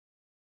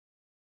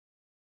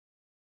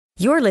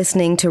You're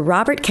listening to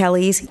Robert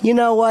Kelly's You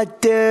Know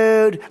What,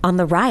 Dude? on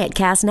the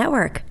Riotcast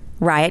Network,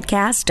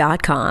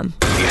 riotcast.com.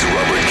 It's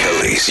Robert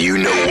Kelly's You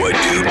Know What,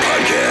 Dude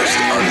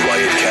podcast on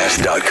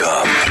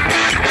riotcast.com.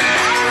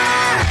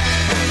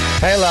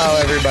 Hello,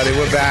 everybody.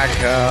 We're back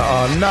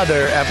on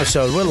another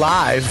episode. We're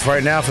live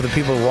right now for the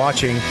people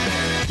watching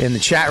in the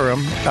chat room.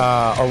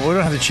 Or we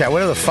don't have the chat.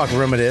 Whatever the fuck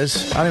room it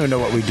is. I don't even know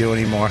what we do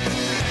anymore.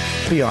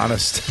 Be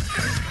honest.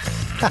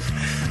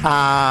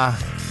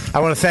 I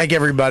want to thank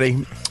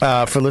everybody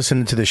for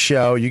listening to the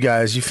show. You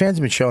guys, you fans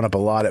have been showing up a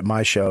lot at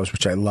my shows,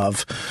 which I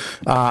love.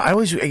 I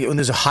always, when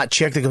there's a hot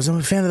chick that goes, I'm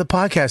a fan of the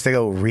podcast, they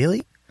go,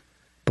 really?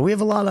 But we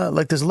have a lot of,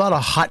 there's a lot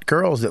of hot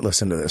girls that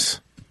listen to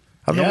this.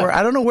 I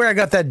don't know where I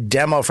got that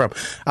demo from.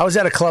 I was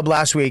at a club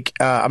last week.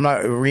 I'm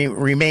not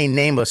remain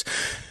nameless.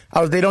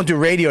 They don't do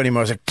radio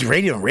anymore. I was like,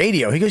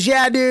 radio. He goes,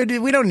 yeah, dude,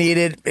 we don't need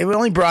it. We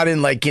only brought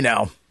in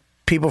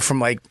people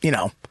from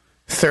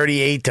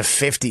 38 to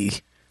 50.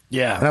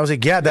 Yeah. And I was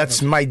like, yeah,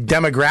 that's my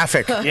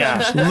demographic.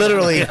 Yeah.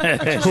 Literally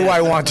who I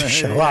want to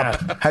show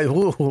up.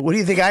 What do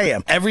you think I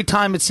am? Every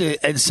time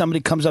somebody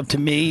comes up to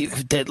me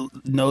that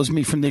knows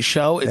me from this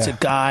show, it's a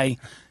guy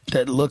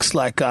that looks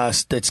like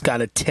us that's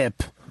got a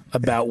tip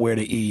about where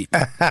to eat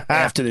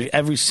after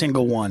every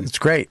single one. It's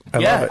great. I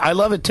love it. I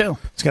love it too.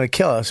 It's going to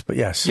kill us, but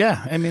yes.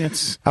 Yeah, I mean,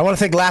 it's... I want to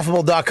thank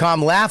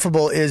Laughable.com.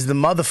 Laughable is the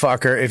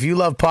motherfucker. If you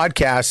love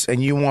podcasts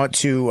and you want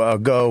to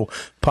go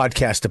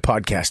podcast to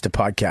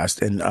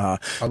podcast. And, are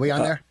we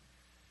on there?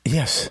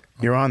 Yes,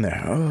 you're on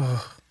there.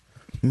 Oh,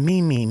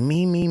 me.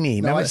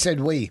 No, I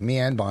said we, me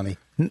and Bonnie.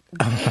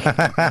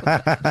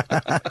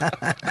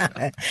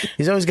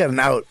 He's always got an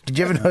out. Did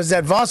you ever notice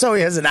that? Voss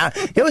always has an out.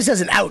 He always has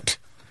an out.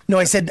 No,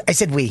 I said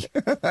we.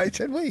 I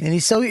said we. And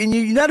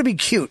you know how to be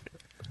cute.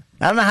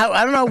 I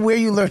don't know where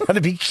you learn how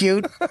to be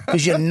cute,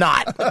 because you're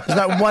not. There's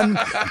not one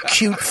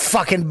cute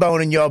fucking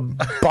bone in your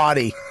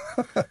body.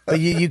 But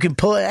you can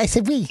pull it. I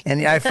said we.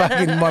 And I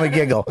fucking want to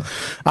giggle.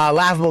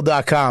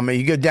 Laughable.com.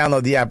 You go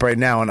download the app right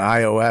now on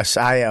iOS.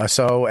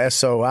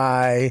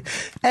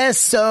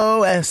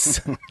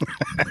 SOS.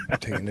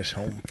 Taking this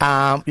home.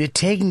 You're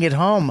taking it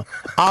home.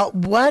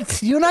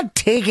 What? You're not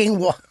taking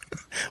what?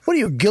 What are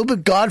you,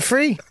 Gilbert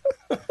Godfrey?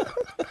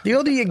 The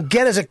older you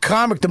get as a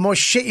comic, the more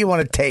shit you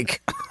want to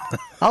take.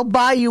 I'll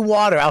buy you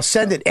water. I'll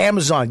send it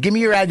Amazon. Give me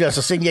your address.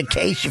 I'll send you a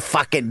case, you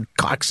fucking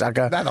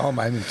cocksucker. Not home.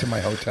 I mean to my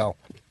hotel.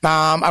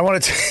 I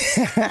want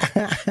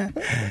to.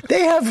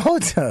 They have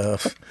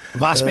hotels.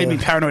 Voss made me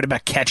paranoid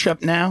about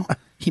ketchup now.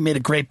 He made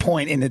a great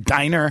point in the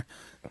diner.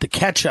 The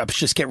ketchups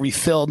just get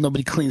refilled.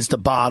 Nobody cleans the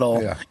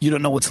bottle. Yeah. You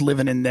don't know what's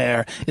living in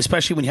there,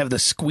 especially when you have the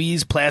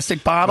squeeze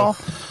plastic bottle.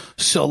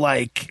 So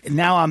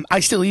now I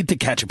still eat the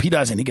ketchup. He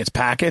doesn't. He gets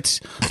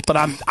packets, but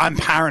I'm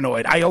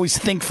paranoid. I always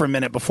think for a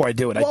minute before I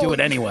do it. I do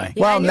it anyway.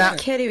 Yeah, I knew a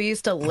kid who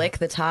used to lick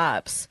the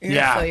tops.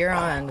 Yeah. So you're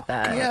on with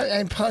that. Yeah,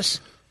 and plus,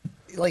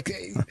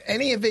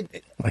 any of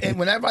it, and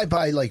whenever I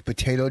buy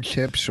potato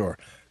chips or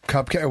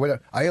cupcake or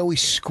whatever, I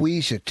always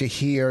squeeze it to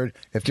hear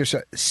if there's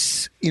to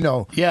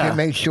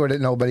make sure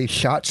that nobody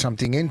shot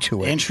something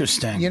into it.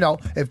 Interesting.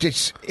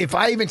 If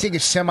I even think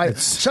it's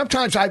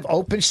sometimes I've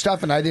opened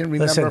stuff and I didn't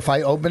remember if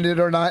I opened it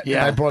or not, and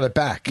I brought it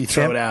back. You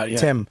throw it out, yeah.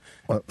 Tim,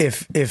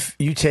 if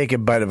you take a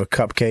bite of a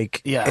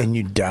cupcake and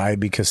you die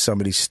because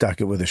somebody stuck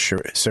it with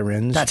a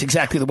syringe, that's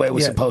exactly the way it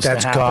was supposed to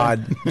happen. That's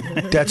God.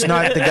 That's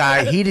not the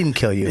guy. He didn't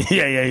kill you.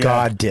 Yeah.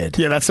 God did.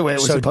 Yeah, that's the way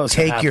it was supposed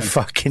to happen. So take your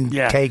fucking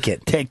take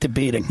it. Take the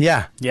beating.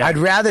 Yeah. I'd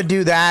rather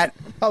do that.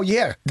 Oh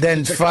yeah.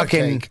 Than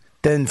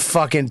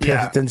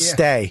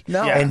stay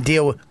and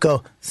deal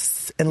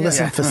with and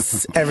listen for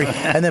every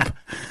and then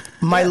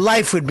my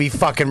life would be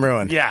fucking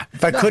ruined. Yeah.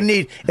 If I couldn't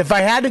eat, if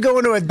I had to go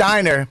into a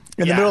diner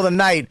in the middle of the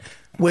night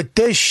with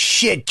this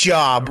shit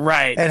job,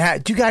 right?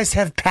 And do you guys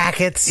have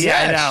packets? Yeah,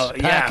 I know.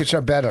 Packets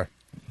are better.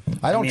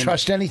 I don't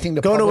trust anything.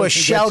 Go to a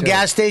Shell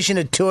gas station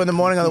at 2 a.m.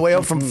 on the way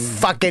home from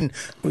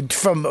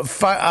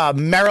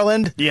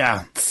Maryland.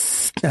 Yeah.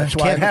 That's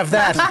why can't have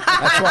that.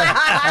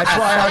 That's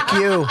why fuck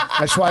you.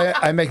 That's why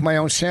I make my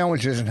own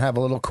sandwiches and have a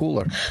little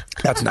cooler.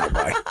 That's not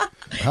why.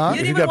 Huh?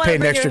 If you got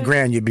paid an extra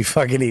grand, you'd be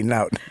fucking eating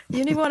out. You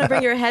didn't even want to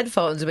bring your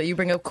headphones, but you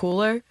bring a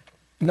cooler?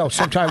 No,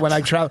 sometimes when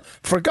I travel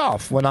for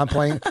golf, when I'm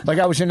playing,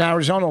 I was in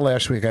Arizona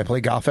last week, I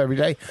play golf every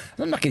day.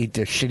 I'm not going to eat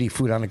the shitty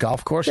food on the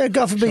golf course. Yeah,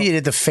 golf, but you eat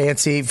at the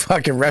fancy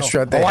fucking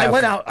restaurant. I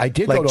went out. I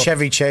did go to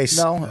Chevy Chase.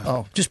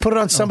 No, just put it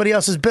on somebody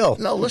else's bill.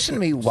 No, listen to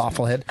me,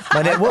 Wafflehead.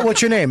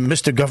 What's your name,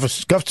 Mr.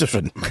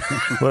 Gustafson?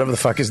 Whatever the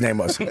fuck his name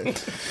was.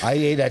 I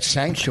ate at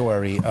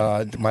Sanctuary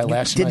my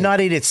last night. Did not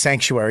eat at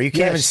Sanctuary. You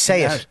can't even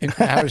say it. In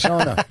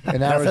Arizona.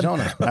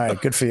 All right,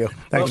 good for you.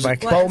 Thanks,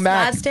 Mike. Bo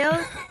Mac.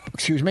 Scottsdale?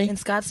 Excuse me? In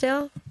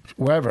Scottsdale?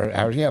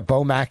 Wherever. Yeah,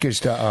 Bo Mac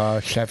is the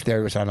chef there.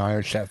 He was on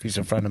Iron Chef. He's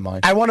a friend of mine.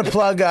 I want to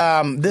plug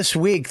this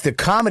week the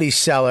Comedy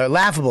Cellar.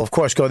 Laughable, of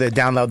course. Go there,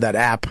 download that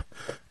app.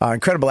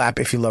 Incredible app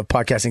if you love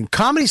podcasting.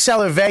 Comedy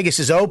Cellar Vegas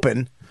is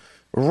open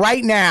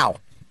right now.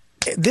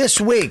 This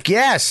week,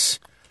 yes.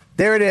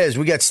 There it is.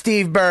 We got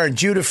Steve Byrne,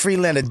 Judah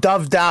Freelander,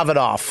 Dov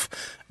Davidoff.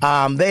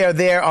 They are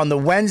there on the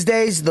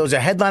Wednesdays. Those are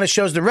headliner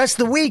shows. The rest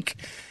of the week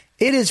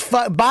It is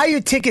buy your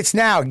tickets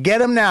now. Get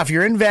them now. If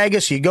you're in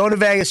Vegas, you're going to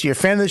Vegas, you're a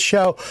fan of the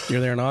show. You're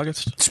there in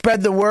August?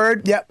 Spread the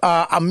word. Yep.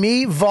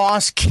 Me,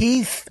 Voss,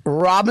 Keith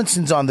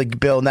Robinson's on the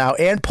bill now,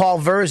 and Paul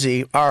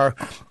Verzi are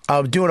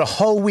doing a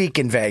whole week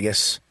in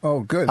Vegas. Oh,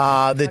 good.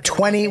 The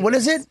 20, what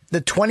is it?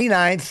 The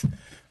 29th.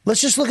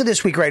 Let's just look at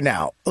this week right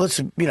now. Let's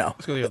go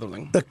the other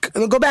thing.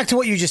 Go back to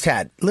what you just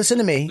had. Listen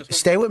to me.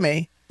 Stay with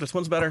me. This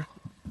one's better.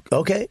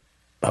 Okay.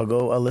 I'll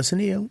listen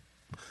to you.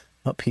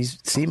 Oh,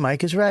 see,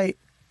 Mike is right.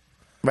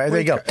 Right,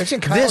 there you go.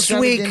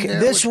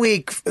 This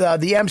week,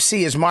 the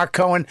MC is Mark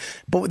Cohen,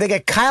 but they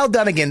got Kyle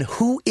Dunnigan,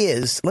 who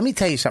is, let me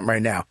tell you something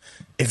right now.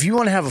 If you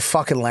want to have a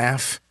fucking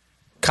laugh,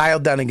 Kyle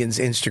Dunnigan's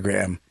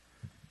Instagram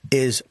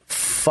is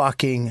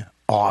fucking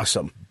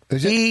awesome.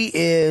 He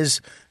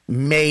is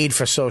made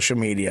for social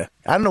media.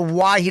 I don't know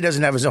why he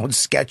doesn't have his own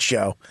sketch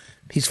show.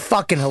 He's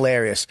fucking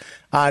hilarious.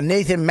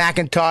 Nathan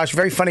McIntosh,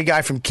 very funny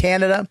guy from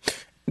Canada.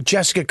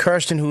 Jessica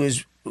Kirsten, who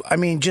is,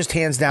 just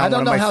hands down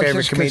one of my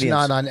favorite comedians.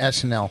 I don't know how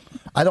Jessica's not on SNL.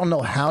 I don't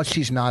know how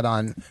she's not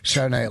on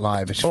Saturday Night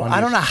Live. It's funny. I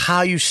don't know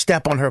how you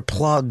step on her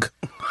plug.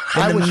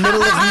 In the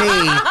middle of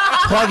me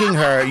plugging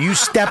her, you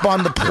step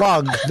on the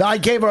plug. I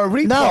gave her a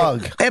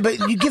replug. No, but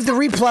you give the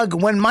replug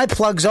when my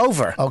plug's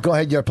over. Oh, go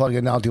ahead, your plug,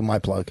 and I'll do my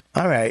plug.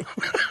 All right.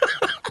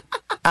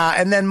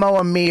 And then Mo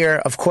Amir,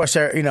 of course,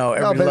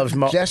 everybody loves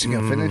Mo.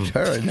 Jessica, finish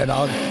her, and then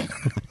I'll...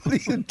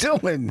 What are you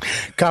doing?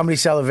 Comedy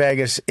Cellar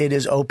Vegas, it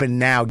is open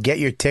now. Get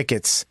your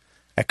tickets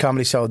at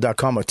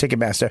ComedyCellar.com or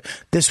Ticketmaster.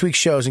 This week's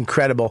show is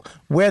incredible.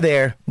 We're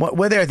there.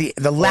 We're there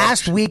the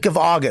last week of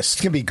August.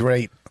 It's going to be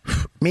great.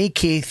 Me,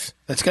 Keith.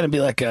 It's going to be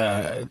like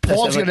a...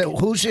 Paul's going to...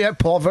 Who's there?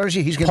 Paul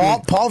Verzi? He's going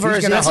to Paul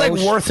Verzi. That's like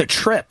worth a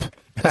trip.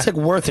 That's like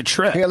worth a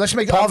trip. Yeah, let's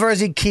make... Paul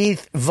Verzi,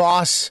 Keith,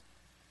 Voss.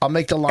 I'll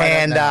make the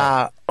line.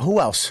 And who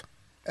else?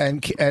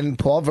 And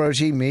Paul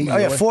Verzi, me. Oh,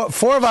 yeah,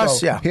 four of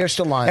us, yeah. Here's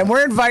the line. And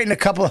we're inviting a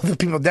couple other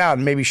people down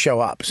and maybe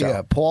show up. So.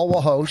 Yeah, Paul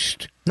will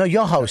host. No,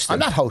 you're hosting. I'm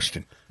not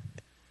hosting.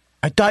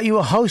 I thought you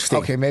were hosting.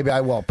 Okay, maybe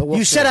I will. But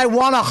you said I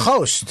want to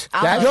host.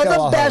 You're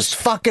the best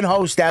fucking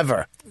host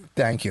ever.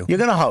 Thank you. You're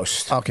going to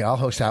host. Okay, I'll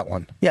host that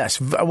one. Yes,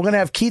 we're going to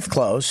have Keith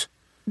close.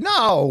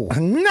 No.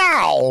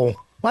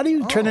 Why do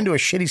you turn into a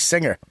shitty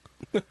singer?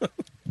 Who's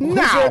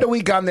there the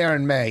week I'm there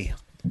in May?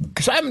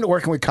 Because I'm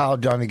working with Kyle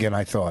Dunnigan,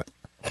 I thought.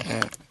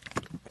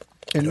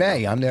 In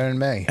May. I'm there in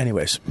May.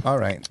 Anyways. All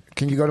right.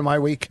 Can you go to my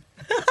week?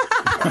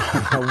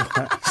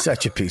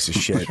 Such a piece of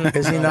shit.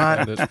 Is he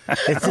not? I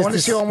want to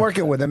see who I'm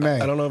working with in May.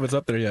 I don't know if it's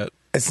up there yet.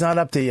 It's not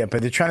up there yet,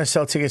 but they're trying to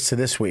sell tickets to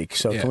this week.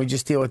 So can we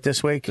just deal with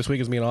this week? This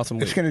week is being awesome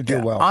week. It's going to do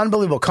well.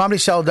 Unbelievable.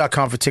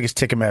 ComedyCellar.com for tickets,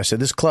 Ticketmaster.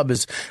 This club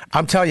is,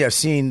 I'm telling you, I've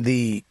seen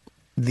the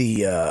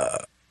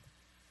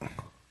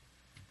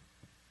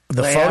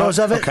photos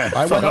of it. Okay.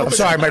 I'm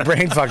sorry, my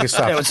brain fucking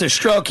stopped. It's a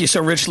stroke you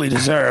so richly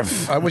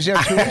deserve. I was there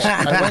 2 weeks.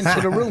 I went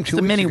to the room 2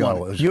 weeks mini ago.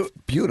 one. It was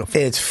beautiful.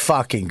 It's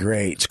fucking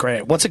great. It's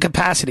great. What's the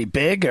capacity?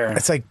 Big or?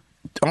 It's like,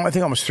 I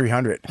think almost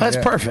 300. That's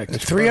perfect.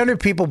 It's 300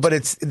 people,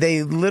 but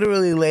they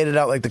literally laid it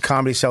out like the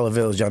Comedy Cellar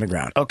Village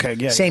Underground. Okay,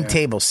 yeah. Same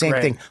table, same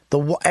thing.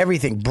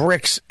 Everything,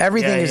 bricks,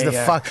 everything is the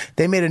fuck.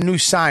 They made a new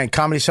sign,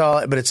 Comedy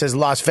Cellar, but it says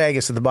Las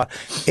Vegas at the bottom.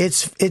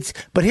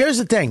 But here's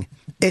the thing.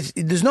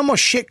 There's no more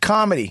shit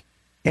comedy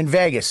in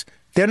Vegas.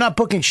 They're not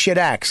booking shit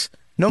acts.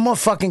 No more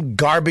fucking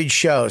garbage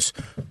shows.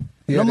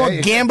 No more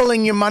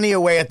gambling your money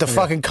away at the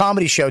fucking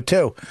comedy show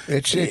too.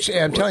 I'm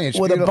telling you, it's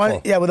with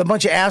beautiful. with a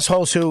bunch of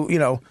assholes who,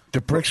 the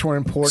bricks were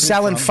imported,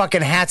 selling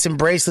fucking hats and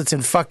bracelets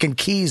and fucking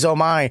keys. Oh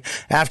my!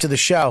 After the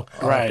show,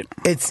 right?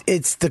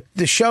 It's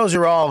the shows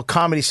are all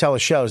Comedy Cellar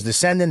shows. They're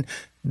sending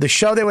the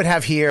show they would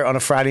have here on a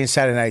Friday and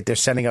Saturday night. They're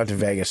sending out to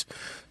Vegas.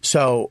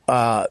 So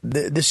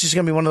this is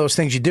going to be one of those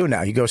things you do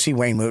now. You go see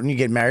Wayne Newton, you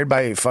get married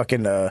by a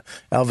fucking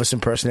Elvis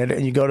impersonator,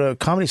 and you go to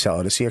Comedy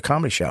Cellar to see a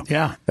comedy show.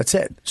 Yeah, that's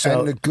it. So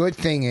and the good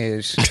thing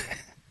is,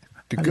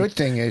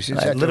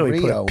 I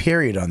literally put a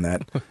period on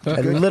that.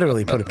 I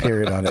literally put a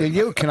period on it. Did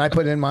you? Can I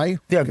put in my?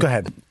 Yeah, go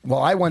ahead. Well,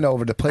 I went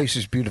over. The place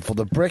is beautiful.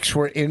 The bricks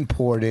were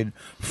imported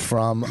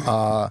from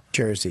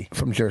Jersey.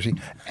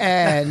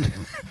 And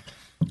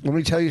let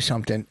me tell you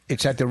something.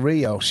 It's at the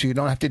Rio, so you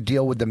don't have to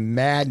deal with the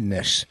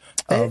madness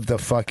of the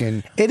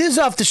fucking... It is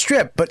off the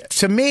strip, but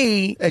to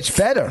me... It's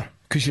better,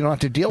 because you don't have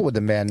to deal with the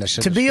madness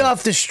of to be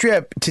off the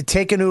strip, to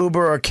take an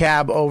Uber or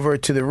cab over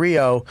to the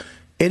Rio,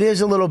 it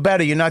is a little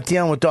better. You're not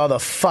dealing with all the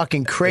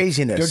fucking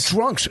craziness. They're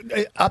drunks.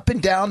 Up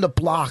and down the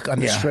block on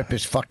the strip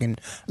is fucking...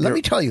 Let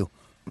me tell you,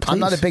 I'm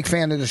not a big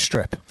fan of the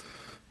strip.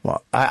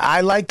 Well,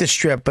 I like the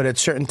strip, but at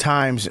certain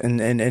times,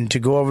 and to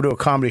go over to a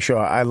comedy show,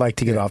 I like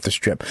to get off the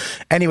strip.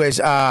 Anyways,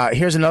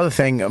 here's another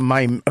thing.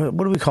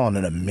 What are we calling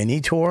it? A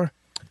mini tour?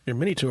 Your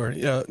mini tour.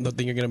 The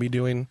thing you're going to be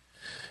doing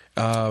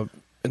in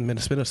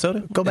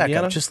Minnesota? Go back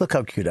Indiana? up. Just look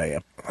how cute I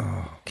am.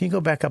 Can you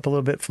go back up a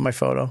little bit for my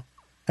photo?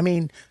 I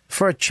mean,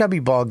 for a chubby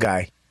bald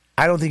guy,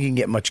 I don't think you can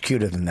get much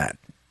cuter than that.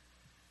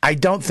 I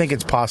don't think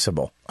it's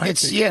possible.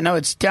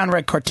 It's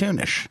downright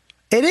cartoonish.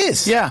 It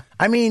is. Yeah.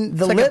 I mean,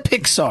 the it's like lip. a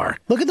Pixar.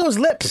 Look at those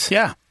lips.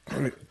 Yeah.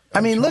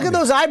 I mean, look at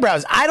those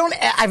eyebrows.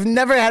 I've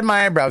never had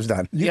my eyebrows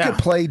done. You could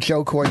play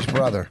Joe Coy's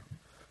brother.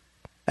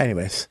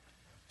 Anyways.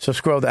 So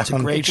scroll down. It's a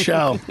great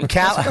show.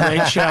 Cal-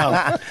 Great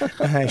show.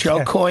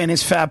 Joe Coy and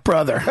his fat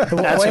brother.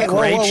 That's a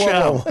great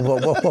show.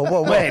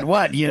 Whoa. Wait,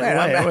 what? Wait.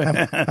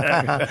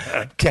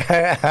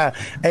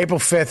 April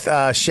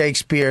 5th,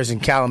 Shakespeare's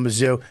in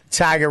Kalamazoo.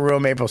 Tiger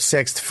Room, April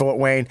 6th, Fort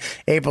Wayne.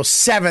 April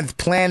 7th,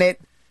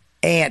 Planet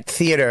Ant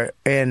Theater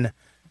in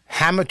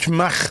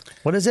Hamtramck.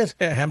 What is it?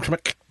 Yeah,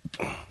 Hamtramck.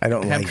 I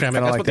don't like it.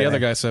 That's what the other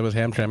guy said was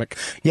Hamtramck.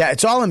 Yeah,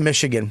 it's all in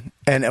Michigan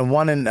and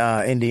one in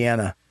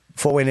Indiana.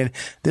 Fort Wayne.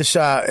 There's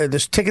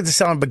tickets are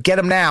selling, but get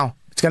them now.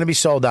 It's going to be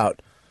sold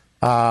out.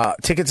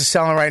 Tickets are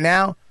selling right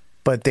now,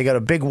 but they got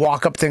a big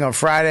walk-up thing on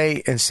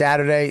Friday and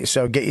Saturday,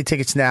 so get your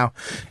tickets now.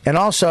 And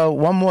also,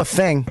 one more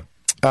thing,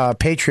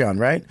 Patreon,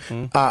 right?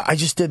 I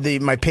just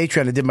did my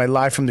Patreon. I did my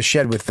Live from the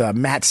Shed with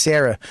Matt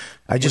Serra.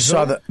 I just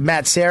saw the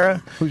Matt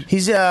Serra.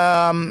 He's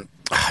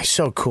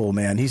so cool,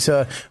 man. He's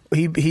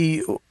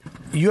he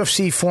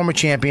UFC former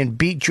champion,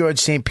 beat George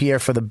St. Pierre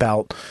for the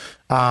belt.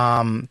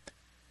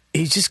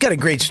 He's just got a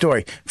great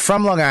story.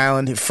 From Long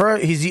Island.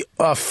 He's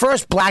the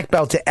first black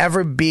belt to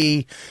ever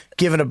be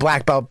given a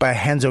black belt by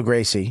Renzo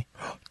Gracie.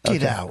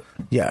 Get out.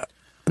 Yeah.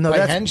 No, By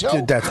that's,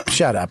 Renzo? dude,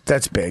 shut up.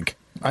 That's big.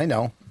 I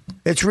know.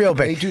 It's real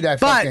big. They do that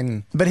but,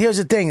 fucking- But here's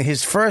the thing.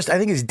 His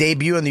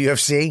debut in the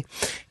UFC,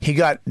 he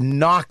got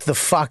knocked the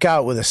fuck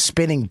out with a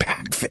spinning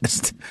back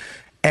fist.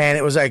 And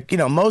it was like,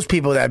 most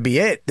people, that'd be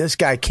it. This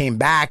guy came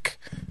back,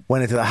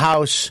 went into the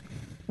house,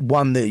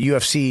 won the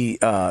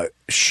UFC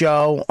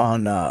show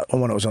on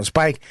when it was on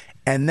Spike,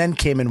 and then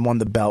came and won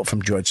the belt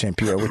from George St.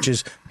 Pierre,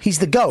 he's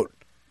the GOAT.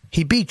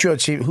 He beat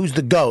George St. who's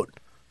the GOAT,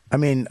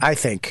 I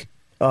think,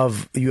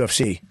 of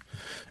UFC.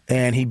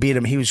 And he beat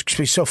him. He's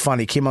so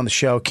funny. He came on the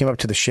show, came up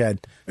to the shed.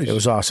 It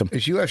was awesome.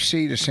 Is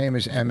UFC the same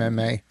as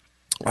MMA?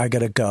 I got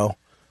to go.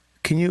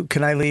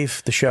 Can I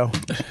leave the show?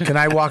 Can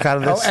I walk out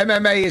of this?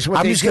 MMA is what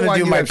I'm they just do gonna on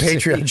do my UFC.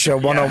 Patreon show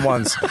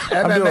one-on-ones.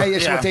 MMA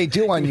is what they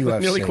do on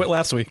UFC. Nearly quit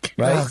last week.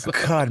 Right? Oh,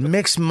 God,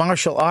 mixed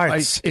martial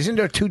arts. Isn't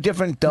there two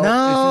different? Isn't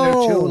No.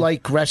 there two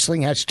like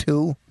wrestling has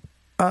two?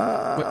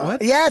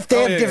 What? Yeah, they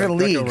have different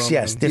Greco-Roman. leagues.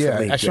 Yes, different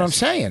leagues. That's what I'm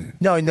saying.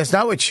 No, that's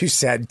not what you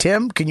said.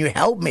 Tim, can you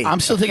help me?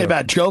 I'm still thinking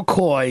about Joe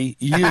Coy.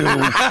 You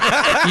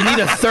need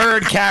a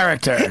third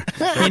character.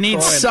 You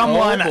need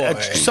someone, Oh,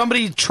 boy.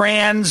 somebody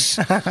trans.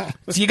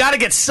 You got to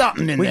get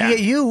something in We there. can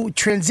get you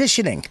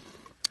transitioning.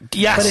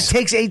 Yes. But it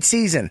takes 8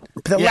 seasons.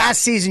 The Yeah.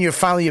 last season, you're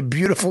finally a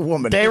beautiful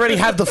woman. They already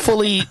have the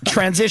fully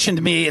transitioned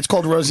me. It's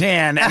called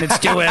Roseanne, and it's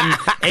doing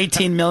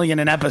 $18 million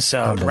an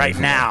episode right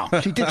now.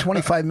 She did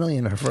 25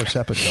 million in her first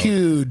episode.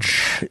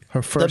 Huge.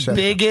 Her first the episode.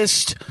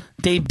 biggest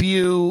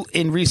debut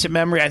in recent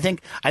memory. I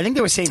think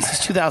they were saying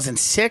since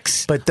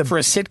 2006. But for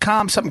a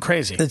sitcom, something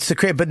crazy. It's the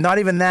great, but not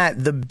even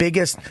that. The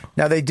biggest.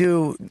 Now they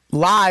do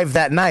live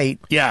that night.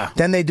 Yeah.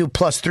 Then they do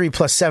 +3,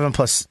 +7,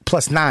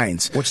 plus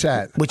 9s. What's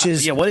that? Which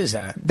is Yeah, what is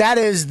that? That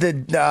is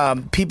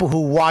the people who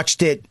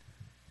watched it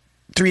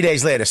 3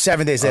 days later,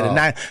 7 days later,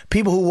 9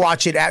 people who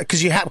watch it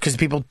because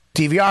people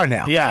DVR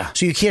now. Yeah.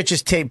 So you can't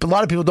just tape. A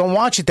lot of people don't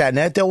watch it that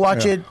night. They'll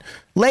watch it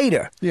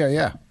later.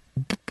 Yeah.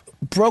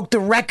 Broke the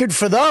record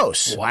for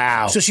those.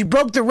 Wow. So she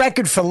broke the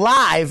record for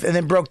live and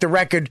then broke the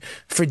record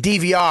for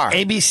DVR.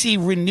 ABC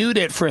renewed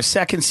it for a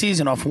second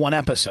season off one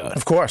episode.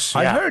 Of course.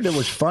 I Yeah. heard it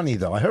was funny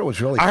though. I heard it was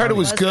really. I heard it funny.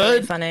 was It was good.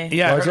 really funny.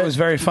 Yeah, I Was heard it? it was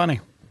very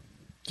funny.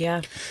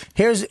 Yeah.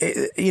 Here's,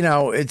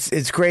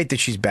 it's great that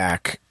she's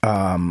back.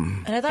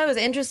 And I thought it was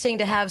interesting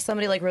to have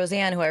somebody like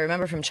Roseanne, who I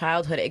remember from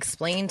childhood,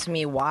 explain to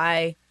me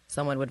why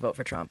someone would vote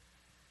for Trump.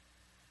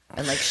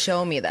 And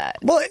show me that.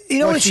 Well, you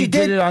know Well, what she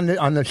did it on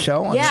the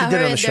show. Yeah, she did her,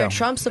 on the they're show.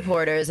 Trump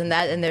supporters, and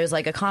there's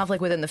a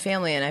conflict within the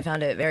family, and I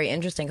found it very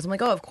interesting because I'm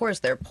like, oh, of course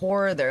they're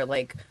poor, they're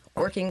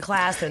working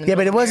class. They're in the Yeah, but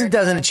middle it of wasn't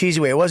done in a America. cheesy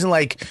way. It wasn't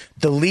like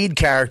the lead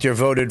character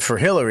voted for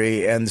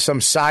Hillary and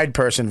some side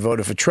person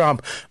voted for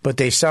Trump, but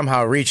they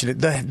somehow reached it.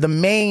 The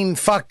main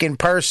fucking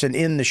person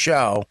in the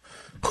show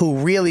who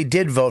really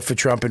did vote for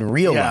Trump in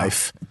real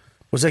life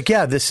was like,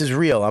 yeah, this is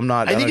real. I'm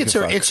not. I think don't give a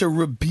fuck. it's a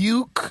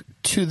rebuke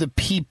to the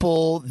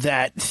people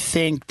that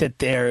think that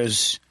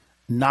there's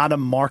not a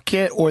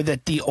market or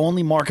that the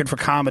only market for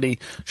comedy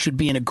should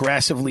be in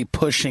aggressively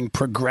pushing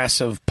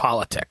progressive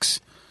politics.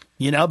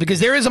 Because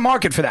there is a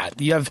market for that.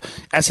 You have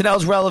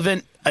SNL's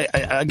relevant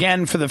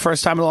again for the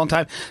first time in a long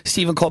time.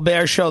 Stephen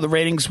Colbert show, the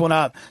ratings went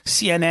up.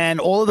 CNN,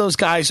 all of those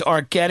guys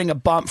are getting a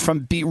bump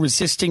from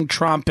resisting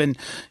Trump and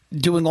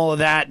doing all of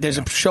that. There's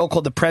a show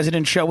called The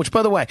President Show, which,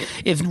 by the way,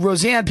 if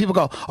Roseanne, people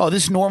go, oh,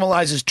 this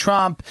normalizes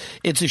Trump.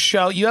 It's a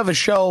show. You have a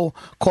show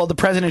called The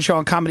President Show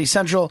on Comedy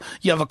Central.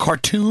 You have a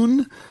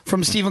cartoon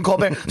from Stephen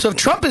Colbert. So if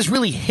Trump is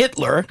really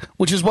Hitler,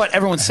 which is what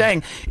everyone's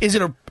saying, is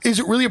it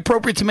really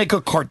appropriate to make a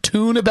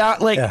cartoon about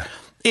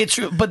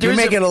but You're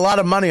making a lot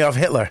of money off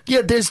Hitler.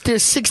 Yeah, there's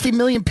 60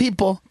 million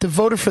people that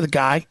voted for the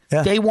guy.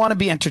 Yeah. They want to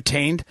be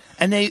entertained,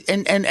 and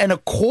a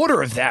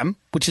quarter of them,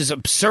 which is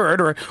absurd,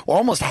 or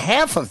almost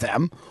half of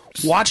them,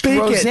 watched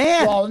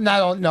Roseanne. Well,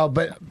 no,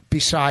 but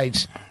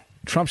besides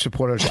Trump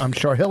supporters, I'm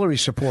sure Hillary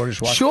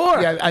supporters watch. Sure.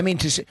 Yeah, I mean,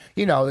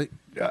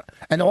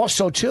 and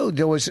also too,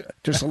 there's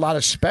a lot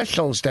of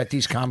specials that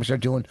these comics are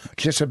doing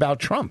just about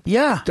Trump.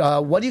 Yeah.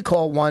 What do you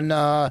call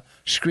one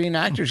Screen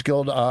Actors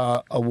Guild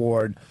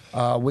award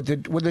with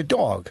the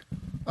dog?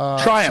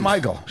 Triumph.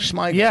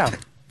 Smigel. Yeah.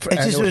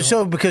 It was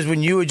so because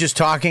when you were just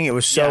talking, it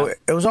was so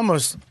it was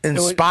almost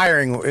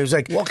inspiring. It was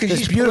like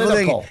this beautiful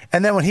political. thing,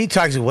 and then when he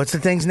talks, what's the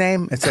thing's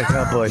name? It's like,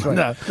 oh boy,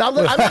 No. Now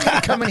look, I'm not going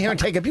to come in here and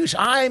take abuse.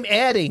 I'm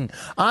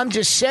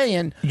just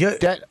saying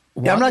that.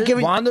 I'm not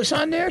giving. Wanda's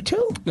on there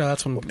too. No,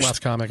 that's from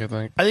last comic, I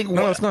think. I think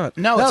no, it's not.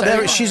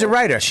 No, she's a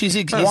writer. She's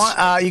you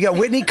got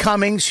Whitney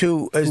Cummings,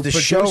 who is the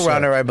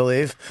showrunner, I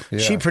believe. Yeah.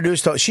 She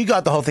produced. She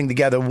got the whole thing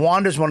together.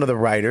 Wanda's one of the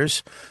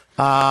writers,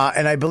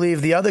 and I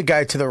believe the other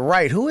guy to the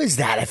right. Who is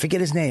that? I forget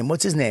his name.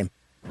 What's his name?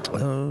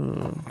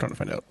 I'm trying to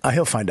find out.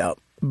 He'll find out.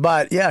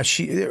 But yeah,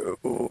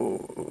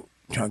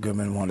 John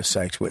Goodman, Wanda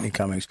Sykes, Whitney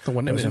Cummings. The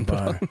one that was in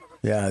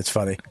Yeah, it's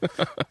funny.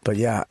 But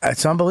yeah,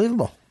 it's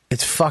unbelievable.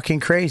 It's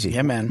fucking crazy.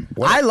 Yeah, man.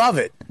 I love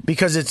it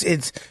because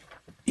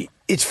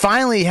it's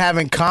finally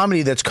having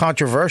comedy that's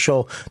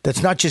controversial,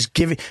 that's not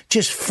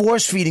just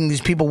force feeding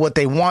these people what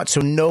they want so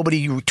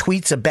nobody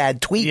tweets a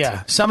bad tweet.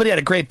 Yeah. Somebody had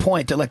a great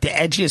point that like the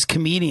edgiest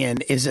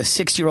comedian is a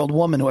 60-year-old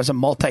woman who has a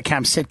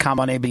multicam sitcom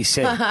on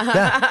ABC.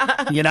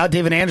 Yeah. You know,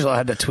 David Angelo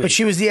had that tweet. But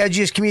she was the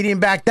edgiest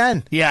comedian back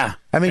then. Yeah.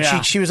 I mean,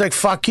 Yeah. she was like,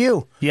 fuck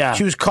you. Yeah.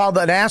 She was called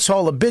an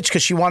asshole, a bitch,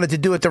 because she wanted to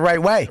do it the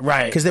right way.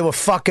 Right. Because they were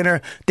fucking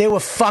her. They were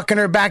fucking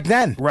her back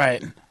then.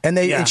 Right. And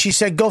Yeah. and she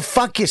said, go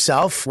fuck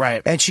yourself.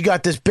 Right. And she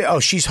got this,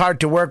 she's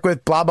hard to work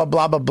with, blah, blah,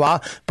 blah, blah,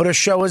 blah. But her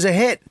show was a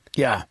hit.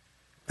 Yeah.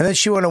 And then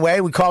she went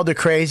away. We called her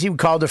crazy. We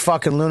called her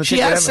fucking lunatic. She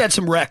has whatever. said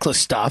some reckless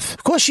stuff.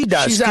 Of course she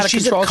does. She's out of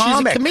control. A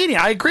comic. She's a comedian.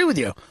 I agree with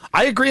you.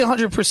 I agree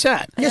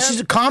 100%.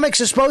 Yeah,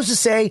 comics are supposed to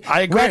say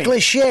I agree.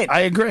 reckless shit. I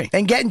agree.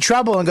 And get in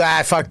trouble and go,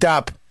 I fucked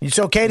up. It's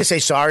okay to say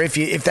sorry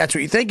if that's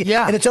what you think.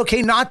 Yeah. And it's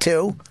okay not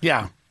to.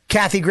 Yeah.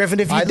 Kathy Griffin,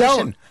 if you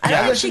don't. I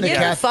don't think she listen to gives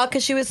a Kath- fuck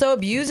because she was so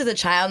abused as a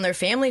child and their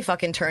family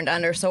fucking turned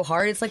on her so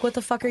hard. It's like, what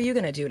the fuck are you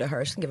going to do to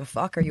her? She doesn't give a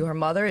fuck. Are you her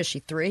mother? Is she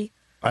 3?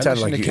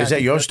 Sounded like you. Is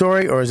that your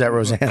story or is that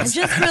Roseanne's? I'm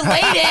just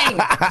relating.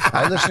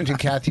 I listened to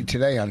Kathy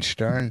today on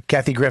Stern.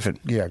 Kathy Griffin.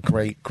 Yeah,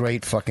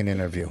 great fucking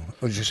interview.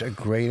 It was just a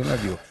great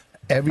interview.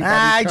 Everybody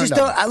I just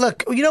turned on. don't.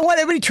 Look, you know what?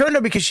 Everybody turned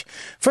her because,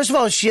 first of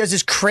all, she has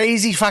this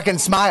crazy fucking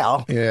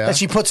smile that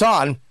she puts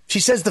on. She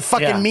says the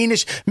fucking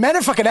meanest. Men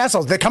are fucking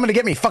assholes. They're coming to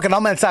get me. Fucking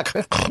all men suck.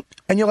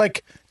 And you're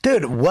like,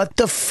 dude, what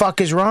the fuck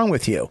is wrong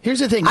with you? Here's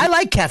the thing. I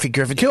like Kathy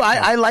Griffin too.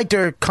 I liked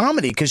her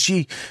comedy because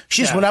she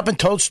just went up and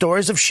told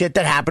stories of shit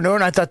that happened to her,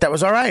 and I thought that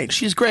was all right.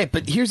 She's great,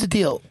 but here's the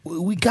deal: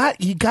 you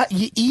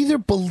either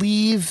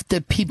believe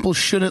that people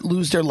shouldn't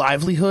lose their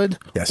livelihood,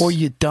 or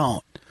you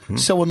don't.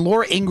 So when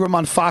Laura Ingraham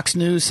on Fox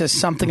News says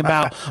something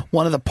about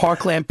one of the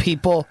Parkland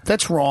people,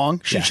 that's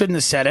wrong. She shouldn't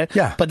have said it.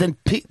 Yeah. But then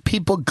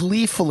people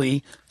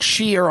gleefully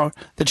cheer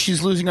that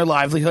she's losing her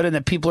livelihood and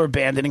that people are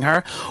abandoning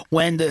her.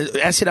 When the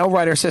SNL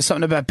writer says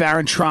something about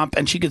Barron Trump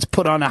and she gets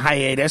put on a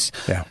hiatus,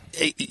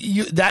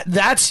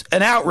 that's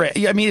an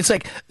outrage. I mean, it's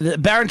like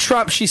Barron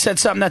Trump, she said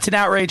something that's an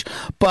outrage,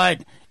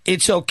 but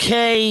it's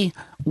okay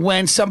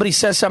when somebody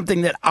says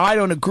something that I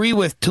don't agree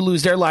with to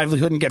lose their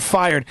livelihood and get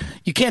fired.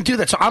 You can't do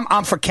that. So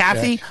I'm for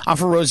Kathy. Yeah. I'm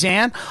for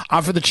Roseanne.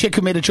 I'm for the chick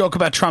who made a joke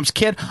about Trump's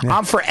kid. Yeah.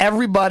 I'm for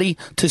everybody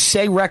to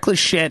say reckless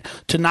shit,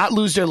 to not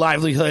lose their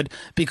livelihood,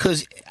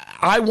 because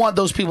I want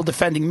those people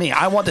defending me.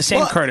 I want the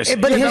same courtesy.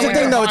 But here's the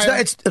thing, though.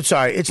 I'm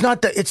sorry. It's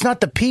not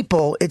the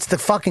people. It's the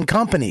fucking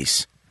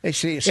companies. If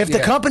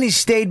the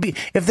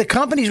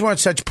companies weren't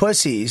such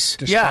pussies,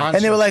 and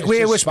they were like,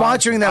 we're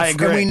sponsoring them,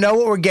 and we know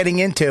what we're getting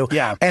into,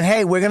 and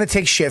hey, we're going to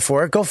take shit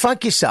for it. Go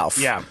fuck yourself.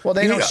 Yeah. Well,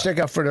 they don't stick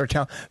up for their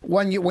town.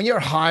 When you're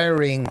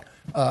hiring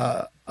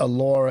a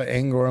Laura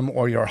Ingraham,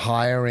 or you're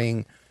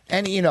hiring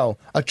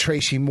a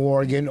Tracy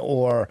Morgan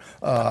or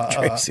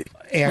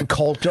Ann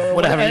Coulter, or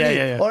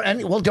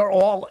whatever, they're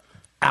all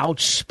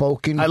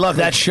outspoken. I love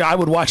that show. I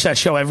would watch that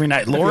show every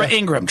night. Laura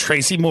Ingraham,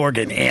 Tracy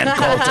Morgan, Ann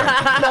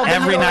Coulter.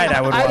 Every night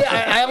I would watch it.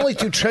 I only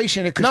do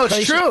Tracy. No,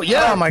 it's true.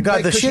 Yeah. Oh my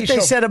God, the shit they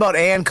said about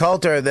Ann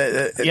Coulter.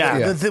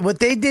 What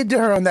they did to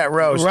her on that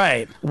roast,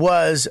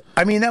 was,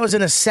 I mean, that was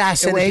an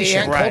assassination.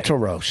 It was the Ann Coulter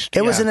roast.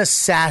 It was an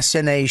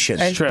assassination.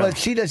 But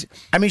she does.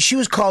 I mean, she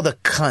was called a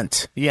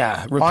cunt.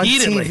 Yeah,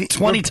 repeatedly,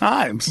 20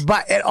 times.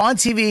 But on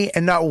TV,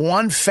 and not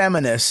one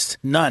feminist,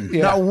 none,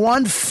 not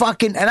one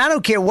fucking. And I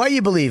don't care what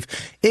you believe.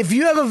 If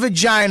you have a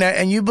vagina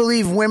and you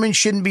believe women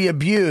shouldn't be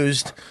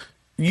abused,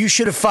 you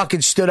should have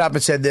fucking stood up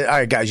and said that. All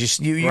right, guys,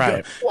 you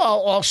right. Go. Well,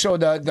 also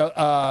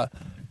I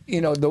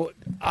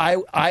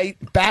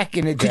back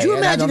in the day. Could you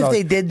imagine if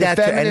they did that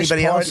to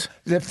anybody else?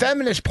 The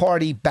Feminist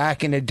Party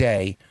back in the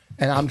day,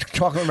 and I'm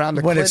talking around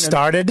the when Clinton, it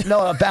started.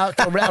 No,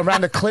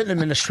 around the Clinton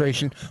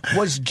administration,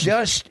 was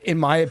just, in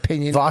my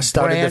opinion, Voss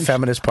started the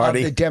Feminist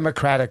Party, the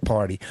Democratic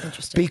Party,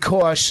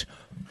 because.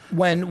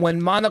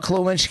 When Monica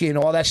Lewinsky and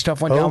all that stuff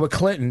went down with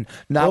Clinton,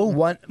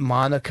 Monica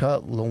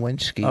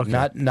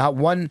Lewinsky, not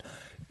one,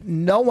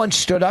 no one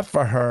stood up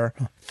for her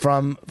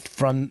from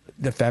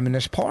the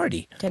feminist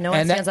party. Yeah, no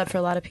one stands up for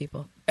a lot of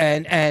people.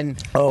 And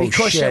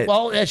because shit.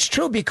 well, it's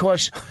true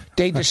because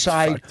they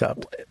decide.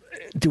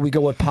 Do we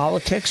go with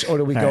politics or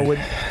do we go with?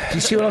 Do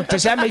you see what?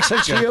 Does that make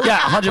sense to you? Yeah,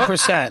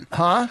 100%.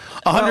 Huh?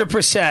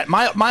 100%.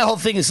 My whole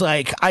thing is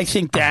like I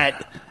think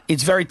that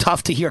it's very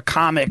tough to hear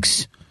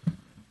comics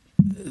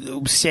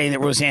say that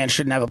Roseanne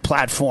shouldn't have a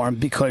platform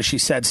because she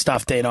said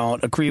stuff they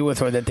don't agree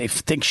with or that they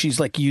think she's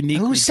like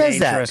uniquely Who says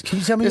dangerous. that? Can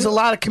you tell me? There's a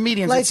lot of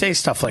comedians that say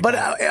stuff like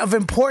that. But of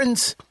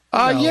importance.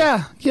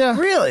 Yeah.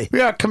 Really?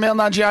 Yeah, Kumail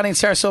Nanjiani and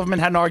Sarah Silverman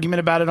had an argument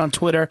about it on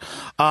Twitter.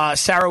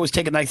 Sarah was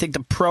taking, I think, the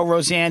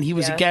pro-Roseanne. He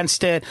was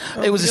against it.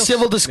 It was a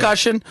civil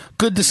discussion,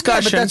 good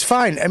discussion. Yeah, but that's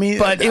fine. I mean,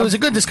 but it was a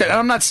good discussion.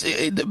 I'm not.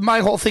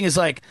 My whole thing is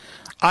like,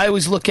 I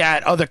always look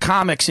at other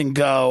comics and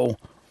go,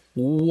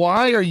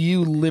 why are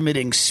you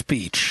limiting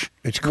speech?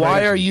 It's crazy.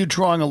 Why are you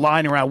drawing a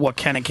line around what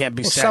can and can't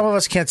be said? Some of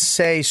us can't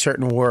say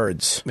certain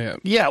words.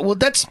 Yeah, well,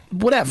 that's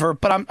whatever.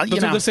 But I'm,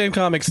 Those are the same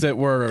comics that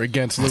were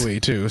against Louis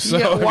too. So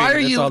yeah, why I mean, are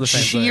it's all you the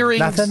same thing. cheering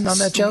Nothing on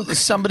that joke?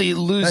 Somebody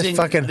losing Nice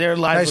fucking their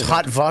livelihood. nice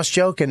hot Voss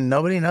joke and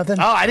nobody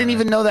nothing. Oh, I didn't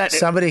even know that.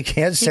 Somebody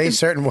can't say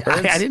certain words.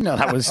 I didn't know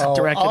that was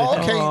directed at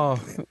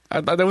okay. Oh,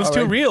 that was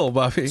too real,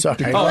 Buffy.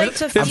 Sorry. I like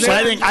to So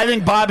I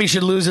think Bobby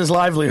should lose his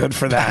livelihood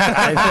for that.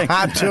 I think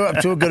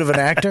I'm too good of an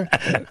actor.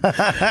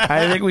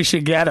 I think we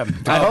should get him.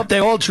 I hope they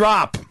all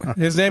drop.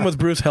 His name was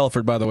Bruce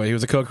Helford, by the way. He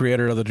was a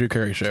co-creator of the Drew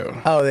Carey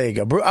Show. Oh, there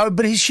you go.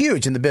 But he's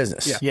huge in the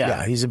business.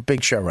 Yeah. He's a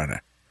big showrunner.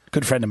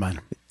 Good friend of mine.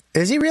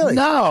 Is he really?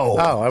 No.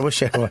 Oh, I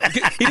wish I would. He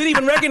didn't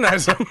even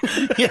recognize him.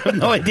 You have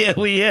no idea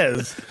who he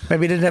is.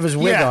 Maybe he didn't have his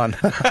wig Yeah. on.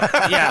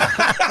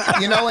 Yeah.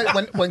 You know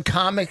what? When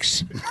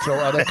comics throw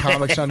other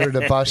comics under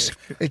the bus,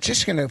 it's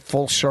just going to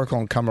full circle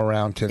and come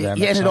around to them.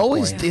 Yeah, at and some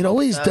point. it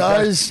always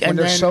does. When And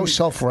they're then, so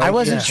self-righteous. I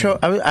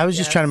wasn't. I was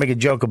just trying to make a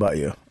joke about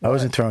you. I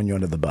wasn't throwing you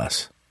under the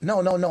bus. No.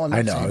 I'm not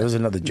I know. saying It was that.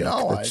 another joke.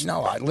 No, This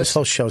listen.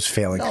 whole show's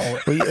failing. No.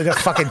 We got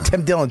fucking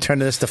Tim Dillon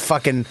turning this to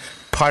fucking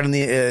pardon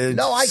the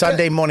No, I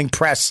Sunday get- morning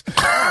press.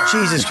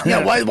 Jesus.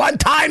 One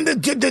time the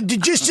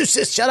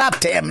just shut up,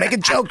 Tim. Make a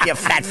joke, you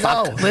fat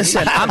fuck.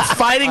 listen, I'm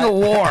fighting a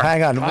war.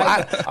 Hang on.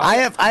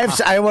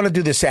 I want to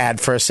do this ad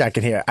for a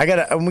second here.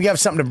 We have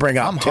something to bring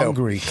up. I'm too.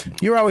 hungry.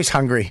 You're always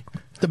hungry.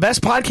 The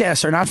best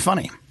podcasts are not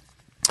funny.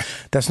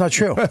 That's not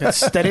true.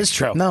 That is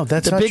true. No,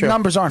 that's the not big true.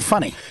 numbers aren't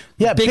funny.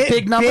 Yeah,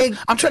 big numbers. big-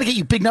 I'm trying to get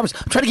you big numbers.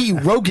 I'm trying to get you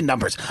Rogan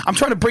numbers. I'm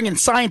trying to bring in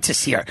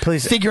scientists here,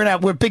 Please. figuring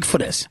out where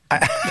Bigfoot is.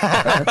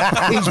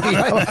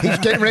 He's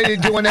getting ready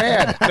to do an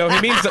ad. No, he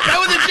means that. That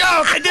was a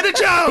joke. I did a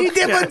joke. You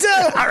did one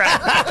too. All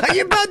right.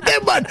 You both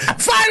did one.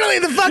 Finally,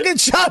 the fucking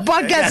show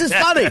podcast is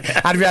funny.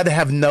 I'd rather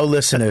have no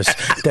listeners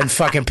than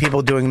fucking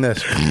people doing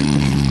this.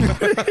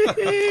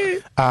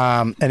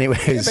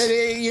 Anyways. But,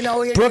 you know,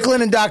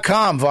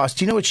 Brooklinen.com, Voss.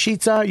 Do you know what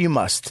sheets are? You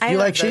must. I You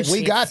love like those sheets?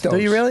 We got those. Do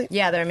you really?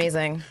 Yeah, they're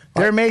amazing.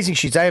 They're amazing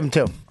sheets. I have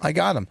them too. I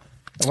got them.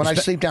 When I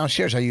sleep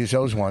downstairs, I use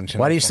those ones.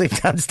 Why do you sleep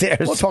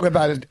downstairs? We'll talk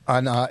about it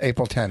on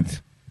April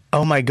 10th.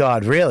 Oh my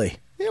God, really?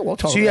 Yeah, we'll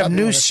talk So you about have it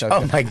new. on the show.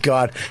 Oh my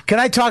God! Can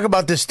I talk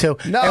about this too?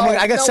 No, And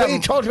I got no, something.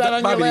 we talked about it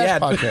on Bobby, your the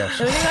last ad. podcast.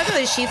 The thing about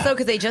the sheets, though,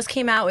 because they just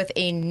came out with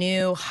a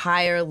new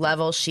higher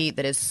level sheet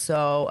that is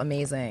so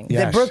amazing. The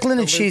Yes. Brooklyn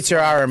The and sheets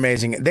loose are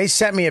amazing. They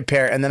sent me a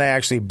pair, and then I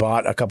actually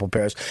bought a couple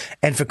pairs.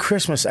 And for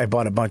Christmas, I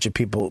bought a bunch of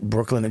people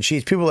Brooklyn and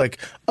sheets. People were like,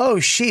 "Oh,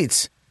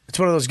 sheets!" It's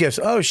one of those gifts.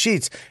 Oh,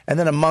 sheets! And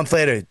then a month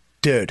later,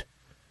 dude,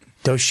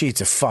 those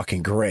sheets are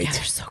fucking great. Yeah,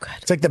 they're so good.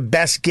 It's like the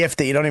best gift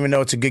that you don't even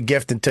know it's a good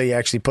gift until you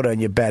actually put it on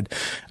your bed.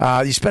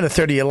 You spend a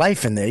third of your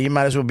life in there. You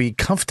might as well be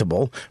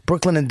comfortable.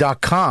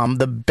 Brooklinen.com,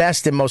 the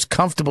best and most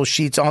comfortable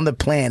sheets on the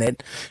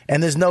planet,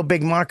 and there's no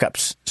big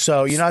markups.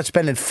 So you're not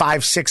spending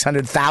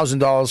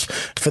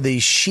 $500,000-$600,000 for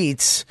these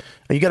sheets.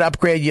 You got to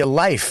upgrade your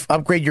life,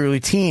 upgrade your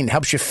routine.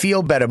 Helps you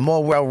feel better,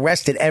 more well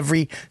rested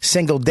every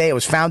single day. It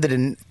was founded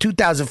in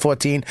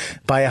 2014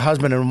 by a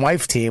husband and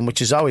wife team,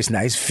 which is always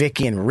nice.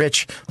 Vicky and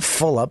Rich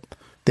Fulop.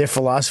 Their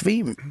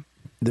philosophy: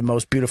 the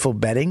most beautiful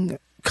bedding,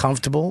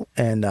 comfortable,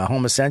 and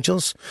home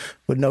essentials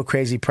with no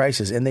crazy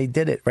prices. And they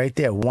did it right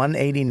there.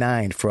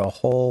 $189 for a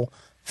whole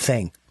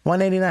thing.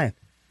 $189.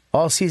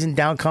 All season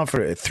down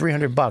comfort at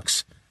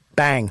 $300.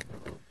 Bang.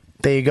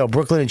 There you go.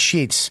 Brooklyn and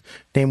Sheets,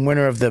 named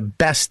winner of the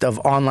best of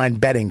online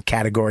bedding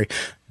category.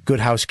 Good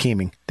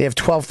Housekeeping. They have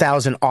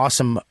 12,000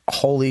 awesome,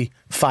 holy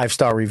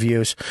 5-star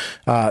reviews.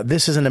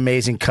 This is an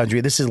amazing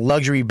country. This is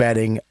luxury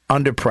bedding,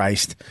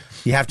 underpriced.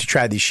 You have to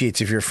try these sheets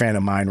if you're a fan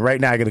of mine.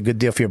 Right now, I got a good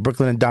deal for you.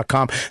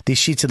 Brooklinen.com. These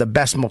sheets are the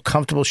best, most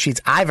comfortable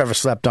sheets I've ever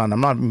slept on.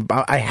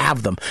 I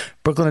have them.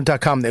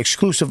 Brooklinen.com, the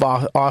exclusive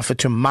offer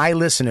to my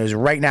listeners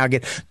right now.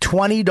 Get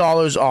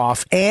 $20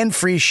 off and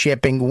free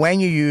shipping when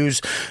you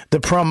use the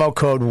promo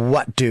code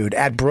WhatDude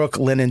at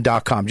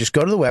Brooklinen.com. Just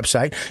go to the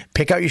website,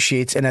 pick out your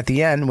sheets, and at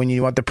the end, when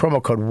you want the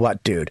promo code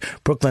WhatDude,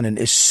 Brooklinen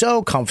is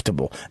so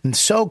comfortable and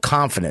so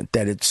confident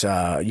that it's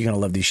you're going to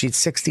love these sheets.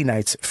 60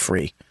 nights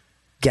free.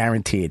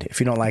 guaranteed. If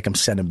you don't like them,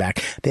 send them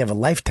back. They have a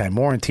lifetime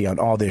warranty on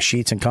all their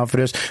sheets and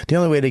comforters. The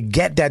only way to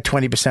get that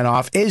 20%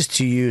 off is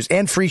to use,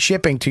 and free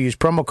shipping, to use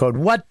promo code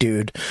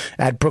WhatDude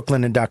at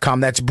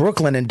brooklinen.com. That's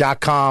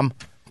brooklinen.com,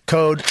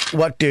 code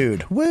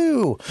WhatDude.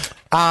 Woo!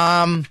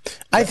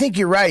 I think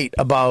you're right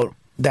about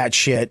that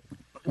shit.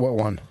 What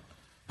one?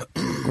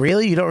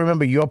 Really? You don't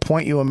remember your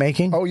point you were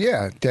making? Oh,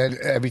 yeah. That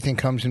everything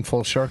comes in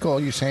full circle, are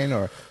you saying?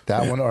 Or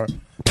that one? Or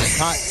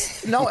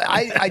no,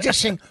 I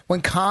just think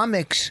when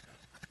comics...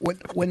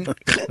 When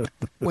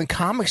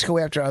comics go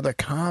after other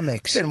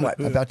comics, in what?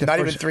 About the Not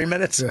first, even 3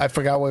 minutes? I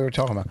forgot what we were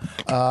talking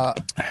about.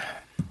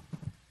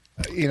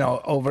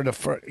 Over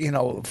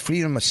the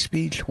freedom of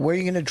speech. Where are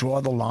you going to draw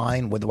the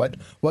line with what?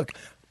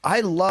 I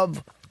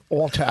love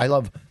I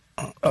love.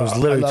 I was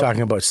literally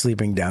talking about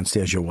sleeping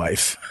downstairs your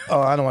wife.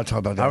 Oh, I don't want to talk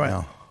about that All right.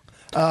 now.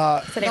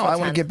 No, I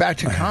want to get back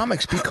to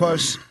comics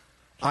because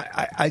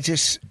I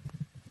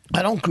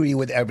don't agree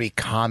with every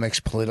comic's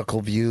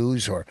political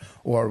views or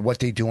what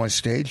they do on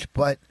stage,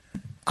 but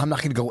I'm not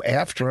going to go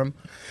after them.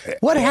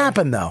 What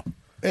happened, though?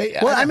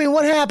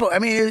 What happened? I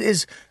mean,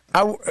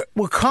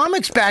 were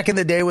comics back in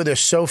the day where there's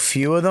so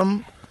few of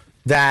them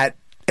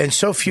and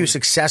so few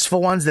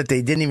successful ones that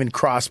they didn't even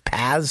cross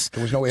paths?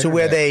 There was no to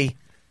where internet.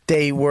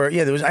 they were.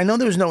 Yeah, there was. I know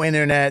there was no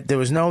internet. There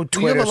was no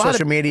Twitter,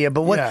 social media.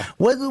 But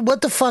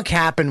what the fuck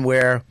happened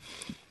where?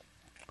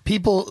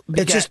 People,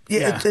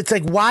 it's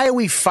like, why are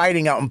we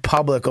fighting out in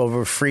public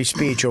over free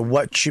speech or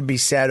what should be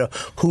said or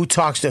who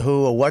talks to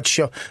who or what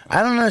show?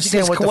 I don't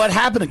understand what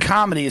happened to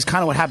comedy is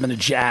kind of what happened to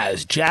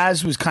jazz.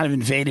 Jazz was kind of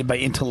invaded by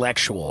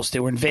intellectuals. They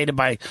were invaded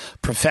by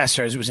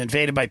professors. It was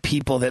invaded by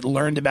people that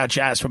learned about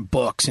jazz from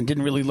books and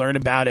didn't really learn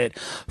about it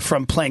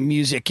from playing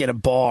music in a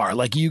bar.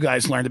 Like you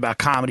guys learned about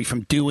comedy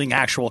from doing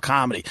actual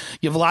comedy.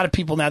 You have a lot of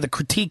people now that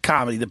critique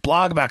comedy, that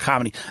blog about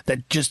comedy,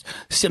 that just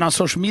sit on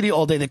social media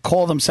all day, that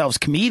call themselves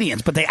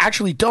comedians, but they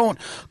actually don't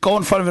go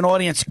in front of an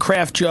audience,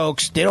 craft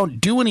jokes. They don't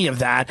do any of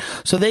that.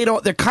 So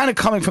they're kind of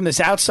coming from this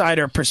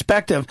outsider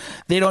perspective.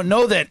 They don't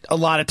know that a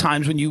lot of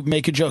times when you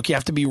make a joke, you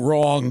have to be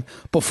wrong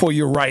before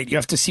you're right. You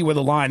have to see where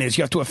the line is.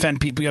 You have to offend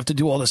people. You have to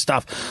do all this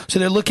stuff. So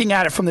they're looking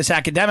at it from this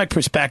academic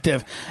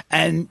perspective,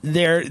 and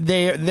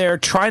they're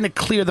trying to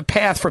clear the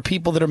path for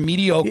people that are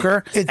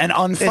mediocre and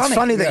unfunny. It's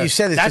funny that you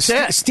said this. That's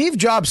it. Steve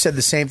Jobs said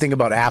the same thing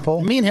about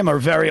Apple. Me and him are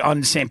very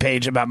on the same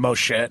page about most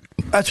shit.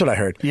 That's what I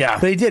heard. Yeah.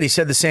 But he did. He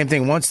said the same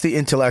thing. Once the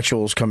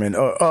intellectuals come in,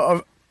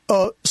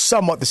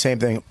 somewhat the same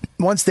thing.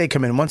 Once they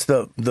come in, once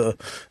the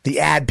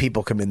ad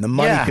people come in, the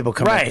money people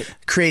come in,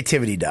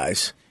 creativity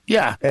dies.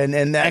 Yeah.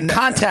 And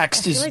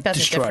context is I feel like that's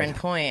destroyed. a different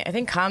point. I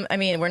think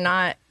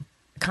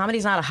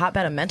comedy's not a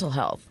hotbed of mental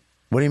health.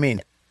 What do you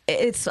mean?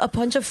 It's a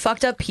bunch of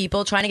fucked up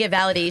people trying to get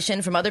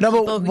validation from other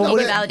people who don't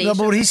get validation. No,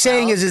 but what he's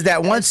saying is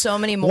that once there's so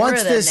many more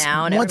of them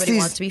now, and everybody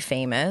wants to be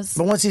famous.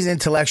 But once these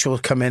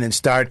intellectuals come in and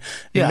start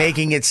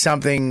making it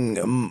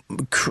something,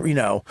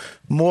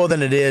 more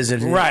than it is,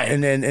 and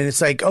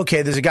it's like,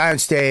 okay, there's a guy on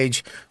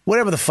stage,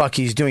 whatever the fuck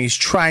he's doing, he's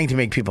trying to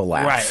make people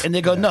laugh, right? And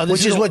they go, no,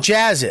 which is what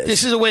jazz is.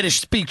 This is a way to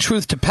speak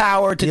truth to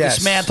power, to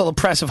dismantle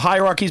oppressive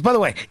hierarchies. By the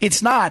way,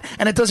 it's not,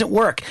 and it doesn't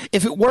work.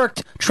 If it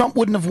worked, Trump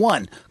wouldn't have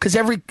won because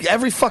every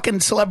fucking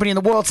celebrity in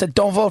the world said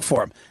don't vote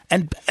for him,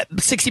 and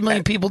 60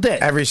 million people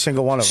did. Every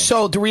single one of them.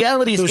 So the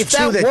reality is, if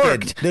that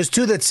worked, there's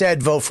two that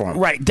said vote for him.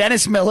 Right,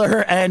 Dennis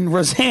Miller and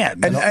Roseanne.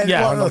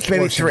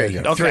 Maybe three.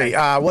 Okay. Three.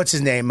 What's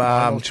his name?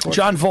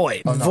 John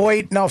Voight.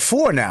 Voight. No,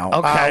 4 now.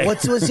 Okay.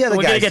 What's the other guy?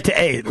 We're gonna get to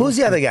 8. Who's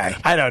the other guy?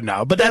 I don't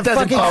know, but that that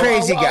doesn't fucking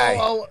crazy guy.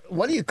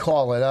 What do you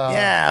call it?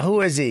 Yeah,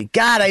 who is he?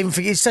 God, I even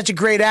forget. He's such a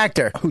great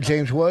actor. Who?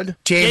 James Wood.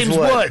 James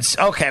Woods.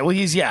 Okay, well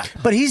he's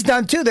but he's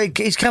done too.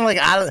 He's kind of like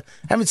I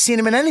haven't seen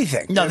him in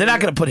anything. No, they're not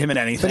going to put him in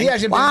anything. But he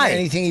hasn't been in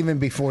anything even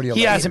before the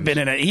election. He hasn't been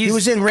in it. He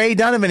was in Ray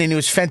Donovan, and he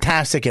was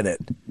fantastic in it.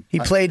 He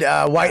played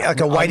a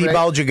Whitey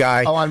Bulger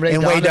guy on Ray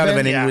in Ray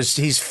Donovan, Yeah. and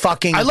he's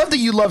fucking. I love that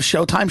you love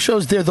Showtime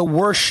shows. They're the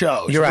worst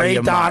shows. You're out of Ray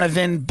your mind.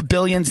 Donovan,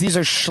 Billions. These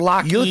are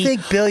schlocky. You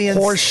think Billions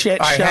horseshit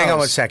All right, shows? hang on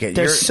one second.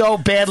 They're so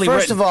badly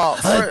First written. of all,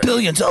 I like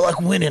Billions. I like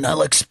winning. I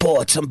like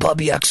sports. I'm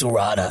Bobby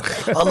Axelrod.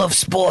 I love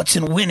sports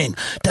and winning.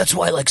 That's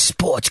why I like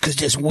sports, because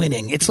there's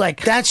winning. It's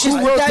like That's who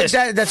just- wrote that- this?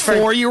 that- that's very-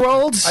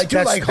 4-year-olds. I do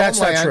That's- like that's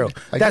not Homeland.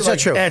 true. I do That's not like-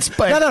 true.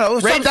 No.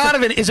 Ray Stop-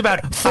 Donovan is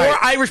about 4 All right,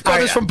 Irish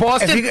brothers all from right.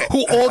 Boston If you-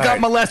 who all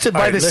got molested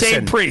by the listen,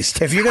 same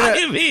priest. If you're What do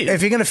you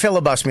mean? gonna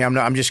filibuster me,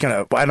 I'm just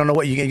gonna. I don't know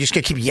what you're just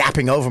gonna keep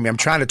yapping over me. I'm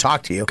trying to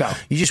talk to you. Go.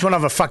 You just went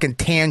off a fucking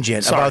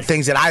tangent Sorry. about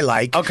things that I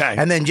like. Okay.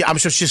 And then I'm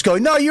supposed to just go.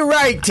 No, you're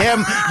right,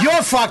 Tim.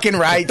 You're fucking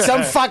right.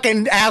 Some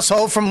fucking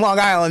asshole from Long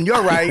Island.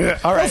 You're right.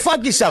 All right. Go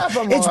fuck yourself. Not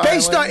from It's Long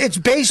based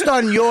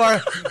Island. on your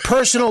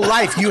personal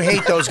life. You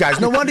hate those guys.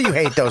 No wonder you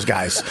hate those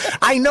guys.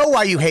 I know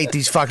why you hate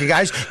these fucking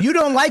guys. You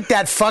don't like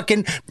that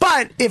fucking.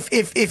 But if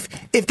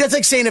that's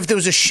like saying if there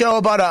was a show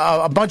about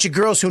a bunch of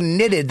girls who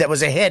knitted that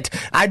was a hit. hit,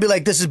 I'd be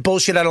like, this is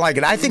bullshit. I don't like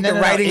it. I think the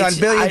writing on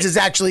Billions is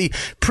actually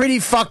pretty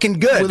fucking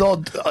good. With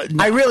all,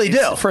 I really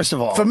do. First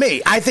of all, for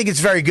me, I think it's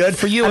very good.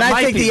 For you, and it I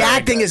might think be the very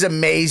acting good. is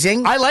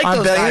amazing. I like on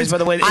those Billions. guys, by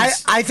the way.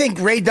 I think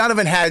Ray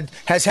Donovan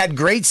has had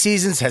great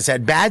seasons, has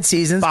had bad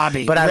seasons.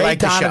 Bobby, but I Ray like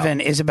the show.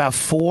 Donovan is about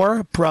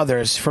 4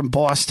 brothers from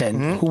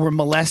Boston who were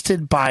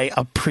molested by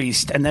a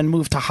priest and then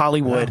moved to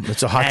Hollywood.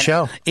 It's a hot And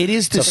show. It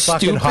is the It's a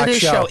fucking hot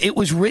stupidest show. It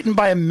was written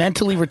by a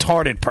mentally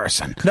retarded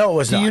person. No, it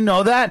was Do not. you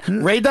know that?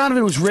 Ray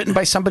Donovan was written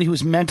by somebody who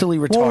was mentally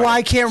retarded. Well,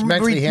 why can't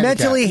mentally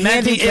mentally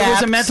handicapped? It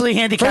was a mentally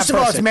handicapped First of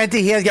all, it's person.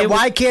 mentally handicapped.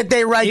 Why can't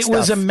they write It stuff?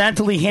 was a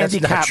mentally That's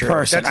not handicapped true.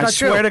 person. That's not I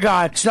swear true. to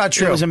God. It's not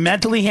true. It was a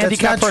mentally That's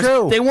handicapped not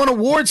person. true. They won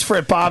awards for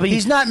it, Bobby.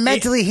 He's not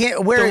mentally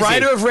where the is he?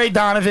 writer of Ray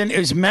Donovan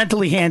is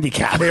mentally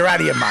handicapped. You're out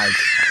of your mind.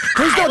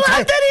 Please don't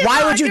type.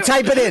 Why would you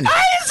type it in?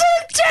 I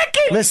isn't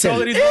checking. Listen,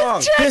 that he's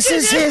wrong. this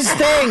is his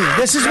thing.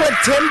 This is what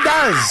Tim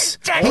does.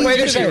 Wait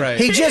a second. Right.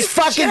 He just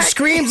fucking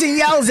screams and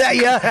yells at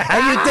you,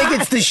 and you think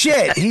it's the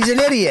shit. He's an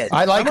idiot.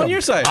 I like I'm him. on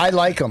your side. I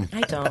like him.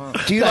 I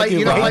don't. Do you like?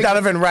 You don't Ray like?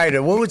 Donovan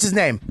writer. What was his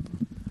name?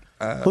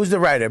 Who's the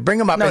writer? Bring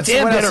him up. No, and see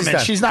Dan what else he's Bitterman.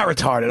 done. She's not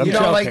retarded. I'm You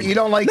don't joking. like? You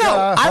don't like? No,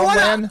 I wanna-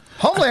 Homeland.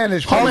 Homeland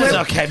is Homeland's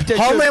great. okay. Dude,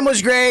 Homeland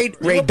was great.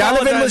 Ray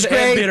Donovan was apologize to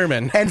great. Ann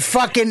Bitterman. And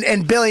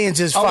fucking Billions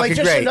is Oh, wait, fucking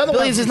just great. another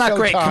Billions one is not from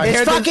great. Showtime.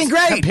 It's fucking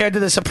great. Compared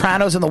to The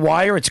Sopranos and The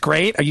Wire, it's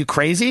great. Are you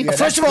crazy? Yeah,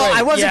 First of all, great.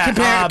 I wasn't Yeah,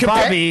 comparing.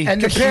 Bobby.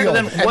 And The compare Shield.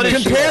 them. And what The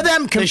is- Compare Shield.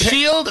 them. The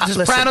Shield, The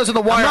Listen, Sopranos, and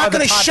The Wire I'm are not the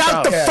going to top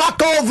shout the show.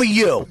 fuck over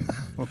you.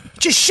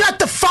 Just shut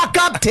the fuck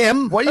up,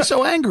 Tim. Why are you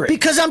so angry?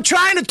 Because I'm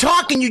trying to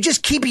talk and you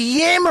just keep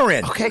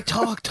yammering. Okay,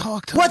 talk.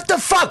 What the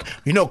fuck?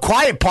 You know,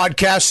 quiet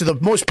podcasts are the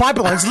most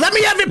popular ones. Let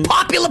me have your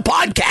popular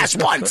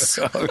podcast once.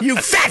 You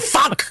fat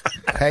fuck.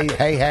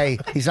 Hey!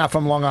 He's not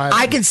from Long Island.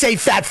 I can say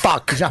fat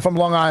fuck. He's not from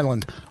Long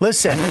Island.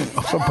 Listen.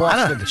 From I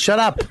Boston. don't- Shut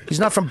up. He's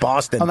not from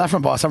Boston. I'm not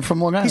from Boston. I'm from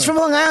Long Island. He's from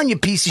Long Island, you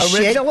piece of shit.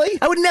 Originally?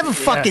 I would never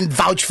fucking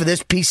vouch for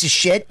this piece of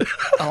shit.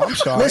 Oh, I'm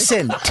sorry.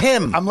 Listen,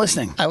 Tim. I'm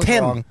listening. I was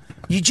Tim, wrong.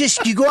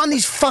 you go on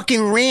these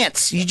fucking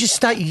rants. You just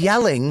start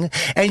yelling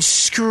and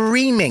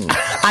screaming.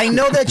 I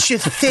know that's your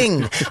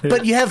thing,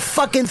 but you have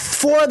fucking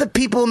 4 other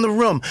people in the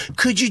room.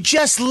 Could you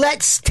just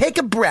take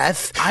a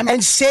breath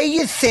and say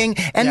your thing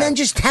and then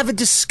just have a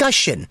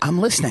discussion? I'm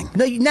listening.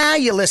 No, now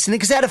you're listening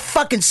because I had to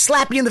fucking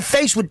slap you in the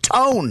face with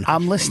tone.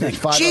 I'm listening.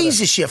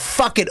 Jesus, you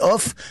fucking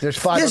oof. There's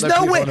 5 There's other no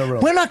people way. in the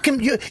room. We're not.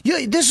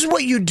 This is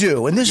what you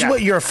do, and this is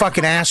what you're a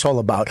fucking asshole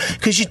about.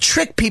 Because you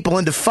trick people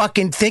into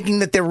fucking thinking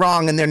that they're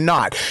wrong and they're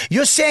not.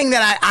 You're saying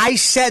that I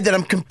said that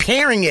I'm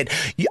comparing it.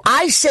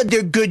 I said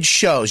they're good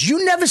shows.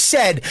 You never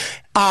said.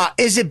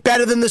 Is it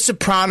better than The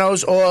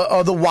Sopranos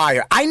or The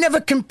Wire? I never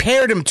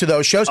compared them to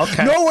those shows.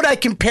 Okay. Nor would I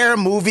compare a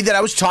movie that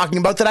I was talking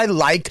about that I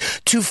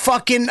liked to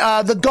fucking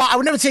The God. I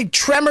would never say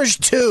Tremors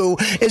 2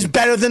 is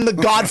better than The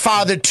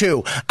Godfather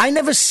 2. I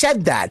never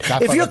said that.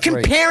 If you're Godfather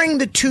 3. comparing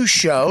the 2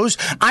 shows,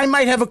 I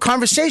might have a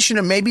conversation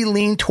and maybe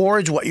lean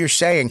towards what you're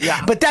saying.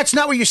 Yeah. But that's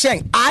not what you're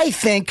saying. I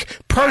think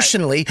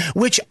personally,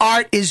 which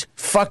art is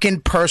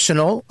fucking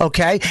personal,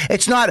 okay?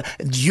 It's not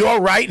you're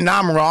right and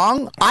I'm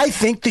wrong. I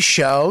think the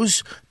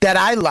shows that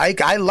I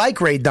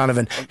like Ray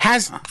Donovan.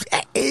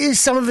 Is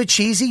some of it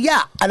cheesy?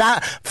 Yeah. And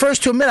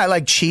first to admit, I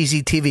like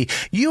cheesy TV.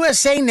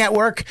 USA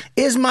Network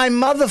is my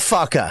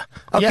motherfucker.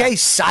 Okay? Yeah.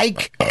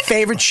 Psych,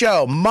 favorite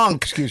show.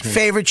 Monk,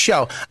 favorite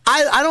show.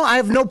 I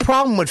have no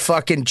problem with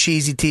fucking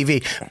cheesy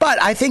TV,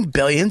 but I think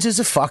Billions is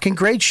a fucking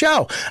great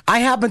show. I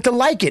happen to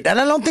like it, and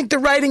I don't think the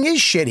writing is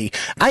shitty.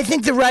 I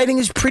think the writing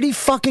is pretty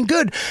fucking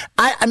good.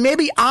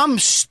 Maybe I'm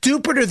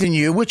stupider than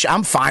you, which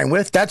I'm fine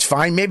with. That's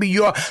fine. Maybe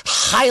you're a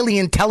highly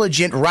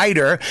intelligent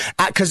writer,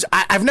 because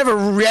I've never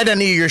read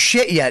any of your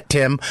shit yet,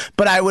 Tim,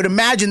 but I would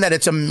imagine that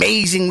it's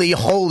amazingly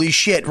holy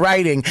shit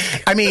writing.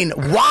 I mean,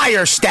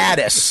 Wire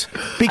status,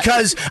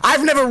 because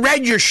I've never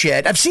read your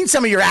shit. I've seen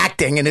some of your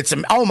acting, and it's,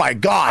 oh my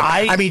God.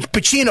 I mean,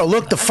 Pacino,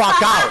 look the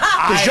fuck out,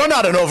 because you're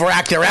not an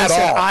overactor at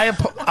Listen, all.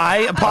 I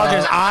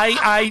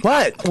apologize.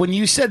 What? When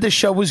you said the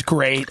show was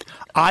great,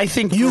 I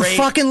think You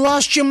fucking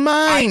lost your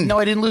mind. No,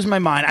 I didn't lose my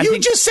mind. You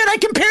just said I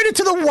compared it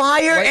to The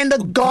Wire and The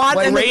God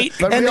and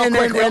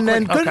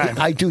then good.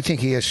 I do think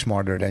he is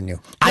smarter than you.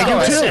 I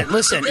do too.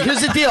 Listen,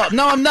 here's the deal.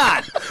 No, I'm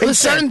not. Listen,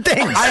 certain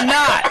things. I'm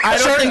not. I don't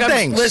Certain think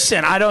things.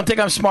 Listen, I don't think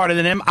I'm smarter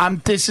than him.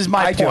 This is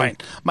my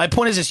point. My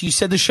point is this. You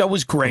said the show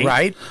was great.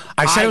 Right.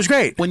 I said it was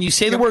great. When you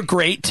say the word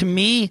great, to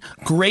me,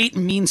 great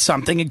means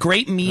something. And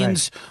great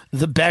means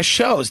the best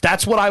shows.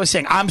 That's what I was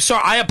saying. I'm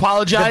sorry. I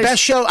apologize. The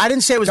best show. I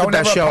didn't say it was Don't the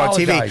best ever show on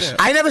apologize. TV.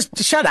 I never.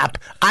 Shut up.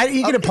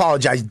 You can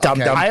apologize,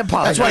 dumb. I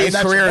apologize. That's why your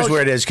That's career is supposed-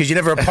 where it is, because you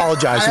never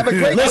apologize. I have a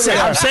great Listen,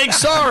 career. I'm saying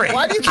sorry.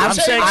 Why do you keep I'm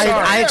saying saying sorry?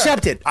 sorry. I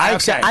accept it. I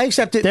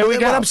accept it. There we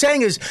go. What I'm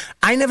saying is,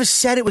 I never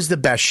said it was the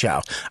best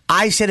show.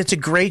 I said it's a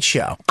great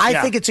show.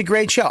 I think it's a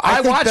great show.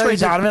 I think watched Ray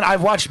Billions- Donovan.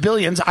 I've watched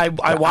Billions. I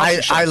watched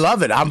the show. I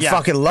love it. Yeah.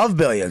 Fucking love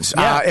Billions.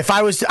 Yeah. If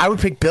I would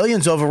pick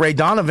Billions over Ray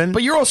Donovan.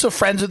 But you're also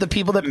friends with the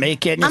people that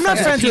make it. And I'm not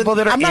friends with people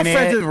that are I'm not in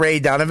friends it. with Ray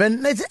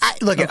Donovan.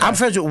 I'm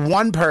friends with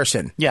one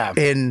person. Yeah.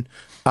 In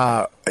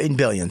in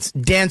Billions.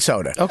 Dan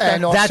Soder. Okay.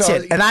 And That's also-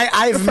 it. And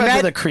I've Friend met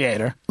of the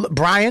creator.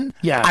 Brian.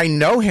 Yeah. I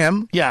know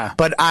him. Yeah.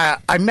 But I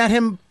met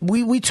him.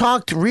 We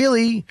talked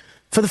really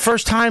for the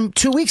first time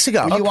 2 weeks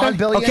ago. Were you on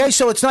Billions? Okay,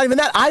 so it's not even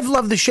that. I've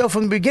loved the show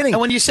from the beginning.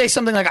 And when you say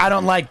something like, I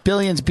don't like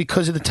Billions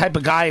because of the type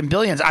of guy in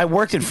Billions, I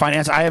worked in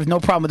finance. I have no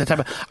problem with the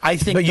type of. I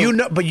think.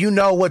 But you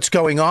know what's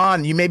going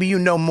on. Maybe you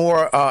know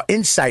more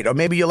insight, or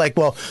maybe you're like,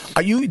 well,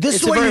 are you? This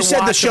It's is a what you very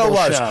said the show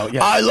watchable was. show,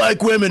 yeah. I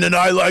like women and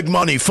I like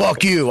money.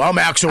 Fuck you. I'm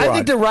Axelrod. I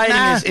think the writing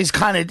Nah. is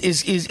kind of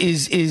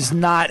is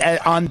not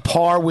on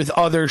par with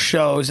other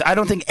shows. I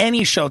don't think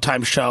any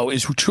Showtime show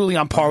is truly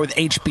on par with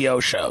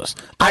HBO shows.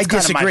 I That's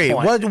kind of my disagree.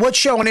 point. What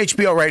show on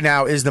HBO right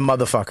now is the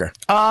motherfucker?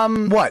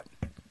 What?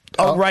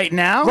 Oh, right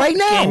now? Right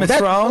now, Game of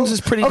Thrones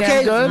is pretty okay,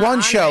 damn good. One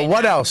show.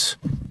 What else?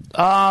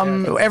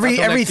 Every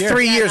next year.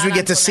 3 years we Not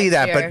get to until see next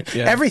that, year. but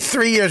Yeah. every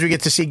 3 years we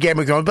get to see Game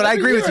of Thrones. But I Every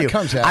agree year with it you.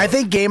 comes out. I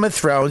think Game of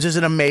Thrones is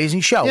an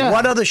amazing show. Yeah.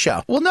 What other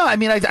show? Well, no, I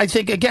mean, I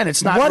think again,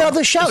 it's not. What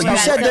other show? it's You not-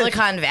 said that-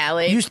 Silicon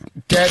Valley. You,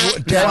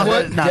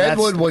 Deadwood, No,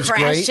 Deadwood was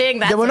great. Crashing.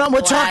 That's we're a not, we're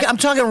talking. blast. I'm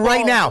talking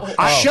right now.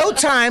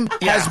 Showtime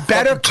has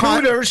better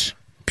Tutors.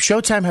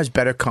 Showtime has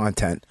better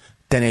content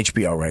than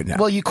HBO right now.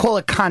 Well, you call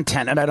it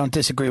content, and I don't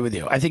disagree with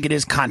you. I think it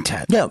is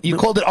content. Yeah. You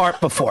called it art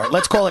before.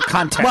 Let's call it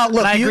content. well, look,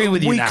 and I agree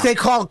with you now. They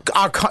call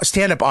our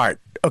stand-up art,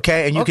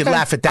 okay, and you can Okay.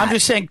 laugh at that. I'm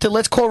just saying,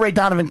 let's call Ray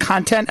Donovan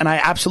content, and I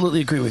absolutely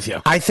agree with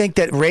you. I think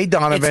that Ray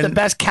Donovan. It's the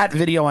best cat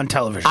video on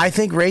television. I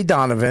think Ray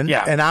Donovan.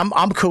 Yeah. And I'm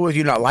cool with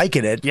you not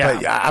liking it. Yeah.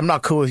 But I'm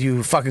not cool with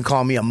you fucking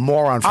calling me a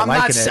moron for I'm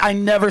liking not. it. I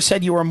never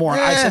said you were a moron.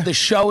 I Eh. said the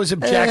show is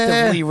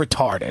objectively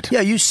retarded.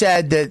 Yeah, you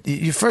said that.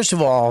 You first of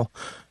all,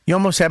 you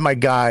almost had my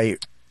guy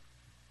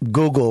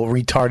Google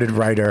retarded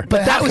writer.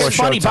 But that was for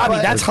funny, Showtime. Bobby.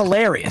 That's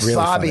hilarious. Really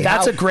Bobby, funny.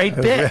 That's how- a great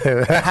bit.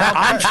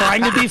 I'm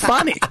trying to be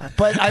funny.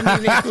 But I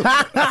mean,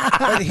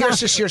 but here's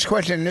the serious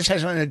question, and this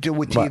has nothing to do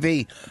with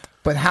TV.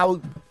 But how,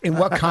 in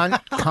what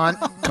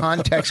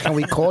context can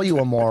we call you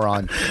a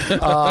moron?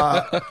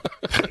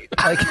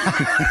 Like,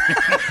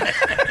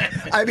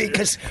 I mean,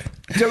 because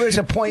there is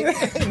a point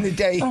in the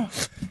day.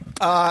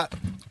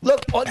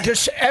 Look,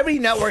 just every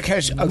network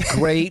has a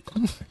great,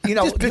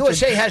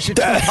 USA has the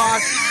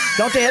Tupac.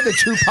 Don't they have the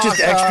Tupac? Just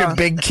extra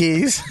big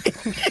keys.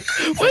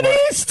 When he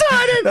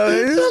started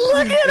to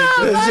look it up,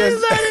 I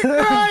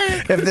started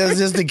crying. If there's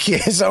just a key,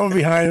 someone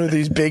behind him with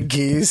these big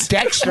keys,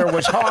 Dexter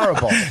was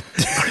horrible.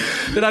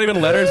 They're not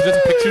even letters,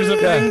 just pictures of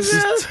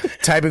things.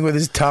 typing with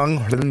his tongue.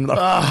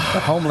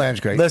 Homeland's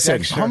great. Listen,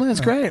 Dexter.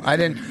 Homeland's great. I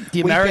didn't.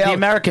 The we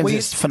Americans failed-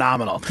 is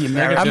phenomenal. The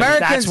Americans,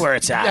 Americans- that's where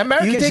it's at. The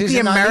Americans You think the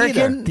isn't on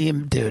American-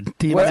 either.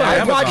 The Well,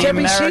 I watch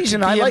every Ameri-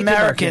 season. I the like the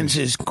Americans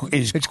is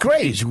It's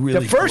great. Is really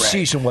the first great.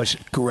 season was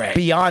great.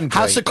 beyond great.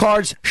 House of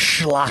Cards,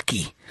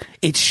 schlocky.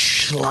 It's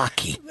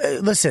schlocky.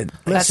 Listen.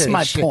 That's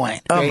my shit.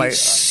 point. Oh, my-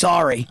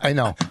 Sorry. I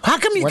know. How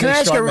come you? When Can I they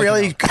ask a start making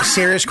really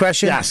serious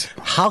question? Yes.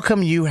 How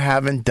come you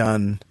haven't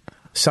done?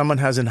 Someone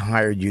hasn't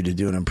hired you to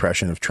do an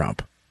impression of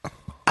Trump.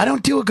 I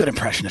don't do a good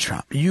impression of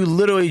Trump. You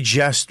literally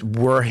just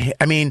were.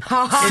 I mean,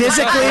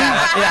 physically,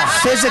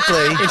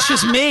 physically. It's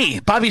just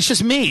me, Bobby. It's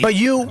just me. But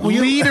you-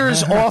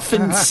 leaders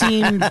often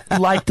seem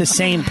like the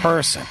same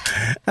person.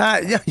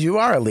 Yeah, you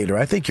are a leader.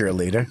 I think you're a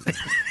leader.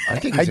 I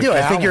think I do.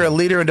 I think you're a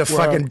leader into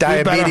fucking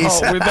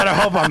diabetes. We better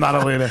hope I'm not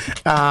a leader.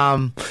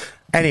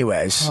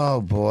 Anyways,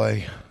 Oh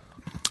boy.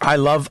 I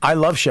love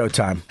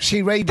Showtime.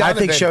 See, Ray I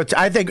Donovan.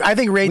 think I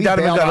think Ray We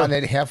Donovan bailed got on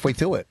it halfway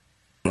through it.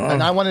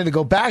 And I wanted to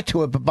go back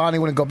to it, but Bonnie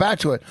wouldn't go back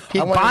to it.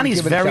 Yeah, I wanted to Bonnie's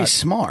give it a very shot.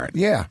 smart.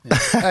 Yeah.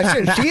 That's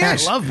it. She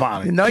is. I love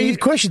Bonnie. No, of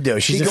course you do.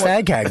 She's she a go-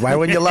 fag hag. Why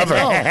wouldn't you love her?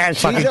 No,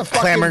 she's fucking a fucking-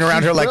 clamoring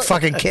around her like she's-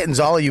 fucking kittens.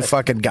 All of you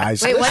fucking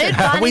guys. Wait, what did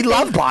Bonnie we think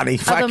love Bonnie.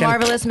 of Fucking The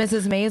Marvelous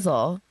Mrs.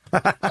 Maisel?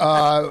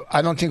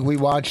 I don't think we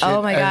watched it.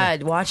 Oh my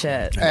And- God, watch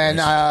it. And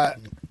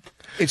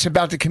it's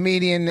about the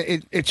comedian.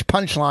 It's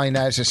Punchline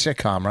as a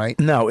sitcom, right?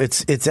 No,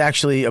 it's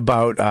actually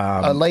about.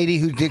 A lady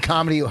who did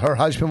comedy. Her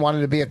husband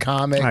wanted to be a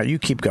comic. All right, you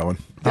keep going.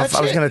 That's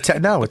I was it. going to tell.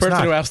 No, The it's person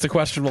not. who asked the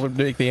question will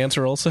make the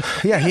answer also.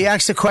 Yeah, he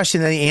asks the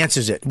question, then he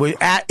answers it. When he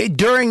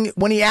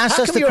asked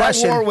How us come the you're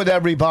question, at war with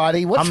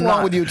everybody? What's I'm wrong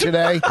not. with you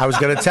today? I was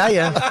going to tell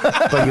you,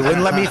 but you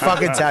wouldn't let me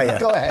fucking tell you.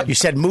 Go ahead. You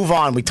said move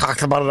on. We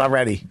talked about it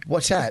already.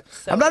 What's that?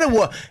 I'm not at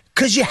war.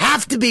 Because you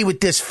have to be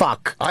with this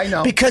fuck. I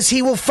know. Because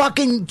he will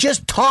fucking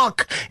just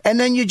talk, and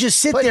then you just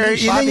sit But there, and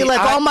he's- then you're like,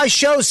 Bobby, all my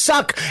shows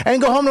suck,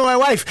 and go home to my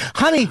wife.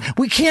 Honey,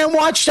 we can't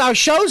watch our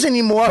shows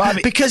anymore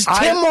Bobby, because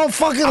Tim won't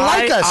fucking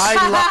like us.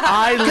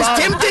 I Because love.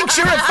 Tim thinks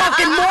you're a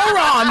fucking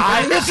moron.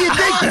 If you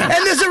think,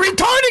 and there's a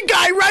retarded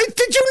guy, right?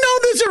 Did you know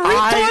there's a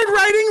retard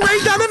writing Ray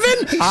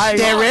Donovan?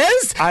 There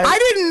is. I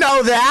didn't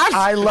know that.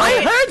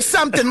 I heard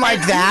something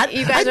like that.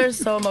 You guys are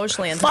so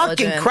emotionally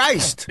intelligent. fucking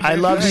Christ. I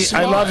love you.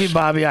 Smart. I love you,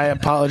 Bobby. I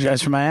apologize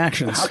for my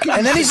actions.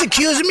 And then he's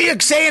accusing me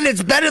of saying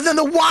it's better than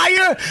The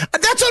Wire.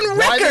 That's on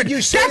Why record. did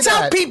you say That's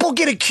how that? people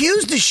get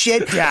accused of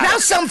shit. Yeah. Now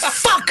some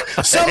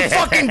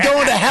fucking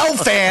going to hell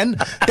fan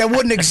that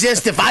wouldn't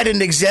exist if I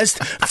didn't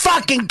exist.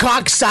 Fucking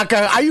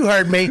cocksucker. You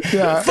heard me.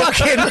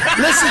 Fucking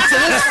listen to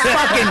this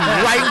fucking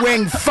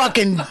right-wing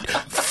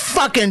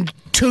fucking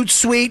toot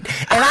sweet,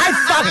 and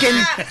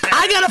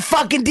I gotta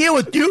fucking deal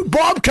with you.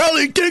 Bob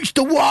Kelly thinks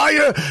The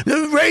Wire,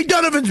 Ray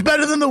Donovan's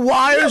better than The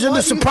Wires and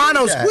The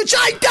Sopranos, which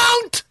I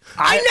don't.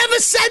 I never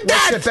said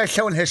that. What's the best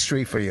show in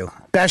history for you?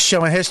 Best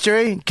show in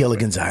history?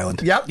 Gilligan's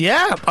Island. Yep.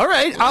 Yeah. All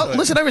right.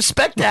 Listen, I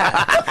respect that.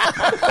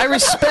 I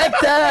respect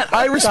that.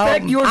 I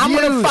respect your views. I'm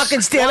going to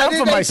fucking stand up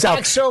for myself.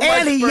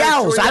 And he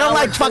yells. I don't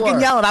like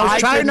fucking yelling. I was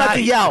trying not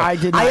to yell. I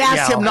did not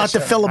asked yell. him not to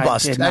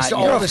filibuster.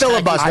 You're a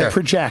filibuster. I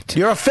project.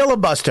 You're a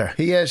filibuster.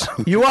 He is.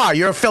 You are.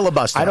 You're a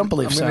filibuster. I don't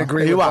believe so.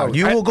 Agree you with are. both.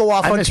 You will go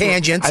off on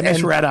tangents. I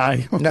miss Red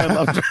Eye. No. I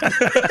loved it.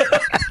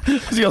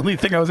 It's the only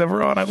thing I was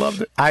ever on. I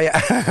loved it.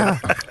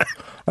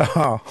 You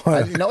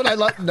know what I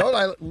loved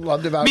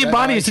about Me and Red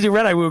Bonnie Eye? used to do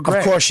Red Eye. We were great.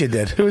 Of course you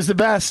did. It was the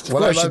best. Of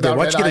course you did.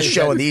 Why don't you get a Red Eye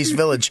show in is the East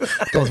Village?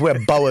 Both wear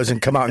boas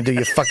and come out and do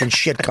your fucking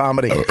shit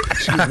comedy.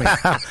 Excuse me.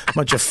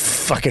 Bunch of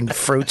fucking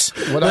fruits.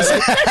 What Listen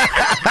to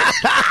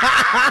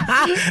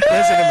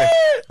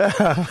me.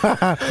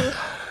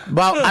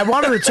 Well, I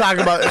wanted to talk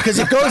about, because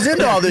it goes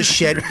into all this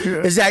shit,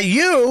 is that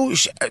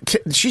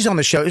she's on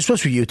the show. It's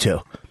supposed to be you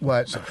two.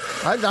 What?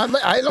 I don't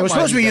It was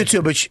supposed to be you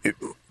two, but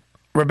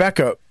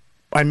Rebecca,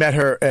 I met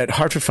her at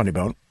Hartford Funny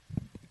Bone.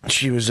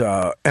 She was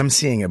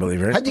emceeing, I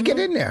believe, right? How'd you get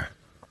in there?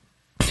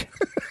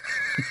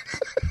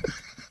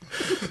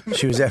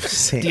 She was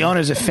emceeing. The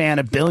owner's a fan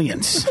of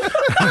Billions. Hey,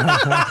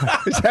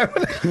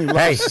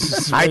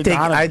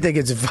 I think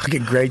it's a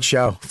fucking great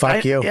show.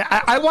 Fuck you.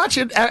 I watch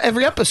it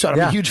every episode. I'm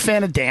a huge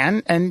fan of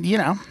Dan, and you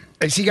know.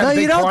 Has he got a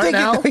big part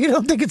now? You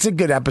don't think it's a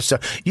good episode.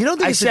 You don't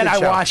think I it's said a good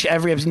show. I watch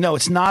every episode. No,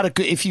 it's not a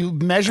good. If you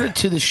measure it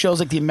to the shows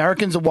like The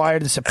Americans, The Wire,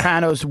 The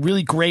Sopranos,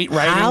 really great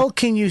writing. How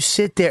can you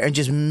sit there and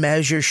just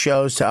measure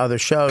shows to other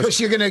shows? Because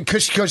you're gonna.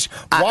 Because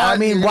I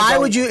mean, why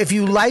would you? If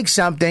you like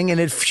something and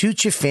it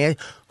shoots your fan,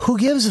 who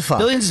gives a fuck?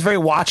 Billions is very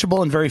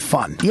watchable and very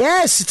fun.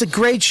 Yes, it's a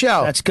great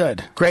show. That's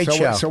good. Great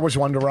show. So was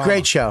Wonderama.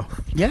 Great show.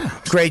 Yeah.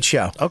 Great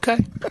show. Okay.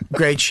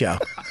 Great show.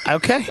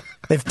 Okay.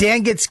 If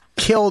Dan gets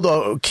killed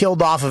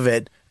off of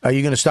it, are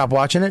you going to stop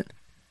watching it?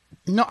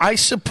 No, I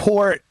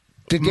support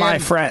my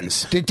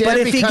friends. But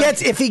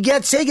if he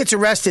gets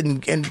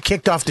arrested and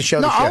kicked off the show,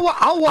 No, this year,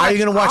 I'll watch. Are you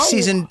going to watch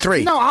season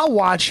 3? No, I'll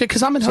watch it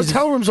because I'm in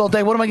hotel rooms all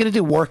day. What am I going to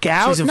do? Work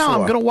out? Season No, 4.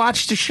 I'm going to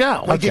watch the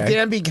show. Like,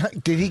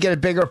 did he get a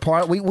bigger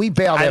part? We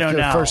bailed I after don't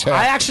the know. first half.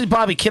 I actually,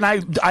 Bobby,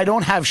 I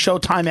don't have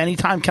Showtime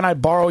anytime. Can I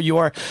borrow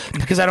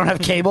because I don't have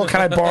cable, can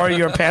I borrow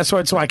your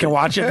password so I can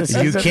watch it this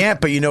You season?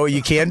 can't, but you know what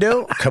you can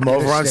do? Come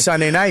over on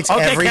Sunday nights.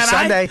 Okay, every can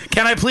Sunday.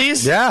 Can I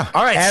please? Yeah.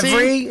 All right.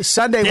 Every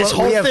Sunday. This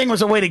whole thing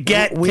was a way to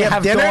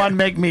have dinner.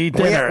 Dawn make me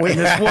dinner. We and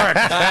this worked.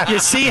 You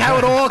see how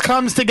it all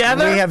comes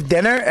together? We have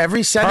dinner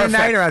every Sunday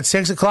night around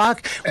 6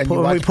 o'clock. And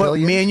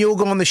me and you will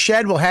go in the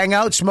shed. We'll hang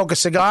out, smoke a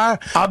cigar.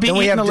 I'll be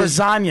eating a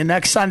lasagna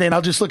next Sunday, and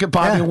I'll just look at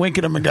Bobby and wink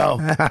at him and go,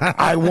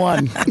 I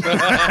won.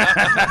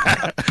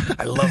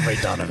 I love Ray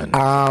Donovan.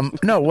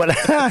 No, what?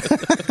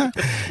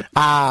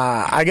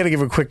 I got to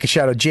give a quick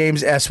shout out.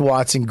 James S.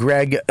 Watson,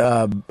 Greg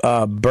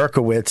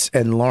Berkowitz,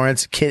 and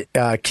Lawrence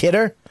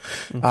Kidder.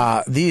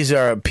 These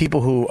are people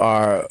who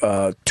are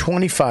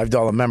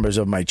 $25 members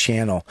of my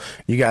channel.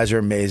 You guys are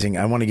amazing.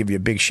 I want to give you a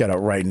big shout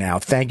out right now.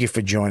 Thank you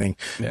for joining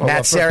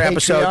Matt Sarah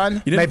episode.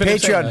 My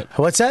Patreon.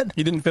 What's that?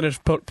 You didn't finish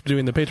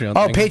doing the Patreon.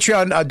 Oh, thing.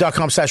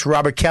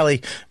 Patreon.com/Robert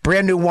Kelly.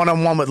 Brand new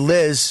one-on-one with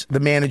Liz, the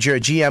manager,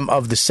 GM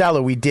of The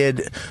Cellar. We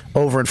did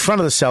over in front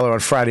of The Cellar on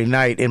Friday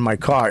night in my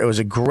car. It was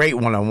a great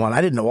one-on-one.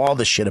 I didn't know all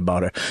the shit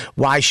about her.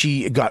 How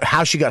she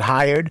got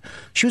hired.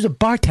 She was a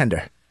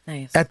bartender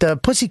at the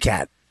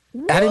Pussycat.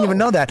 Whoa. I didn't even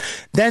know that.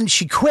 Then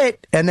she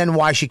quit, and then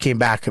why she came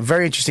back.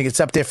 Very interesting. It's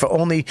up there for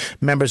only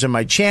members of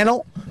my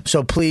channel,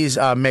 so please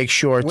make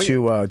sure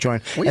to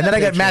join. And then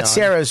I got Matt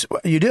Sarah's.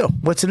 You do?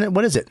 What's in it?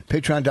 What is it?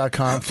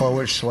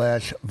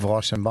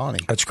 Patreon.com/Voss and Bonnie.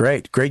 That's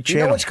great. Great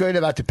channel. You know what's great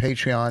about the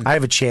Patreon? I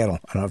have a channel.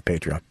 I don't have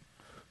Patreon.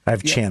 I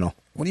have channel.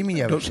 What do you mean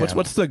you have a channel?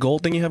 What's the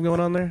gold thing you have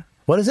going on there?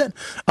 What is it?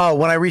 Oh,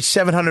 when I reach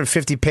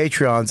 750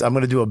 Patreons, I'm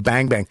going to do a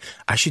bang bang.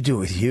 I should do it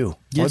with you.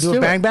 Want to do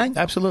a bang bang?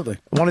 Absolutely.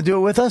 Want to do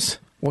it with us?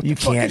 You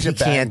can't. You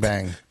can't.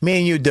 Bang? Me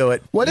and you do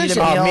it. What is it?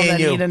 Me and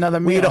you. Eat another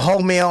meal. We eat a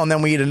whole meal and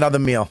then we eat another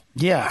meal.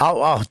 Yeah.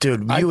 Oh,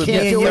 dude. I can't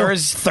do it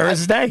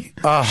Thursday.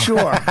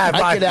 Sure.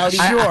 I could out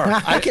eat you.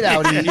 I could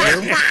out eat you.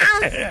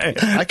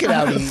 I could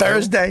out eat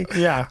Thursday.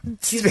 Yeah.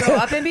 Do you throw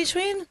up in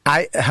between?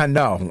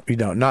 No, you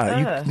don't.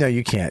 No,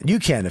 you can't. You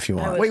can if you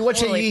want. Wait,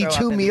 what's totally it? You eat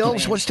throw 2 up in meals?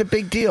 between. What's the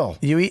big deal?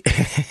 You eat.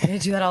 I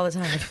do that all the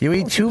time. You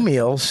eat 2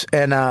 meals,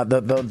 and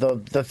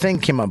the thing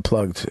came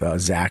unplugged,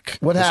 Zach.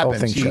 What this happens?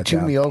 Whole thing You shut eat 2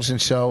 down. meals,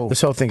 and so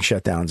This whole thing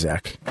shut down,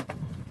 Zach.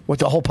 what?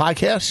 The whole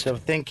podcast? The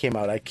thing came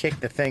out. I kicked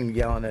the thing,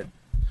 yelling at.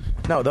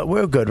 No,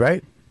 we're good,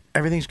 right?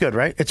 Everything's good,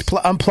 right? It's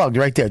unplugged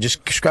right there.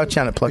 Just crouch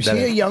down and plug Is that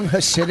he a in. young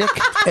Hasidic?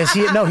 Is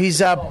he? No,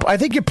 he's. I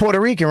think you're Puerto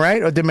Rican,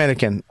 right, or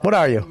Dominican? What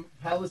are you?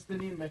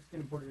 Palestinian,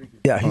 Mexican, and Puerto Rican.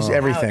 Yeah, he's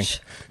everything.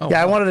 Ouch.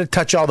 I wanted to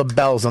touch all the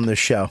bells on this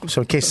show,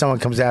 so in case someone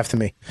comes after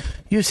me,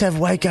 you just have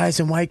white guys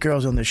and white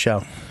girls on this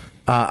show.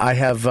 I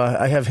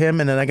have him,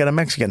 and then I got a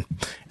Mexican,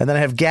 and then I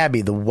have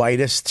Gabby, the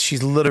whitest.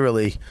 She's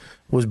literally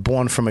was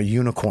born from a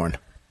unicorn.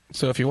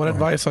 So if you want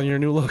advice on your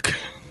new look,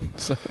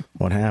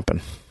 What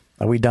happened?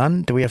 Are we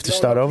done? Do we have to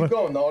start over? Keep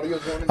going. The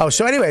audio's going. Oh,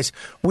 so anyways,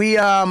 we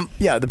the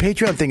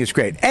Patreon thing is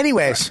great.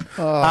 Anyways,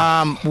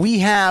 we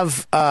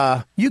have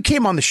you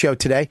came on the show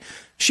today.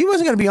 She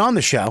wasn't going to be on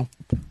the show,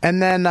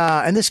 and then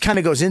and this kind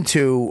of goes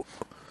into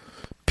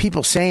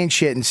people saying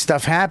shit and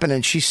stuff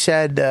happening. She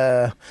said,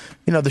 the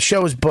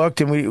show is booked,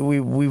 and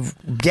we've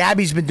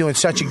Gabby's been doing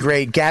such a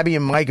great. Gabby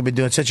and Mike have been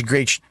doing such a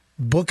great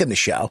booking the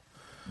show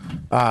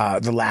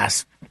the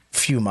last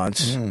few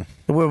months.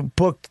 We're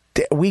booked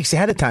weeks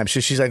ahead of time.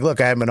 So she's like,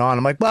 look, I haven't been on.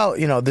 I'm like, well,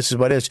 this is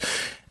what it is.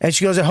 And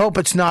she goes, I hope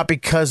it's not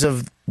because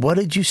of, what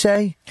did you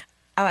say?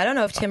 Oh, I don't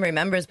know if Tim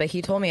remembers, but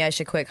he told me I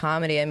should quit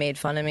comedy and made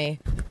fun of me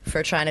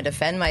for trying to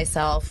defend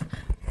myself.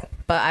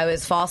 But I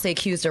was falsely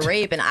accused of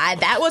rape, and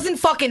that wasn't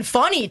fucking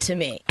funny to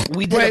me.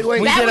 That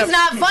was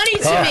not funny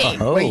to me.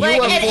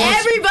 And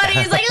everybody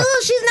is like,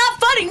 oh, she's not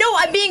funny. No,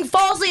 I'm being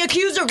falsely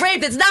accused of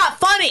rape. That's not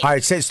funny. All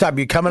right, stop.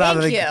 You're coming out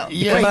of the... Thank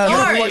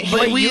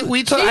you.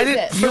 We talked...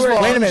 First of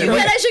all, wait a minute. You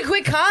said I should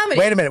quit comedy.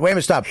 Wait a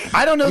minute, stop.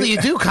 I don't know that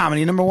you do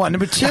comedy, number one.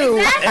 Number two,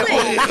 Exactly.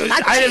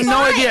 I have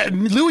no idea.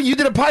 Louis, you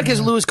did a podcast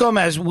with Louis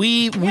Gomez.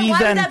 Why would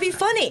that be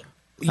funny?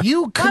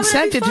 You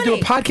consented to do a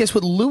podcast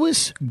with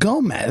Louis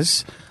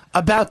Gomez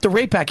about the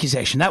rape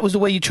accusation. That was the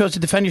way you chose to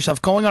defend yourself,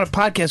 going on a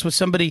podcast with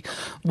somebody,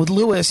 with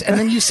Louis, and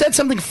then you said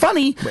something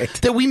funny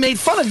that we made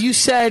fun of. You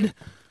said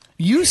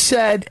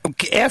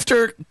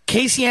after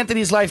Casey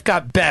Anthony's life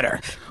got better,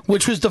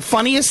 which was the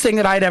funniest thing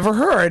that I'd ever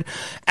heard,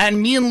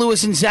 and me and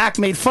Louis and Zach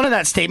made fun of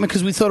that statement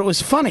because we thought it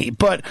was funny.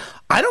 But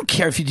I don't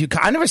care if you do.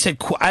 I never said.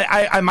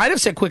 I might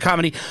have said quit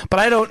comedy, but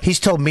I don't. He's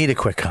told me to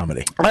quit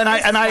comedy, Oh, and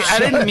I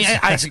didn't mean.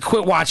 I said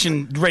quit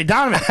watching Ray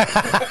Donovan.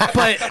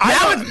 But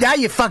now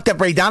you fucked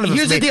up Ray Donovan.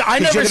 Here's the deal. I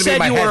never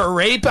said you were a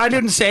rape. I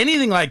didn't say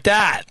anything like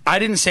that. I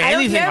didn't say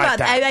anything like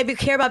that. I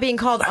care about being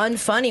called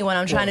unfunny when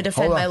I'm trying to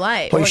defend my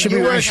life. Well,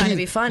 you were trying to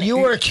be funny. You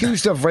were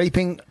accused of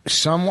raping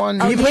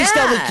someone. Oh,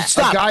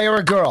 Stop. A guy or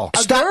a girl?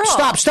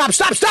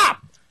 Stop.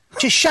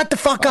 Just shut the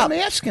fuck up. I'm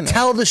asking.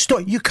 Tell the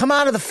story. You come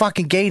out of the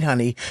fucking gate,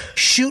 honey,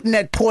 shooting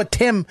at poor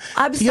Tim.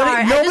 I'm sorry.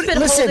 I've just been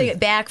holding it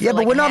back for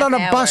but we're not on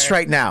a bus hour.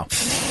 right now.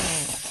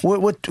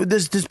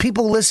 There's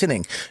people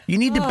listening. You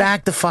need to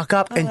back the fuck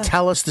up and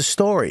tell us the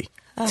story.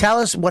 Tell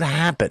us what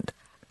happened.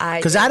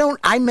 Because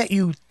I met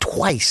you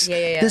twice.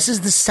 Yeah. This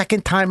is the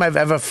second time I've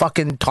ever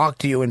fucking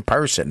talked to you in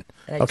person.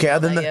 Okay,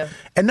 other than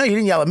and no, you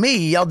didn't yell at me.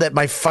 You yelled at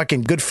my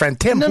fucking good friend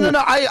Tim. No.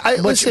 I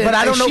listen. But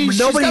I don't know.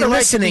 Nobody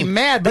listening. To be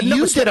mad, but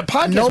you did a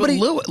podcast with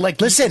Louis.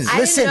 Listen.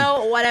 I didn't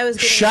know what I was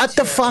getting Shut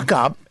the into. fuck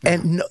up.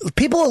 And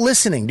people are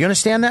listening. Do you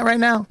understand that right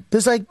now?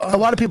 There's like a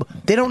lot of people.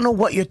 They don't know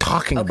what you're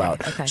talking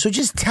about. Okay. So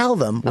just tell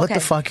them what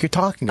the fuck you're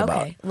talking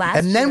about.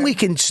 And then we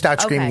can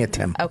start screaming at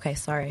Tim. Okay,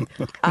 sorry.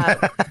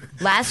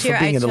 Last year,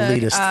 being I an took,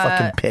 elitist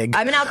fucking pig.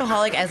 I'm an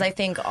alcoholic, as I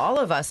think all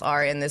of us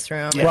are in this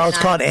room. Well, it's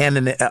called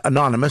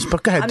anonymous,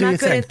 but go ahead, I'm do not your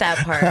good thing. at that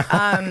part.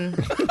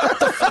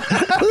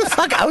 Who the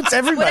fuck outs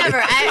everybody?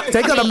 Whatever.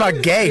 Thank God I'm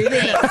not gay.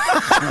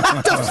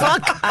 What the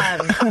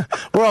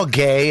fuck? We're all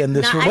gay in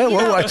this room.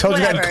 I told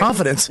you that in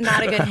confidence.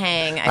 Not a good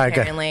hang,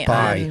 apparently.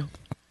 Bye.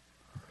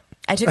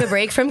 I took a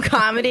break from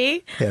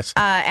comedy Yes.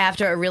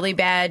 after a really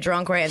bad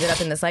drunk where I ended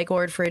up in the psych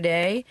ward for a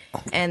day.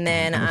 And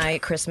then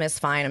Christmas,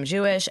 fine, I'm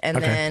Jewish. And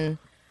then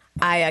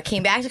I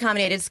came back to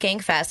comedy. I did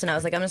Skankfest, and I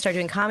was like, I'm going to start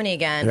doing comedy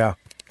again. Yeah.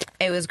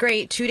 It was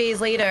great. 2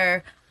 days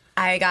later,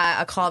 I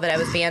got a call that I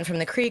was banned from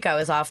the Creek. I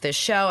was off this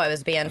show. I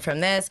was banned from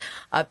this.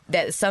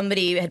 That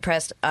somebody had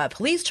pressed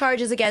police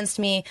charges against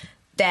me.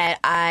 That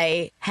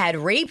I had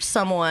raped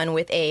someone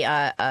with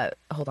a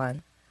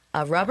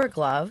rubber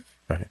glove.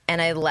 Right.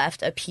 And I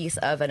left a piece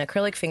of an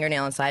acrylic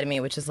fingernail inside of me,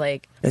 which is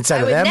like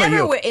Inside of them or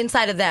you?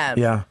 Inside of them.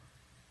 Yeah.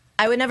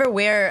 I would never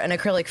wear an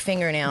acrylic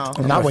fingernail.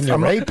 Not when you're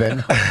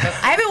raping. I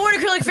haven't worn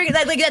acrylic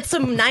fingernail. Like that's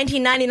some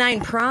 1999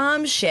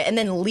 prom shit, and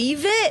then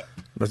leave it.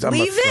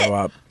 Leave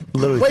it.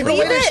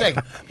 Wait a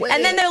second.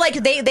 And then they're like,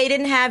 they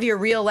didn't have your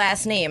real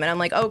last name, and I'm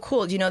like, oh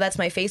cool. Do you know that's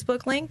my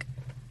Facebook link?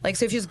 Like,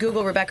 so if you just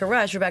Google Rebecca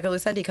Rush, Rebecca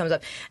Lucenti comes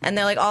up. And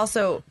they're like,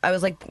 also, I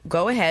was like,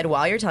 go ahead,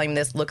 while you're telling me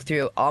this, look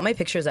through all my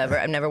pictures ever.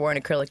 I've never worn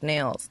acrylic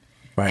nails.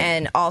 Right.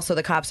 And also,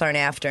 the cops aren't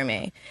after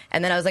me.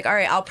 And then I was like, all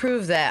right, I'll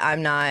prove that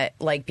I'm not,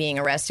 like, being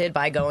arrested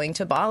by going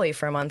to Bali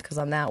for a month because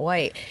I'm that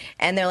white.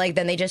 And they're like,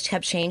 then they just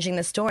kept changing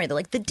the story. They're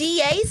like, the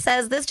DA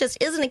says this just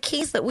isn't a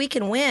case that we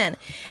can win.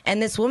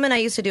 And this woman I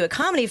used to do a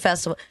comedy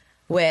festival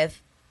with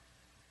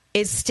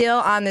is still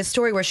on this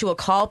story where she will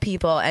call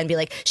people and be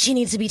like, she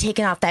needs to be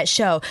taken off that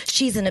show.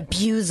 She's an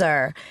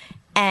abuser.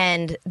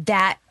 And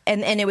that,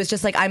 and it was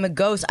just like, I'm a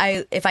ghost.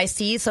 If I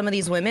see some of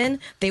these women,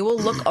 they will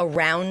look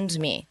around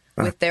me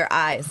with their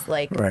eyes.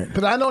 Like, right.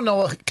 But I don't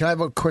know. Can I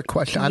have a quick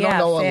question? I don't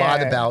know a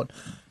lot about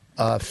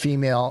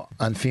female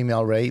on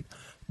female rape,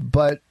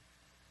 but,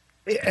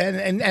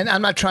 and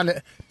I'm not trying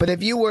to, but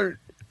if you were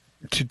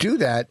to do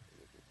that,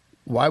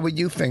 Why would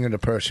you finger the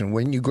person?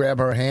 Wouldn't you grab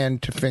her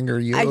hand to finger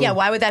you? Yeah,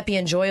 why would that be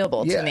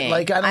enjoyable to me?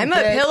 Like, I'm a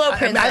pillow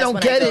princess. I don't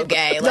when get I go it.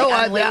 gay. No,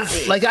 I'm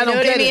lazy. Like, I don't you know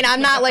what get I mean? it.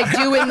 I'm not like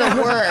doing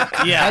the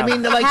work. Yeah. I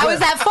mean, like, How is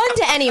that fun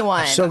to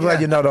anyone? So glad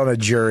you're not on a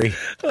jury.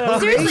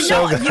 Seriously,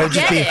 So no, good. you Just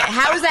get be- it.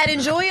 How is that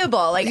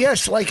enjoyable? Like,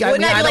 Yes, like, I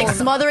wouldn't mean, I be I like don't-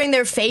 smothering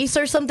their face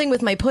or something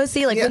with my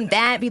pussy? Like, wouldn't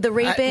that be the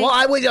raping? Well,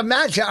 I would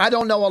imagine. I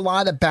don't know a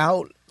lot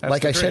about,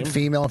 like the I said, dream.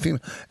 female and female.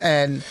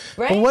 And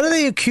right? But what are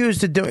they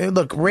accused of doing?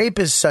 Look, rape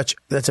is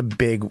that's a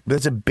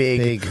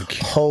big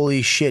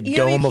holy shit you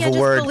know, dome you of can't a just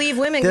word. believe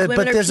women There- because women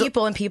but are there's a-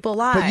 people and people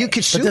lie. but you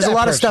could sue But there's a that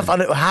lot of person. stuff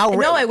on it. How?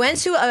 No, I went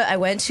to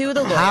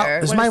the lawyer. How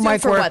does What, my sue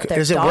mic for work? what, their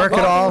Does it dog work at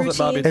walking all?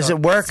 routine? Does it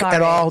work Sorry.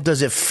 at all?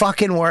 Does it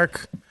fucking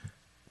work?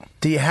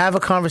 Do you have a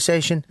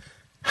conversation?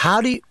 How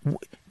do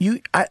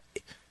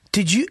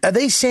are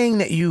they saying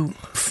that you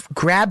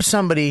grabbed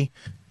somebody,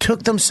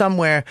 took them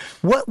somewhere?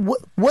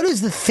 What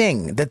is the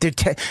thing that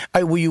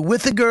they're were you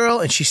with a girl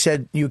and she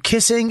said you were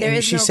kissing There and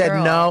is she no said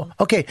girl. no?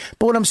 Okay,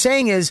 but what I'm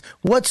saying is,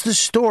 what's the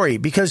story?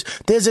 Because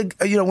there's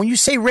when you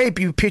say rape,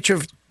 you picture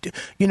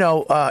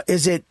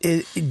is it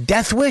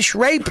Death Wish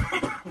rape?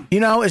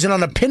 Is it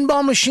on a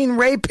pinball machine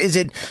rape?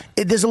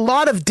 There's a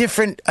lot of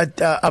different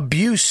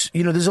abuse.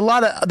 There's a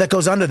lot of that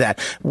goes under that.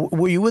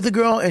 Were you with a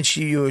girl and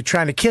you were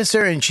trying to kiss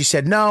her and she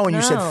said no and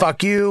you said No.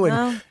 fuck you and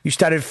No. you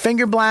started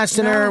finger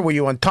blasting her? No. Were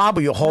you on top?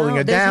 Were you holding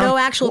her There's down? no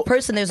actual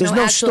person. There's no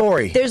actual,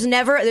 story. There's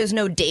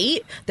no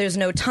date. There's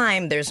no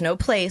time. There's no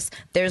place.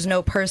 There's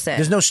no person.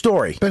 There's no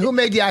story. But who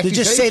made the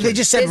accusation? They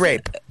just said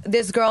rape.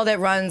 This girl that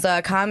runs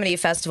a comedy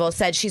festival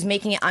said she's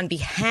making it on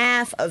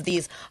behalf of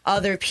these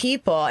other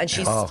people, and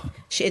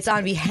it's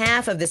on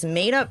behalf of this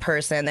made-up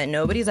person that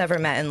nobody's ever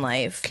met in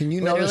life. Can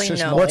you Literally notice this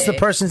nobody. mole? What's the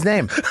person's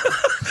name?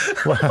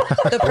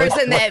 The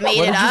person that made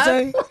what it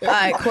did you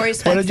up? say? Corey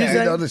Spencer. What did you You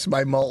say? notice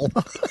my mole.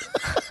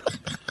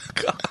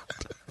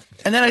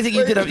 And then I think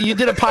you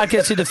did a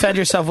podcast to defend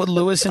yourself with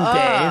Lewis and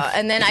Dave.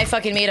 And then I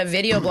fucking made a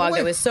video blog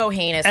that was so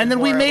heinous. And then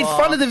we made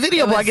horrible. fun of the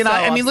video It was blog. And so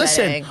I mean,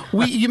 upsetting.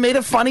 listen, you made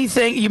a funny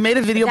thing. You made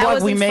a video That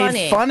blog. We wasn't made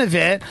funny. fun of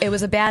it. It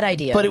was a bad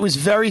idea. But it was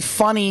very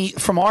funny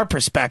from our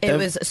perspective. It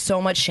was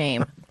so much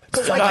shame.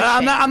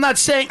 I'm not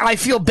saying I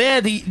feel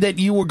bad that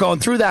you were going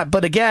through that,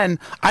 but again,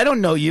 I don't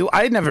know you.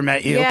 I had never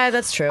met you. Yeah,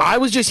 that's true. I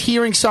was just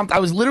hearing something. I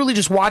was literally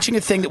just watching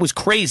a thing that was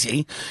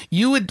crazy.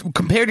 You had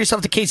compared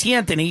yourself to Casey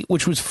Anthony,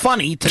 which was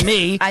funny to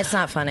me. It's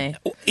not funny.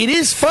 It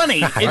is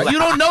funny. If you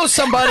don't know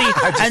somebody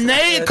and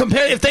they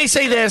compare, if they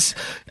say this,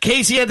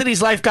 Casey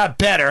Anthony's life got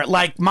better,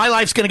 like my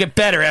life's going to get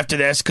better after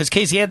this because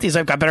Casey Anthony's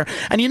life got better.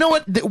 And you know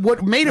what?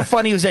 What made it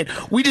funny was that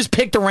we just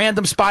picked a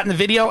random spot in the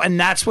video and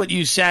that's what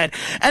you said.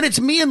 And it's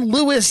me and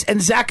Lewis and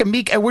Zach and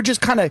Meek and we're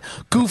just kind of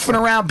goofing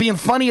around, being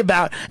funny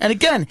about. And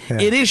again,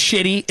 it is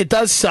shitty. It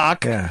does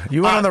suck. Yeah,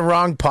 you went on the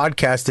wrong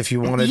podcast if you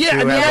wanted to.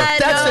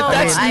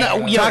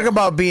 Talk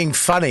about being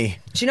funny.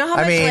 Do you know how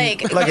much, can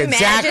you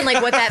imagine,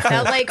 what that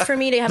felt like for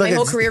me to have my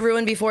whole career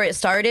ruined before it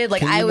started?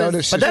 Like, I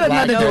was. But that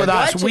had nothing to do with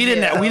us. We do.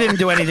 didn't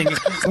do anything.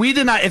 We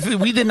did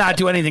not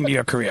do anything to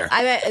your career.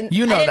 I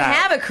You know didn't that.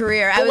 have a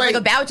career. I was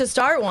about to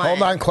start one.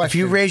 Hold on, question. If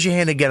you raise your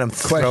hand again, I'm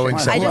throwing I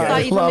something. just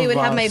thought you told me you would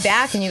have Love my us.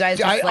 back, and you guys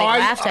just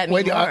laughed at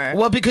me more.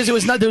 Well, because there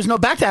was no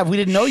back to have. We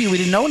didn't know you. We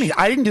didn't know anything.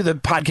 I didn't do the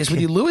podcast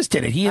with you. Lewis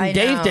did it. He and I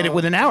Dave know. did it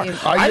within an hour. You-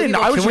 I didn't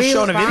know. I was Can just we-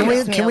 showing a can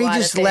video. we- can we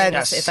just let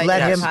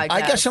him?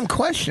 I got some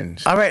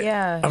questions. All right.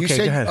 Yeah. Okay, You go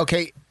said, ahead.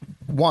 okay,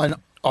 one,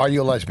 are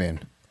you a lesbian?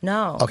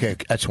 No. Okay,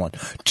 that's one.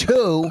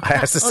 Two, I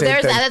asked the Well, same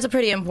there's thing. that. That's a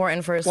pretty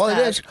important first well, step.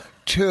 it is.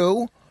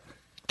 Two,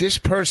 this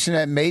person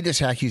that made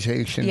this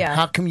accusation, Yeah.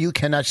 how come you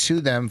cannot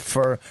sue them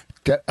for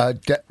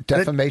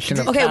defamation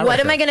of Okay, character? what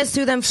am I going to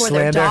sue them for?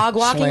 Slander. Their dog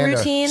walking Slander.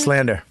 routine?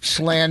 Slander.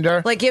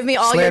 Slander. Like, give me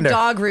all Slander. your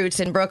dog routes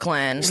in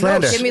Brooklyn.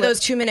 Slander. Give me those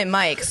 2-minute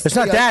mics. It's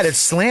not that. It's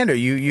slander.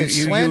 You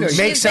slander.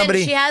 make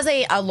somebody. She has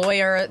a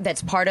lawyer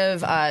that's part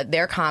of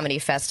their comedy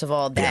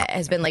festival that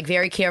has been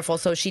very careful.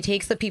 So she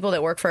takes the people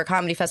that work for a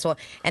comedy festival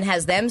and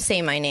has them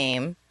say my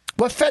name.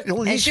 What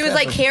And she was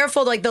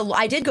careful.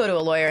 I did go to a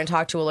lawyer and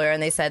talk to a lawyer,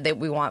 and they said that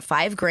we want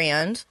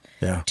 $5,000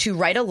 Yeah. to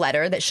write a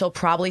letter that she'll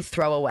probably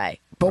throw away.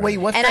 But wait,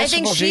 what And I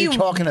think festivals are you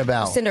talking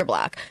about?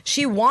 Cinderblock.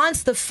 She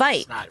wants the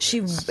fight.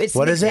 It's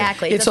What is it?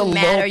 exactly. It's a doesn't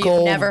matter. local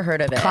You've never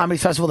heard of it. comedy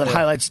festival that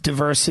highlights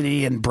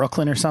diversity in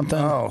Brooklyn or something.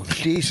 Oh,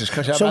 Jesus.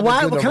 So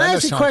why? Can I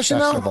ask you a question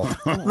though?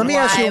 Let me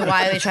ask you.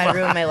 Why are they trying to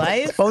ruin my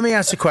life? Well, let me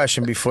ask you a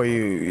question before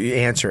you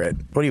answer it.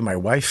 What are you, my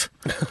wife?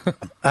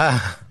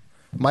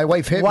 My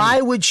wife hit me. Why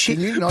would she?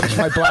 Can you notice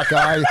my black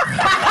eye?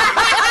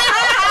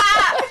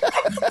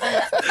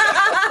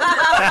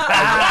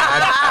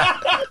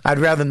 I'd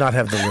rather not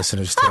have the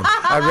listeners, Tim.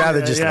 I'd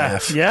rather just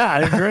laugh. Yeah, I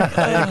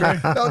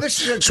agree. No,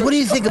 this is So what do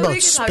you think about We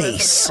can talk about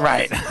space?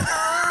 Right.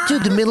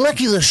 Dude, the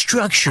molecular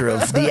structure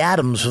of the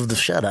atoms of the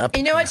shut up.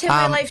 You know what, Tim?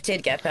 My life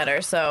did get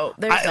better, so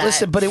there's that.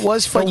 Listen, but it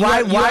was fun. But why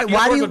You do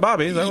worked you? with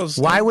Bobby. That was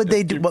Why would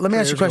they do? Well, let me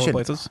ask you a careers going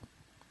question, places.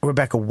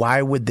 Rebecca.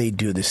 Why would they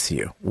do this to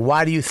you?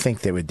 Why do you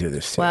think they would do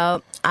this to you?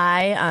 Well,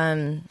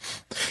 I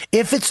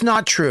If it's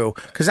not true,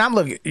 because I'm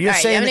looking, you're all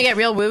right, saying I'm gonna get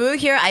real woo woo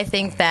here. I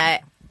think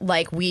that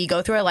like we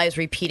go through our lives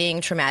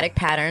repeating traumatic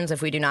patterns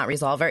if we do not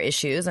resolve our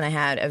issues. And I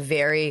had a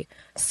very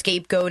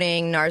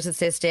scapegoating,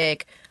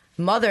 narcissistic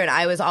mother, and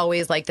I was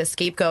always like the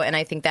scapegoat, and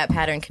I think that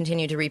pattern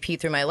continued to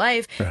repeat through my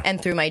life and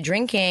through my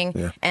drinking.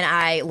 And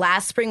I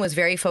last spring was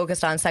very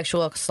focused on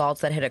sexual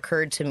assaults that had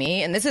occurred to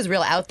me, and this is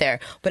real out there,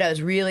 but I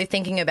was really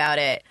thinking about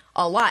it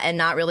a lot and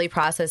not really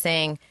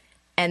processing.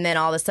 And then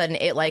all of a sudden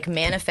it like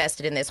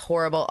manifested in this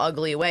horrible,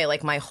 ugly way.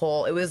 Like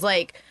it was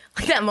like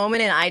that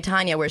moment in I,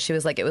 Tonya, where she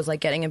was like, it was like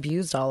getting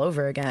abused all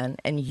over again,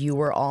 and you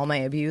were all my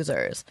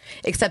abusers,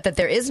 except that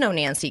there is no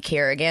Nancy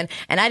Kerrigan,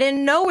 and I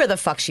didn't know where the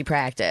fuck she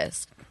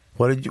practiced.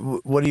 What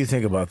do you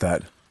think about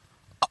that?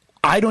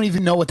 I don't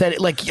even know what that is.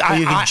 Like, you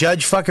can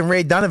judge fucking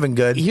Ray Donovan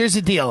good. Here's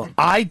the deal.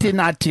 I did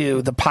not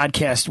do the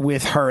podcast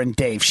with her and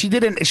Dave. She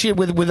did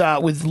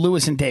with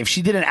Lewis and Dave.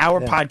 She did an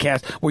hour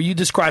podcast where you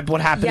described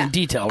what happened in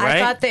detail,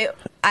 right? I thought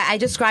I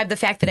described the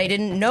fact that I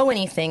didn't know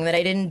anything, that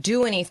I didn't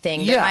do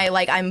anything,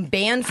 that I'm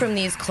banned from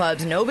these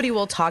clubs. Nobody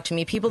will talk to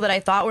me. People that I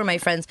thought were my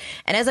friends.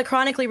 And as a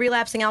chronically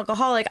relapsing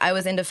alcoholic, I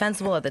was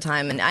indefensible at the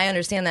time, and I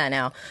understand that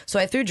now. So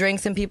I threw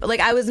drinks and people. Like,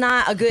 I was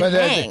not a good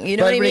hang. You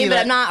know what I mean? But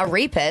I'm not a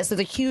rapist. There's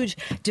a huge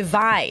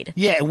divide.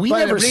 Yeah, we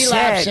never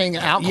relapsing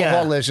said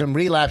alcoholism,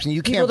 relapsing.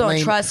 You can't People blame.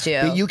 don't trust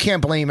you. You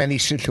can't blame any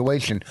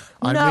situation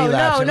on No,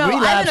 relapsing. no. I've been a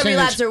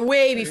Relapsing relapser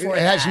way before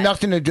It has that.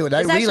 nothing to do with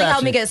that. It's actually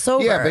helped me Relapsing- get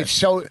sober. Yeah, but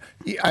so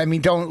I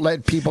mean, don't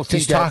let people think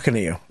He's that. talking to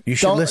you. You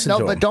should listen to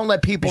him. No, but don't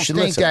let people You should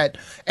think listen. that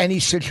any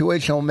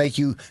situation will make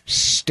you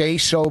stay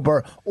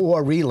sober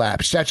or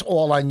relapse. That's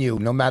all on you,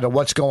 no matter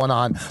what's going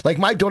on. Like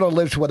my daughter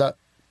lives with a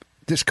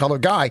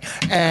discolored guy,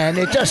 and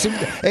it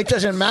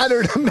doesn't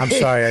matter to me. I'm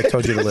sorry, I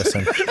told you to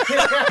listen.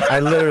 I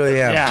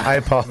literally am. Yeah. I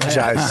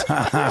apologize.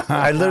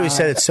 I literally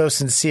said it so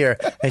sincere,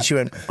 and she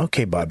went,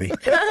 "Okay, Bobby,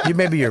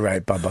 maybe you're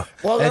right, Bubba."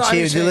 Well, and no,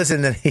 she I'm saying-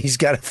 listen. Then he's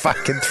got to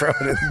fucking throw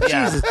it in.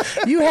 Yeah. Jesus,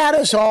 you had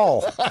us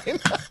all.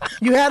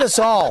 You had us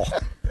all,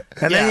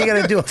 and then you're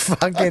gonna do a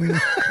fucking.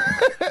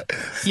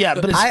 Yeah,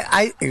 but it's,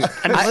 I mean,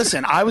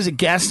 listen, I was a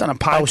guest on a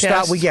podcast. Oh,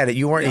 stop! We get it.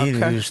 You weren't.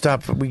 Okay. You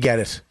stop. We get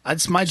it.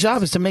 It's my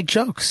job is to make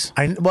jokes.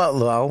 Well,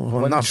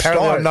 not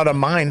apparently not on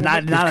mine.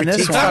 Not on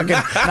this Critique one.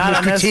 fucking- Not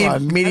on this critique one.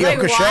 I'm like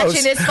mediocre watching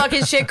shows. this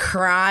fucking shit,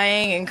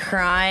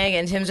 crying,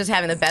 and Tim's just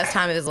having the best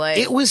time of his life.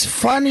 It was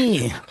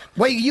funny.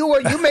 Wait, you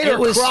made her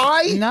was,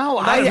 cry? No,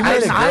 you I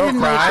made a girl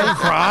didn't make her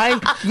cry.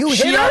 You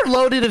she hit her?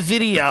 uploaded a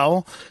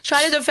video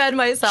trying to defend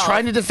myself.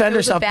 trying to defend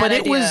was a herself, bad but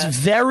it was idea.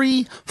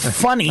 very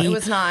funny. It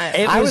was not.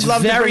 It I was would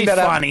love to very bring that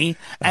up. funny,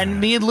 and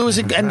me and Lewis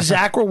and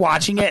Zach were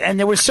watching it, and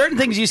there were certain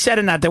things you said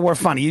in that were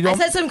funny. You I don't.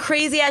 said some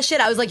crazy ass shit.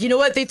 I was like, you know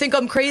what? They think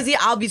I'm crazy.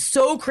 I'll be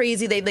so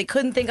crazy. They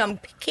couldn't think I'm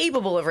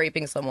capable of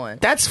raping someone.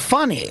 That's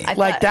funny. I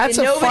Like thought- that's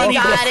a nobody funny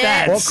got it.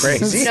 defense. Well,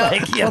 crazy. It's No,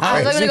 like, you know, I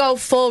was crazy. going to go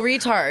full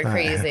retard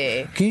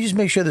crazy. Can you just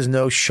make sure there's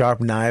no sharp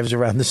knives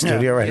around the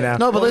studio right now?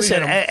 No, but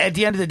listen, at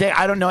the end of the day,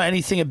 I don't know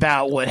anything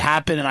about what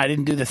happened, and I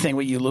didn't do the thing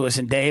with you, Lewis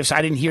and Dave, so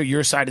I didn't hear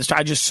your side of the story.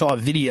 I just saw a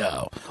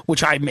video,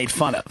 which I made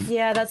fun of.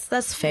 Yeah,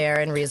 that's fair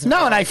and reasonable.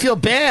 No, and I feel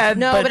bad.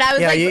 No, but I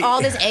was Yeah, like,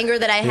 all this anger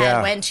that I had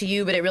Yeah. went to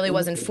you, but it really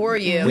wasn't for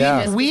you. Yeah.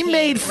 It just we became,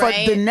 made fun.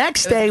 right? The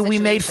next It was a day, we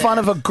made fun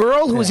of a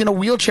girl who was in a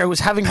wheelchair, who was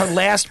having her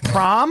last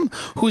prom,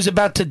 who's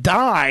about to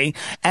die,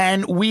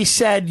 and we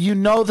said, you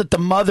know that the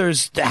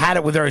mother's had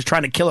it with her, is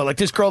trying to kill her. Like,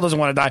 this girl doesn't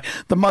want to die.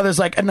 The mother's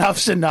like,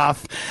 enough's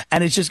enough,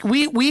 and it's just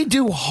we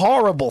do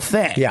horrible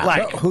things. Yeah.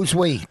 Like Who's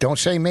we? Don't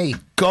say me.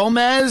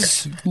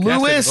 Gomez,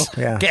 Lewis,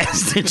 Digital. Yeah.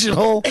 Gas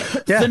Digital,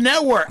 Yeah. the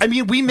network. I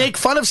mean, we make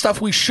fun of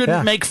stuff we shouldn't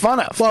Yeah. make fun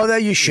of. Well,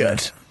 that you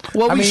should.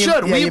 Well, I we mean,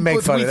 should. Yeah, We- you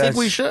make fun we of think that.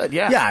 we should,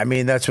 yeah. Yeah, I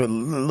mean that's what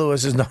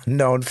Lewis is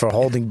known for,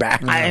 holding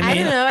back. I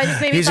don't know. I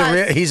just maybe He's thought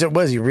a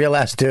what is he? Real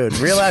ass dude.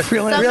 Real ass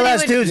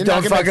Somebody dudes You're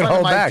not don't gonna make fucking fun of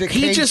hold my back. dick.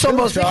 He Hey, just too,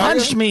 almost sorry.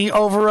 punched me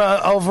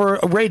over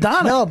Ray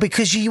Donovan. No,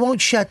 because you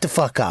won't shut the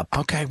fuck up.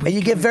 Okay, and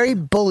you get very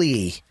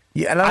bully.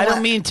 And I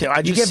don't mean to. I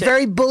you just get say-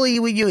 very bully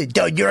with you.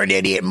 Dude, you're an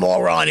idiot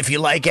moron if you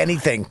like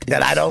anything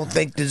that I don't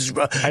think is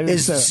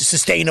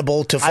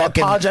sustainable to I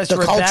fucking apologize the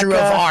to culture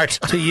Rebecca, of art.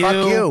 to you. Fuck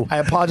you. I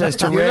apologize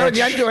to You know, Rich.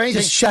 you don't do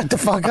anything. Just shut the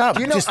fuck up.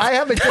 You know, Just- I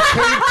have a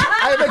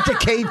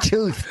decayed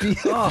tooth.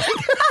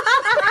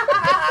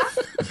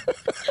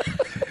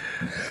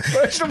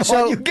 First of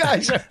all, you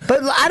guys are.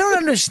 But I don't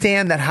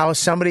understand that how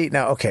somebody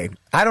now. Okay,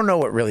 I don't know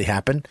what really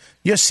happened.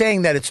 You're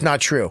saying that it's not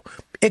true.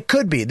 It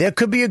could be. There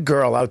could be a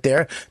girl out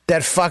there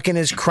that fucking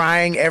is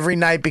crying every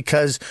night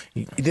because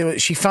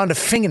she found a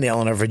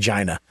fingernail in her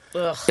vagina.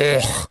 Ugh.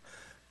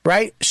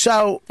 Right?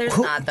 So There's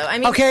not, though. I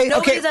mean, okay,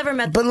 nobody's ever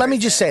met the But let me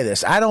person. just say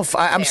this: I'm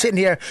Fair. sitting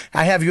here.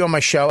 I have you on my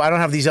show. I don't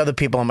have these other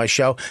people on my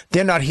show.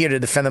 They're not here to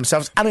defend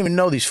themselves. I don't even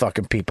know these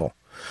fucking people.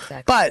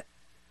 Exactly. But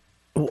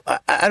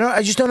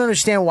I just don't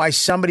understand why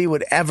somebody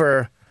would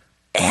ever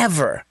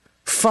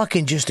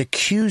fucking just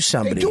accuse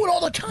somebody. They do it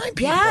all the time,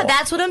 people. Yeah,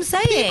 that's what I'm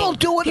saying. People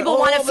do it People all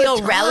want to the feel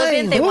time.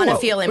 relevant. They want to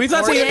feel Well, he's important.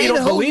 not saying you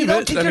don't believe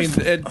don't it. think I mean,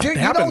 there's- it you don't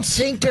happens.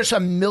 think there's a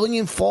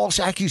million false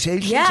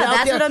accusations Yeah, out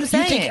that's there? what I'm You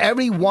think saying.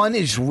 every one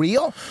is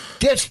real?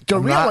 That's the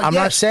real one. I'm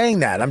not yes. saying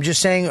that. I'm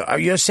just saying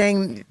you're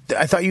saying.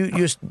 I thought you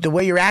the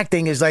way you're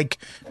acting is like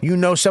you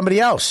know somebody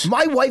else.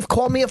 My wife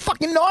called me a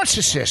fucking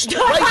narcissist.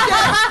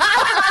 Right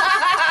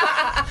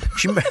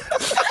She,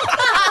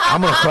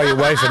 I'm going to call your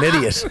wife an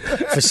idiot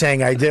for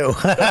saying I do.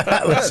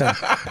 Listen,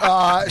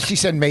 there. She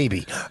said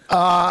maybe.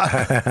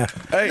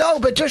 No,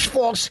 but just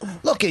false.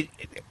 Look,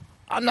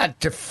 I'm not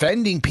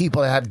defending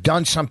people that have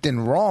done something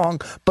wrong,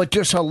 but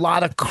there's a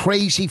lot of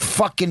crazy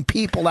fucking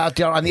people out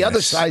there on the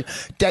other side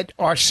that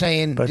are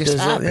saying but this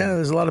happened.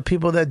 there's a lot of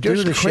people that do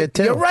There's the shit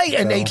too. You're right,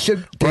 and So, they should.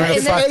 we're they gonna In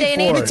this fuck- day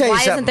and Let me age, tell you why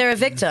something. isn't there a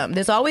victim?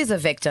 There's always a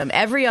victim.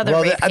 Every other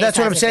Well, rape case that's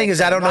what I'm has a saying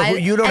is I don't know victim.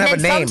 who- you don't and have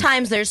a then name.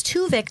 Sometimes there's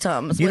two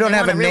victims. You when don't they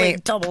have a wanna really name.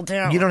 double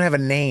down. You don't have a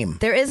name.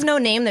 There is no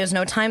name. There's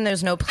no time.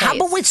 There's no place. How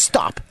about wait?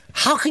 Stop.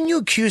 How can you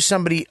accuse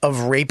somebody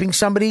of raping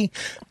somebody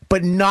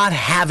but not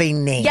have a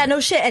name? Yeah, no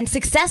shit. And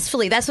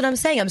successfully. That's what I'm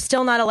saying. I'm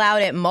still not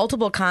allowed at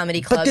multiple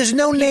comedy clubs. there's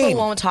no People name.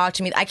 won't talk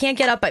to me. I can't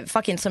get up at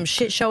fucking some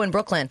shit show in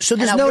Brooklyn. So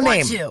there's and I no want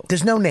name. to.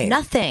 There's no name.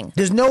 Nothing.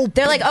 There's no.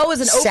 They're like, oh, it's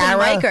an Sarah?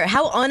 open micer.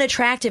 How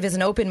unattractive is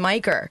an open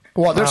micer?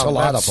 Well, there's a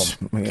lot of that's-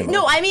 them.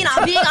 No, I mean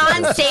being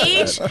on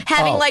stage,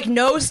 having like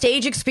no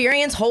stage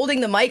experience,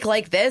 holding the mic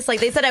like this. Like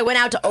they said, I went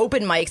out to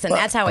open mics, and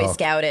that's how I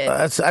scouted.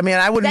 I mean,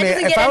 I wouldn't. That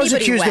doesn't If get I was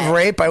anybody accused of wet.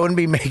 rape, I wouldn't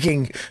be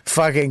making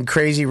fucking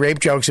crazy rape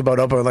jokes about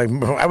open. Like,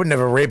 I would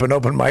never rape an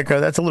open micer.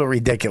 That's a little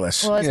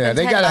ridiculous. Well, it's Yeah, been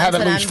they 10 gotta have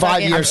months at and least I'm 5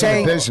 fucking- years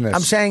in the business.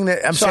 I'm saying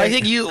that. I'm So saying. I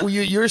think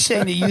you're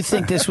saying that you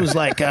think this was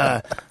like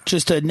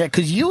just a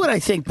because you and I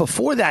think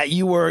before that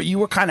you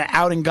were kind of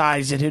outing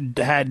guys that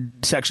had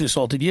sexually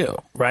assaulted you,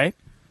 right?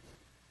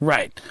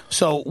 Right.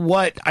 So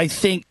what I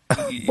think.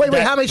 Wait,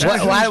 how many?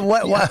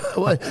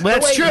 What?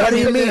 That's wait, true. What do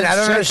you mean? I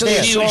don't Sexually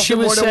understand. assaulted She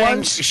more was than saying.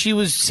 once? She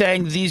was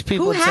saying these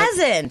people. Who had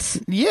sex-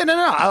 hasn't? Yeah, no,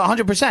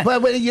 100%.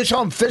 But when you saw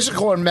them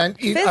physical or meant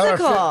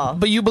Physical.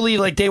 But you believe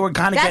like they were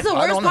kind of. That's the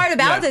worst part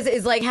about Yeah. this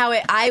is like how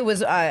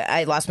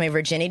I lost my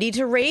virginity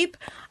to rape.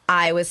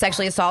 I was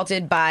sexually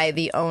assaulted by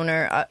the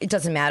owner. It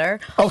doesn't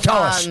matter. Oh, tell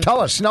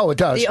us. No, it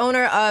does. The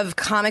owner of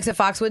Comics at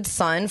Foxwoods'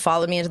 son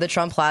followed me into the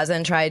Trump Plaza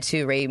and tried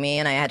to rape me,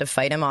 and I had to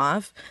fight him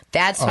off.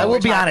 That's what I we're will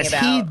be talking honest.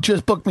 about. He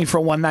just booked me for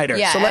a one nighter.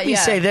 Yeah, so let me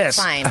say this.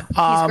 Fine. He's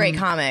a great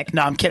comic.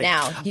 No, I'm kidding.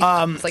 Now,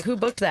 it's like, who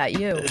booked that?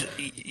 You.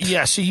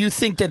 Yeah. So you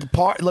think that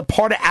part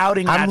of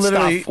outing I'm that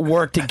literally- stuff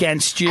worked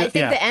against you? I think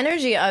yeah. the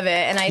energy of it,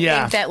 and I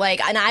Yeah. think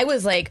that and I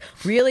was like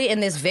really in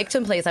this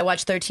victim place. I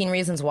watched 13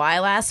 Reasons Why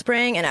last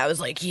spring, and I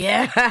was like,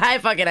 yeah, I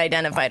fucking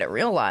identified it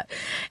real lot.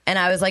 And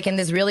I was like in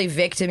this really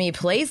victim-y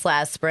place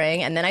last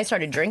spring, and then I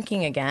started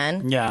drinking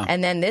again. Yeah.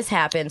 And then this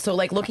happened. So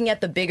like looking at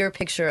the bigger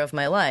picture of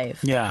my life,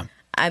 Yeah.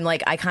 I'm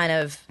like, I kind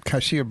of Can I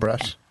see your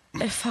breasts?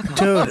 fuck off.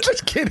 Dude,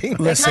 Just kidding.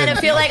 listen. I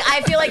feel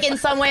like in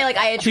some way like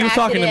I She was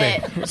attracted talking to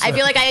me. it. I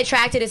feel like I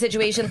attracted a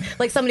situation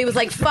like somebody was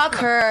like, fuck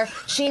her,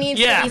 she needs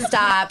Yeah. to be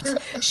stopped,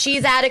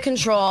 she's out of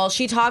control,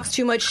 she talks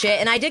too much shit.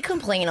 And I did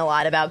complain a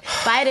lot about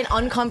if I had an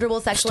uncomfortable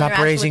sexual Stop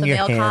interaction raising with a your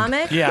male hand.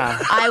 comic, Yeah.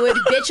 I would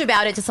bitch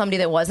about it to somebody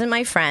that wasn't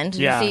my friend.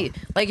 Yeah. You see,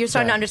 like you're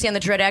starting to understand the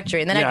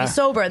trajectory. And then I'd Yeah. be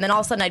sober, and then all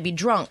of a sudden I'd be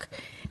drunk.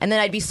 And then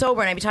I'd be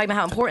sober, and I'd be talking about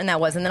how important that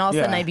was. And then all of a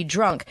sudden Yeah. I'd be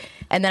drunk.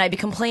 And then I'd be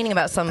complaining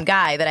about some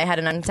guy that I had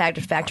an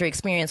unsatisfactory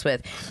experience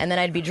with. And then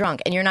I'd be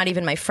drunk. And you're not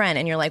even my friend.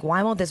 And you're like,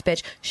 why won't this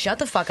bitch shut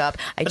the fuck up?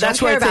 I But don't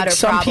that's why care I about think her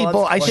some problems.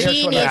 people- I think- She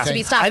Here's what I needs to think.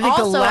 be stopped. I think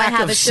the Also, I lack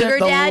have of a sugar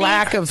the daddy,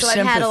 lack of so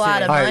I've had a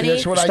lot of All right, money.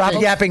 here's what I Stop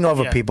think. yapping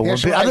over Yeah. people.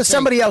 Here's When what I other think.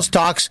 somebody else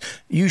talks,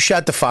 you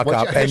shut the fuck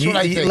up and here's what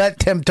I you think. let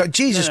Tim talk.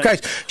 Jesus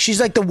Christ,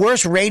 she's like the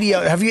worst radio.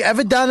 Have you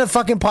ever done a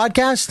fucking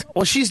podcast?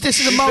 Well, this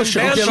is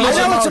emotional. banned She's from I know it's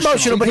emotional.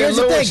 emotional, but Dear here's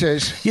the Lewis thing: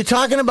 is- you're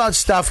talking about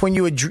stuff when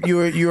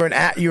you're an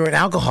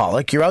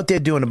alcoholic. You're out there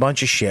doing a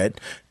bunch of shit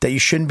that you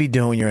shouldn't be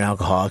doing. You're an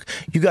alcoholic.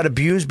 You got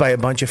abused by a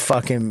bunch of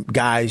fucking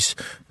guys.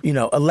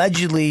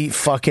 Allegedly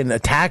fucking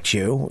attacked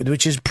you,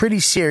 which is pretty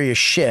serious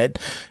shit.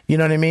 You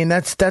know what I mean?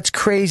 That's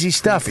crazy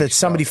stuff. That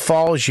somebody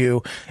follows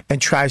you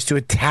and tries to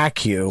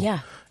attack you. Yeah.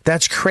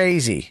 That's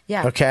crazy.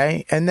 Yeah.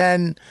 Okay. And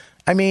then,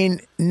 I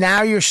mean,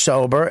 now you're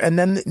sober, and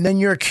then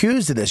you're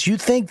accused of this. You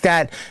think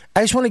that?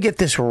 I just want to get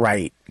this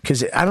right,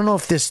 because I don't know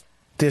if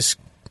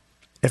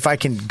if I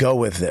can go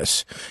with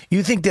this.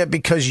 You think that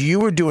because you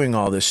were doing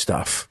all this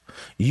stuff,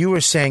 you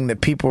were saying that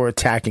people were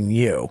attacking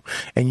you,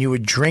 and you were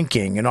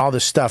drinking, and all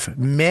this stuff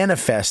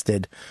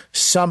manifested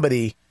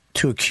somebody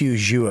to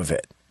accuse you of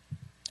it.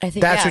 I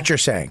think That's what you're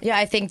saying. Yeah,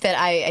 I think that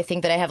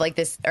I have like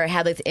this, or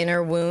had this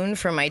inner wound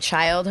from my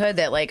childhood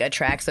that like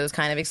attracts those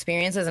kind of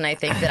experiences, and I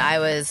think that I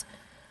was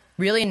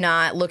really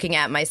not looking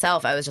at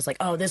myself. I was just like,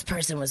 oh, this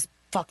person was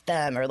fuck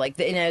them, or like,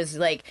 I was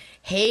like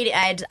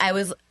I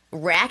was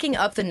racking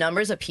up the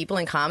numbers of people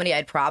in comedy I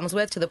had problems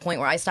with to the point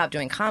where I stopped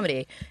doing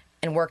comedy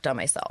and worked on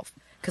myself.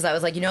 Because I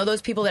was like,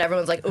 those people that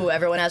everyone's like, ooh,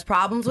 everyone has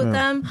problems with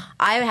them.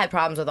 I had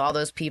problems with all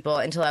those people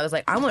until I was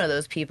like, I'm one of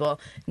those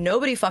people.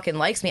 Nobody fucking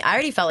likes me. I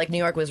already felt like New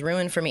York was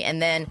ruined for me.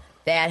 And then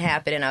that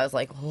happened, and I was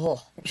like,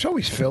 oh. It's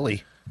always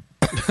Philly.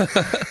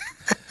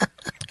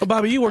 Oh,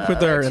 Bobby, you worked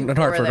with her in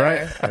Hartford,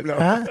 right?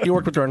 Huh? You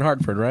worked with her in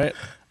Hartford, right?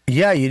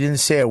 Yeah, you didn't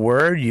say a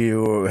word.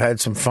 You had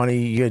some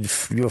funny. You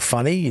were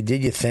funny. You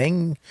did your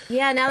thing.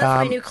 Yeah, now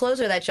that's my new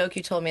closer. That joke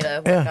you told me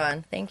to work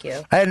on. Thank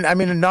you. I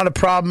mean, not a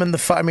problem in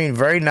the. I mean,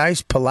 very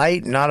nice,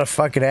 polite, not a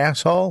fucking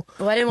asshole.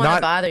 Well, I didn't want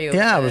to bother you.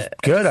 Yeah, it was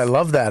good. I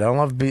love that. I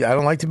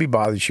don't like to be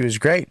bothered. She was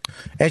great,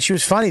 and she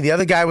was funny. The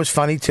other guy was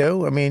funny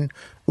too. I mean,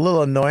 a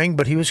little annoying,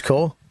 but he was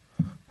cool.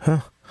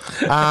 Huh.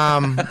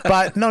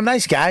 But no,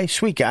 nice guy,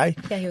 sweet guy.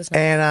 Yeah, he was nice.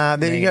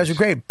 And you guys were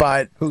great.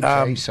 But Who, Jay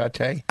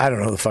Satay? I don't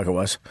know who the fuck it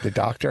was. The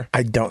doctor?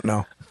 I don't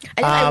know.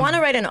 I want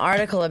to write an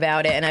article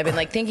about it, and I've been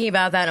like thinking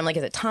about that. And I'm like,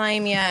 is it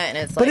time yet? And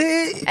it's like,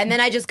 and then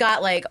I just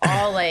got like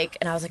all like,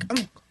 and I was like,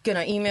 I'm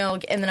gonna email,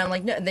 and then I'm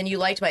like, no. And then you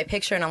liked my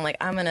picture, and I'm like,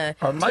 I'm gonna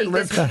take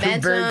this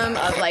momentum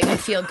of like, I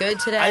feel good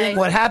today. I think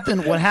what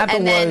happened was,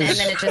 and then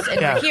it just, and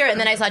we're here, and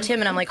then I saw Tim,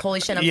 and I'm like, holy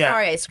shit, I'm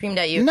sorry, I screamed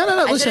at you. No,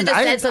 listen,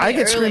 I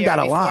get screamed at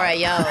a lot. I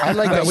yelled. I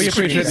like that. We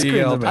appreciate the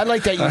yell. I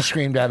like that you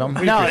screamed at him.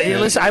 No,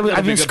 listen,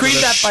 I've been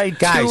screamed at by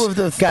two of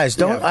the guys.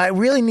 Don't. I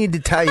really need to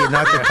tell you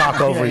not to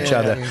talk over each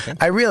other.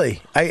 I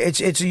really.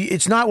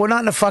 It's not. We're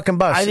not in a fucking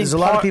bus. There's a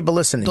lot of people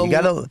listening. You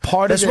gotta.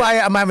 That's why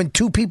I'm having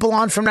two people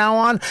on from now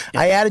on.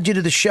 I added you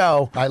to the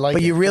show. I like.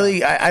 But you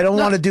really. I don't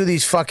want to do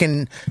these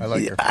fucking. I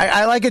like it.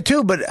 I like it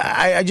too, but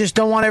I just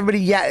don't want everybody.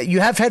 Yeah,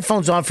 you have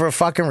headphones on for a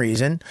fucking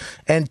reason,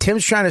 and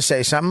Tim's trying to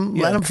say something.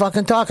 Let him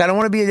fucking talk. I don't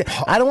want to be.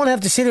 I don't want to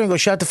have to sit here and go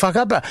shut the fuck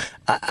up.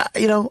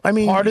 I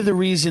mean, part of the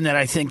reason that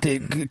I think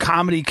the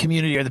comedy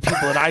community or the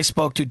people that I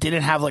spoke to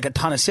didn't have like a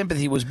ton of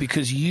sympathy was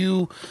because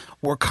you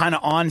were kind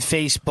of on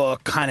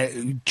Facebook, kind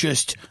of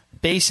just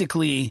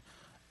basically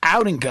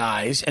outing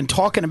guys and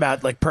talking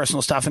about like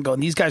personal stuff and going,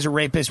 these guys are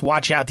rapists,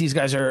 watch out, these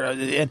guys are,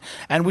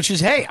 and which is,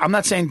 hey, I'm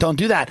not saying don't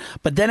do that,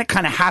 but then it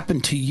kind of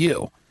happened to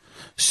you.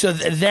 So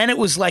then it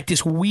was like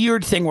this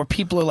weird thing where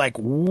people are like,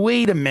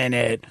 wait a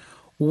minute,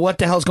 what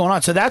the hell's going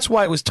on? So that's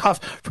why it was tough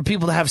for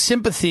people to have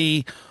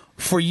sympathy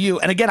for you.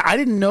 And again, I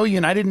didn't know you,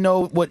 and I didn't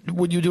know what you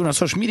were doing on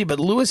social media,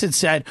 but Lewis had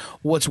said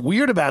what's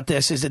weird about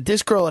this is that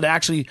this girl had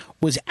actually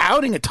was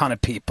outing a ton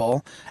of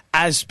people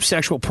as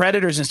sexual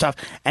predators and stuff,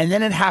 and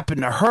then it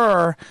happened to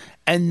her,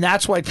 and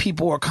that's why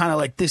people were kind of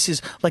like, this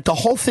is like, the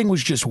whole thing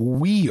was just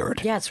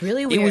weird. Yeah, it's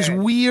really weird. It was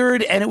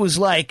weird, and it was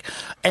like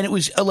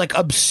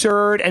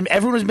absurd, and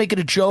everyone was making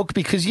a joke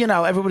because, you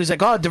know, everybody's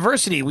like, oh,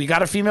 diversity, we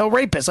got a female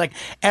rapist. Like,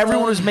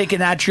 everyone was making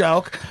that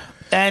joke.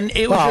 And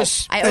it was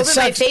just. I opened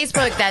my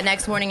Facebook that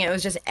next morning, and it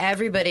was just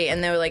everybody,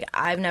 and they were like,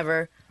 I've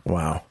never.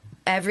 Wow.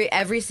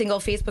 Every single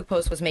Facebook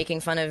post was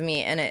making fun of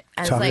me, and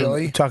it's like,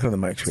 really? Talking to the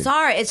mic, sweet.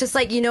 Sorry, it's just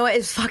like, you know what,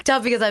 it's fucked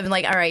up because I've been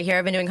like, all right, here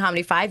I've been doing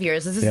comedy 5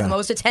 years. This is the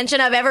most attention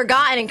I've ever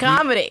gotten in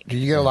comedy. Did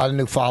you get a lot of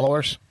new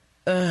followers?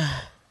 But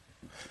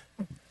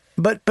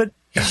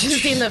you should have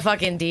seen the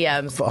fucking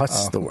DMs.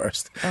 That's the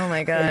worst. Oh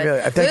my god!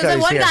 Really, There's the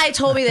one guy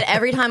told me that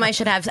every time I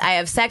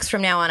have sex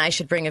from now on, I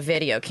should bring a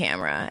video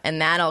camera,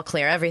 and that'll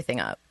clear everything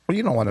up. Well,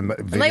 you don't want to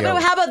video. Like,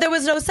 how about there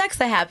was no sex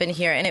that happened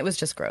here, and it was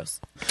just gross.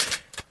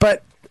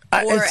 But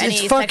or it's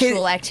any fucking,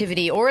 sexual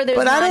activity, or there's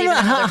but not I don't even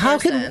know another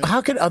person.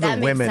 how could other that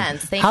women? Makes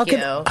sense. Thank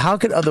you. How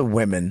could other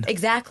women?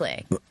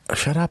 Exactly.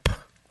 Shut up!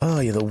 Oh,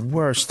 you're the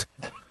worst.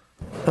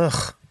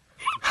 Ugh.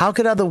 How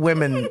could other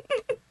women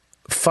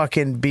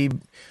fucking be?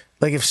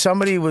 Like, if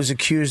somebody was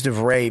accused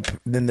of rape,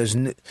 then there's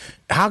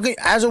how can,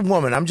 as a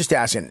woman, I'm just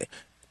asking.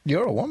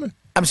 You're a woman.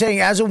 I'm saying,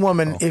 as a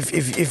woman,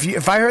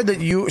 if I heard that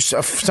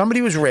if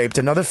somebody was raped,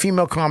 another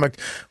female comic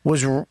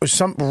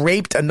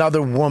raped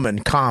another woman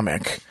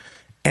comic,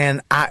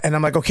 and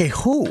I'm like, okay,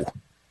 who?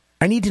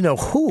 I need to know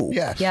who.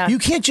 Yes. Yeah. You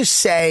can't just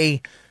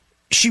say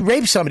she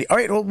raped somebody. All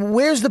right, well,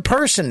 where's the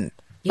person?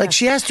 Yeah. Like,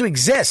 she has to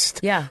exist.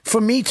 Yeah. For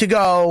me to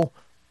go,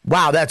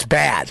 wow, that's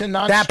bad. It's a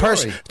non-story. That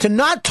person to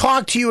not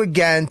talk to you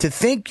again, to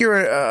think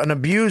you're an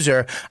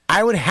abuser,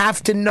 I would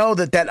have to know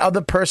that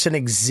other person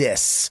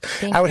exists.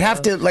 I would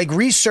have to like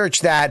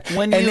research that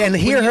and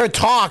hear her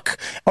talk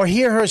or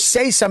hear her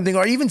say something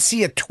or even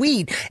see a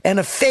tweet and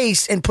a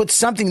face and put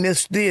something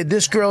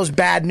this girl's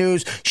bad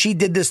news. She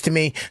did this to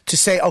me, to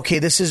say, okay,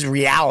 this is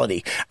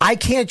reality. I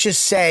can't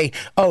just say,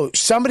 oh,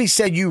 somebody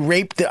said you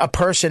raped a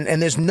person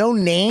and there's no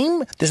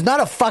name. There's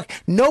not a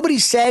nobody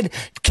said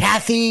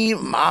Kathy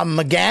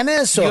McGann.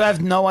 You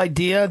have no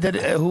idea that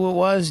who it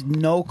was?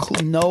 No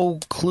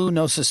clue,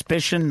 no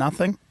suspicion,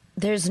 nothing?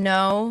 I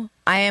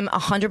am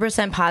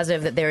 100%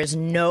 positive that there is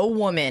no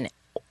woman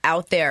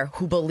out there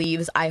who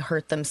believes I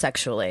hurt them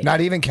sexually.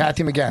 Not even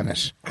Kathy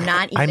McGannis.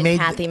 Not even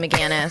Kathy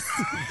McGannis.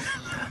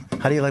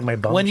 How do you like my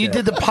bum? When you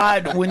did the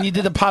pod,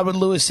 with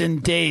Lewis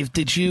and Dave,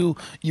 you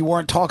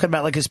weren't talking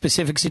about like a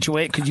specific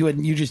situation because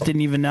you just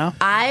didn't even know?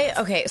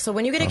 So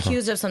when you get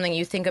accused of something,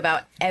 you think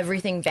about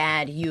everything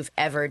bad you've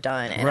ever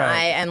done, and right.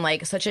 I am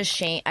like such a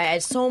shame. I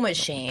had so much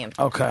shame,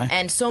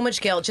 and so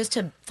much guilt just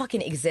to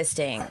fucking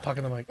existing.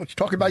 Talking to Mike. Let's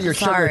talk about your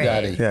sugar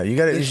daddy. Yeah, you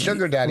got it.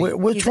 Sugar daddy.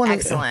 Which He's one?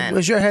 excellent.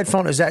 Was your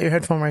headphone? Is that your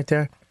headphone right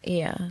there?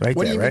 Yeah. Right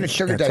What do there, you mean a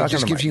sugar daddy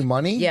just gives you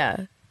money?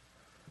 Yeah.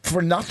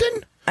 For nothing?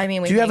 I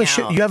mean, we Do you have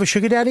hang out. you have a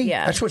sugar daddy?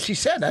 Yeah. That's what she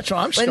said. That's what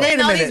I'm But saying.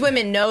 then all minute. these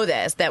women know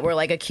this, that were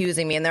like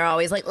accusing me, and they're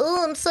always like,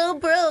 "Oh, I'm so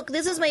broke.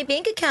 This is my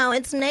bank account.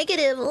 It's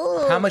negative."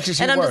 Ooh. How much is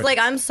he And I'm worth? just like,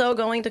 I'm so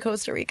going to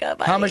Costa Rica.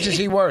 Buddy. How much is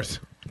he worth?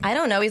 I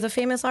don't know. He's a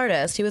famous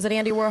artist. He was at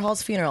Andy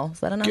Warhol's funeral.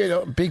 Is that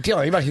enough? Big deal.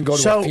 Anybody can go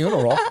to So- a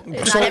funeral.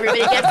 Not everybody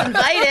gets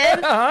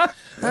invited.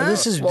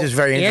 This is just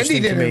very Andy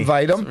interesting to didn't me.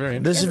 invite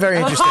him. This is very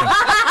interesting.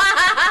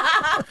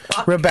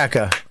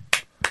 Rebecca.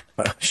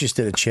 She just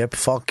did a chip.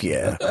 Fuck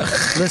yeah.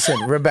 Listen,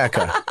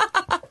 Rebecca.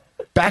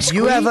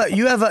 You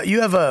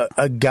have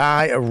a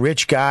guy, a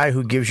rich guy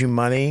who gives you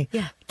money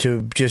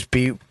to just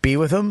be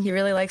with him? He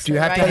really likes Do you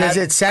to have to ride. But is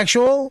it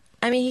sexual?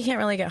 I mean, he can't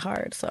really get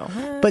hard, so.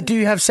 But do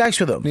you have sex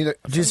with him? Neither.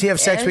 Does he have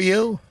sex with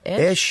you?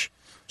 Ish.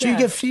 So you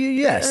give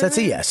yes. That's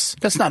a yes.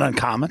 That's not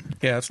uncommon.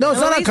 Yeah, it's No, it's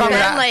Well, not we uncommon.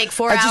 spend like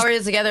 4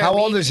 hours together. How a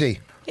old week. is he?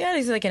 Yeah,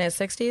 he's like in his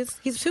 60s.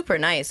 He's super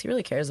nice. He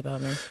really cares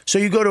about me. So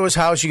you go to his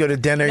house, you go to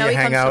dinner, No, you he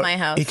hang comes to out. my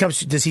house. He comes.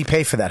 Does he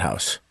pay for that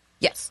house?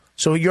 Yes.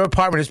 So your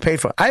apartment is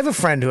paid for. I have a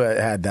friend who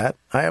had that.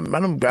 I don't.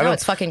 No,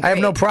 it's fucking great. I have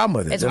no problem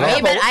with it. It's at way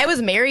all. better. I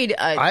was married.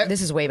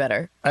 This is way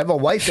better. I have a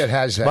wife that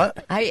has that.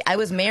 What? I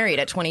was married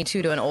at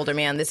 22 to an older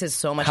man. This is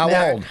so much How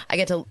better. old? I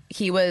get to.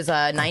 He was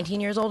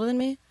 19 years older than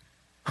me.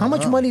 How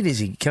much money does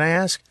he? Can I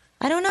ask?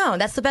 I don't know.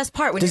 That's the best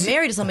part. When Does you're he-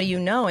 married to somebody you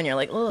know and you're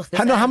like, ugh.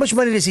 How much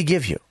money does he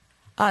give you?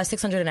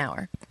 $600 an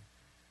hour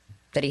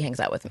that he hangs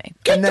out with me.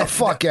 Get the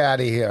fuck out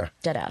of here.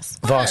 Dead ass.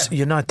 Voss,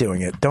 you're not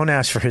doing it. Don't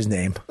ask for his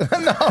name.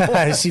 No.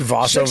 I see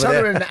Voss over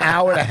 600 there. an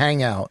hour to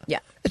hang out. Yeah.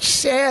 It's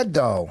sad,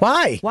 though.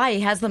 Why? Why? He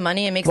has the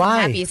money. It makes Why?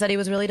 him happy. He said he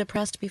was really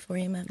depressed before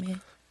he met me.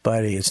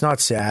 Buddy, it's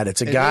not sad.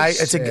 It's a guy.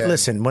 is It's a sad.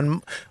 listen.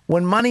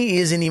 When money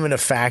isn't even a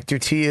factor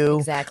to you,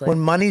 Exactly. When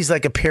money's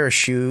like a pair of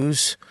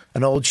shoes,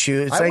 an old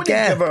shoe, it's I like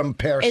wouldn't give her a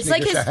pair of It's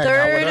like sneakers his to hang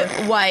out with her.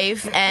 third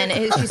wife, and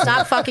she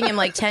stopped fucking him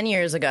like 10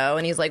 years ago.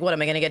 And he's like, "What?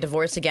 Am I going to get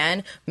divorced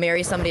again?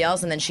 Marry somebody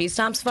else?" And then she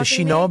stops fucking Does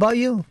she me? know about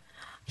you?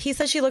 He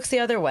says she looks the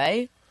other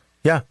way,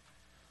 Yeah.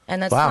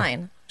 and that's Wow.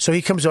 fine. So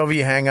he comes over,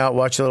 you hang out,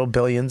 watch the little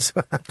Billions,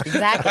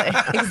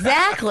 Exactly.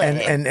 Exactly.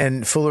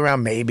 and fool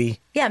around maybe,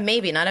 yeah,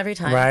 maybe not every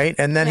time. right?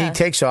 And then he Yeah.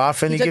 takes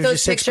off and he took gives you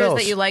those 6 pictures bills.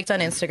 that you liked on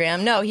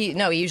Instagram. No, he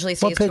usually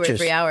stays 2 or pictures?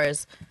 3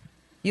 hours.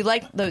 You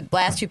liked the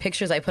last 2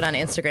 pictures I put on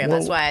Instagram.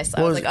 That's why I what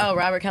was was- like, oh,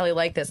 Robert Kelly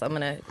liked this. I'm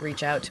gonna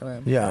reach out to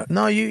him. Yeah.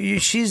 No,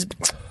 she's.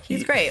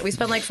 He's great. We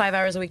spend like 5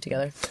 hours a week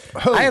together.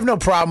 I have no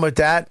problem with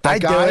that. I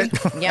do guy? it.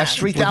 Yeah. That's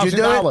Would you do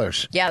it?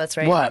 $3,000. Yeah, that's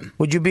right. What?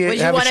 Would you be Would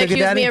you have a want to sugar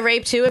accuse daddy? me of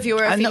rape too if you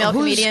were a I know. female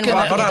Who's comedian gonna-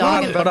 with a hold on, dog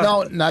hold and on, book?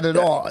 No, not at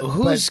all.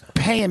 Who's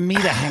paying me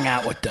to hang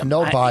out with them?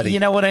 Nobody. You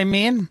know what I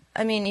mean?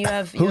 I mean, you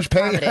have Who's you have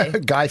paying? comedy.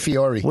 Guy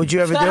Fieri. Would you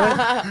ever do it?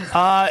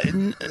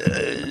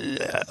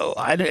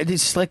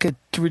 It's like a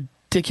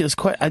ridiculous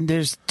question. And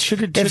there's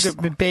sugar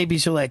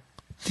babies are like,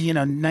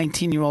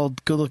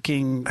 19-year-old,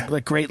 good-looking,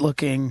 like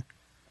great-looking,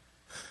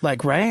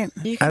 like right?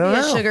 You I could don't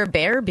be know. a sugar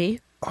bear bee.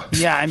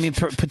 Yeah, I mean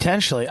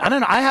potentially. I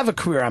don't know. I have a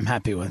career I'm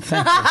happy with.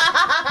 Thank you.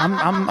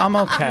 I'm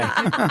okay.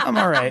 I'm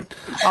all right.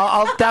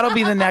 That'll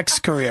be the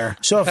next career.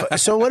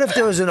 So what if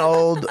there was an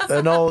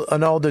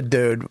older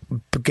dude,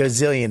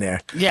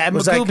 gazillionaire? Yeah, at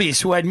was like- Magoobies,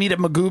 who I'd meet at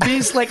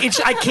Magoobies. Like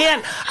I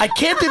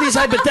can't do these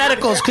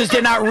hypotheticals because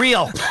they're not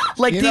real.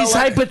 Like You know these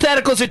what?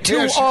 hypotheticals are too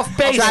Here's- off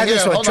base. Try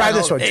this one. hold Try on,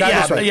 this one. hold Try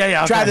on. this one.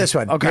 Yeah, Try okay. this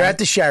one. Okay. You're at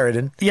the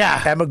Sheridan.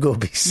 Yeah. At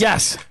Magoobies.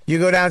 Yes. You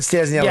go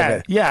downstairs in the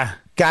elevator. Yeah.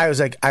 Guy was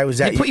like, I was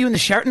at. They put you in the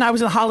Sheraton. I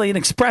was in Holiday Inn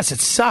Express. It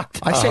sucked.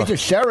 I say to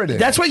Sheridan.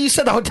 That's why you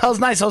said the hotel's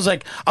nice. I was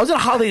like, I was in a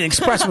Holiday Inn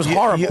Express. It was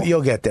horrible.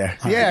 You'll get there.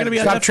 Yeah, gonna be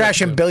on Stop Netflix trashing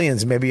soon.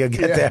 Billions. Maybe you'll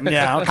get there.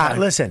 Yeah, okay.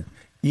 Listen,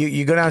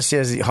 you go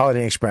downstairs at the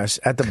Holiday Inn Express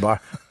at the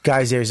bar.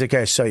 Guy's there. He's like,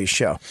 "Hey, I saw your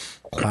show.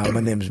 My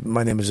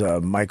name is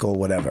Michael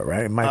whatever,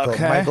 right?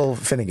 Okay. Michael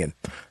Finnegan.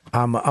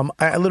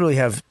 I literally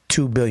have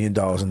 $2 billion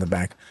in the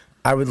bank.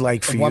 I would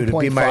like for you to be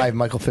 1.5. my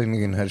Michael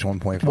Finnegan has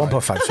 1.5.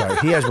 1.5. Sorry,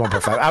 he has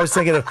 1.5. I was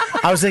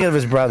thinking of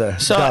his brother.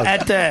 So Doug.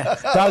 at the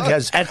Doug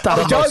has at the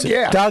most- Doug,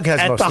 yeah. Doug has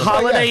at most the of it.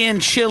 Holiday Inn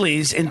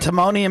Chili's in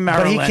Timonium,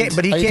 But he Maryland. came.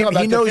 But he Are you came. talking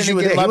He about the knows you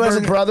were there. Finnegan He Lumber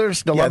wasn't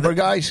brothers, the lumber the-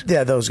 guys?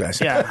 Yeah, those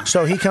guys. Yeah.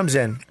 So he comes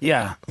in.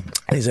 yeah.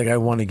 And he's like, I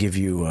want to give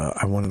you.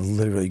 I want to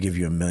literally give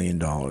you $1 million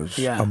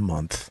Yeah. a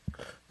month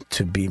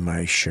to be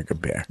my sugar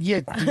bear. Yeah,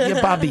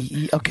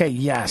 Bobby. Okay,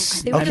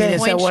 yes. They would Okay,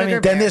 appoint what I sugar mean?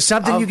 Then bear. there's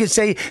something you can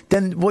say.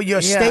 Then what your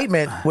Yeah.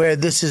 statement where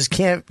this is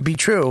can't be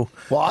true.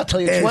 Well, I'll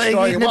tell you a true Well,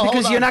 story. Well, hold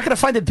because on. you're not going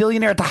to find a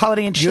billionaire at the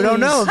Holiday Inn Chili's. You don't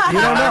know. You don't know.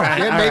 All right,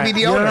 Yeah, all maybe right. the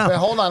You don't owner. know. But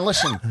hold on,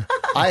 listen.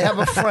 I have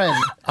a friend.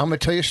 I'm going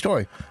to tell you a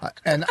story.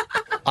 And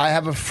I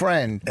have a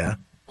friend Yeah.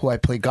 who I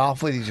play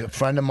golf with. He's a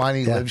friend of mine.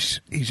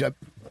 He's a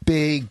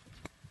big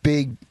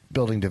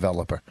building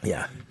developer.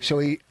 Yeah. So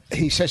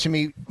he says to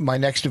me, my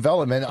next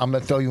development, I'm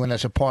going to throw you in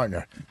as a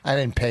partner. I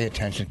didn't pay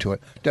attention to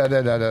it.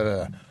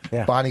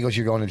 Yeah. Bonnie goes,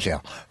 you're going to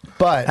jail.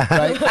 But,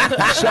 right?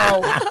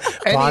 So,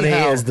 Bonnie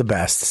anyhow- is the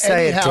best.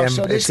 Say anyhow, it, Tim.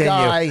 So this It's in you.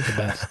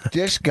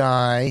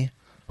 guy,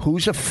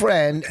 who's a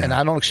friend, and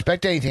I don't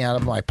expect anything out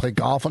of him. I play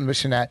golf and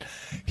this and that.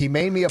 He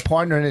made me a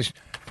partner in his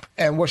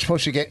and we're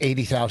supposed to get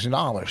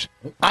 $80,000.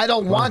 I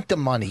don't want the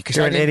money because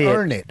I an didn't idiot.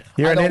 earn it.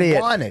 You're I an don't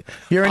idiot. want it.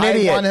 You're an I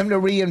idiot. want him to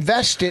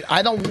reinvest it.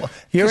 I don't.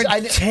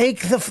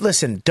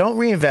 Listen. Don't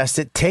reinvest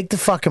it. Take the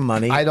fucking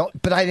money.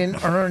 But I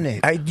didn't earn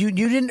it. You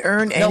didn't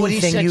earn No, what he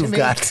anything said to you've me,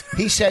 got.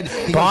 He said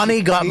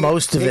Bonnie got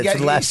most of it for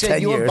the last he said,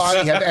 10 you years. and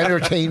Bonnie have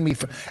entertained me,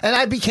 and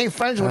I became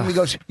friends with him. He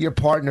goes, "You're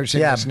partners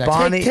in this next."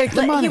 Bonnie, Take the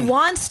But money. he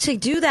wants to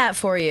do that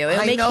for you.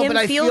 It'll I make know, him but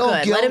I feel feel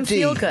good. Let him guilty.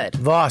 feel good.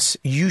 Voss,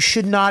 you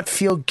should not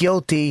feel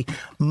guilty.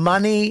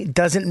 Money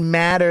doesn't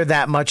matter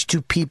that much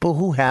to people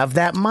who have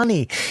that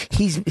money.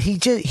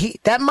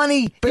 That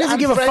money But doesn't I'm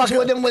give a friends fuck.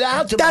 with him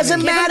without the Doesn't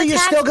money. Give him matter. the You're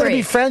tax still going to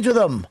be break. friends with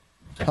them.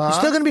 You're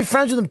still going to be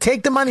friends with them.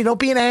 Take the money. Don't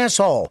be an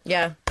asshole.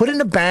 Yeah. Put it in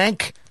the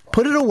bank.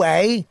 Put it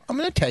away. I'm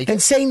going to take and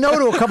it. say no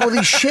to a couple of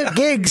these shit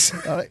gigs.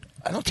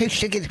 I don't take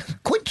shit gigs.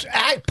 Quit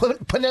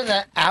putting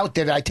that out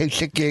there that I take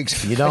shit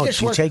gigs. You don't. I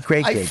just You take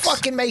great gigs. I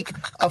fucking make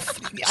a.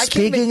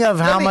 Speaking of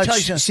how much,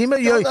 let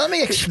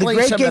me explain the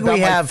great something gig about we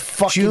my have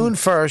fucking, June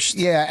 1st.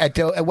 Yeah,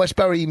 at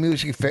Westbury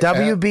Music Fair.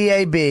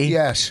 WBAB.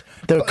 Yes.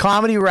 The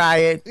Comedy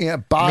Riot. Yeah,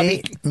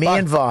 Bobby. Me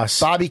and Voss.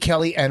 Bobby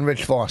Kelly and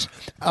Rich Voss.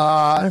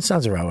 That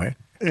sounds about right.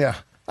 Yeah.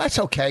 That's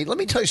okay. Let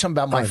me tell you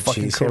something about my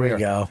fucking geez, here we career.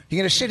 go. You're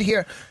going to sit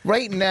here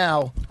right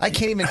now. I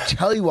can't even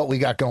tell you what we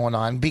got going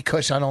on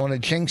because I don't want to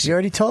jinx You it.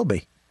 already told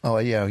me. Oh,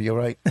 yeah, you're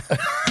right. What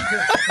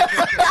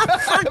the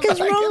fuck is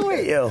wrong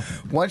with you?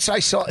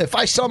 If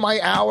I saw my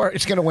hour,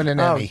 it's going to win an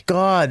Emmy. Oh,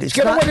 God. It's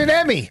going to win an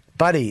Emmy.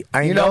 Buddy,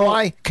 I You know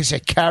why? Because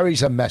it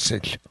carries a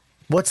message.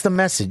 What's the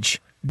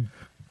message?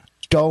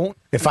 Don't.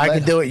 If I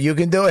can do it, you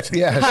can do it.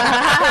 Yes.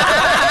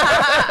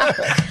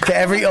 To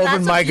every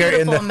open That's a micer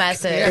in beautiful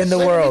message. in the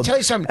Let world. me tell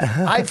you something.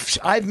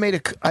 I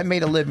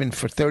made a living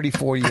for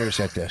 34 years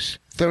at this.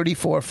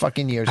 34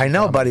 fucking years. I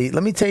know, of comedy. buddy.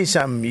 Let me tell you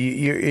something.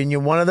 You're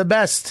one of the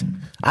best.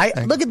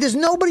 Look at there's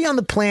nobody on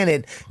the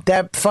planet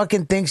that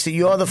fucking thinks that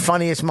you're the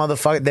funniest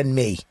motherfucker than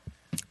me.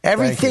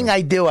 Everything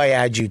I do, I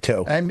add you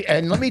to.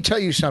 And let me tell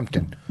you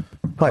something.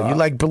 What, you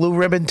like Blue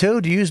Ribbon too?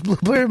 Do you use Blue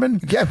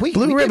Ribbon? Yeah, we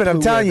Blue get Ribbon. I'm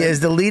Blue telling you, Ribbon. is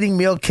the leading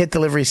meal kit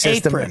delivery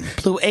system. Apron.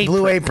 Blue Apron.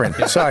 Blue Apron.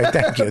 Sorry,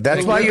 thank you.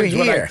 That's why you're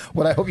Ribbon's here.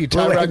 What I hope you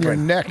tie Blue around your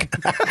Apron. neck.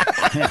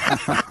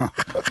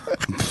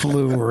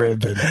 Blue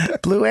Ribbon.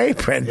 Blue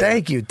Apron.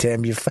 Thank you,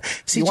 Tim.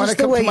 See, You wanna just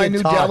the come way to my you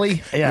new talk,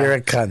 deli? Yeah. You're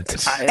a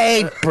cunt.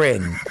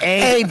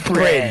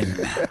 Apron.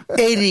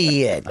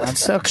 Idiot.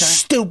 That's okay.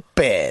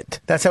 Stupid.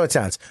 That's how it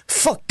sounds.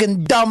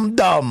 Fucking dumb.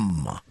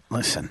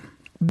 Listen.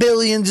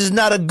 Billions is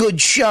not a good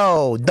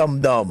show,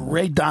 dumb.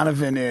 Ray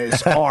Donovan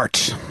is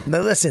art. Now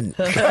listen.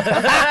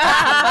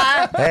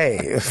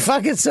 Hey,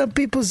 fucking some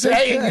people say.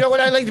 Hey, you know what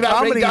I liked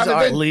about Ray Comedy's Donovan?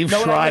 art. Liev You know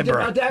what I liked Schreiber.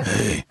 about that?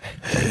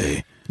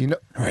 Hey, You know,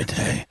 right,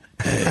 hey,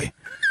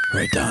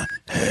 Ray Don,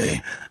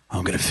 hey,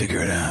 I'm gonna figure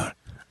it out.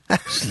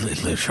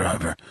 Liev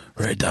Schreiber,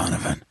 Ray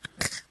Donovan.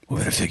 We're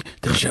gonna figure.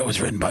 The show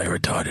was written by a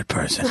retarded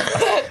person.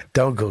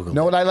 Don't Google.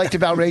 know what I liked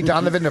about Ray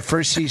Donovan the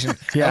first season?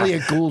 Yeah.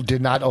 Elliot Gould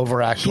did not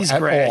overact He's at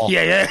great. all.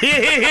 Yeah.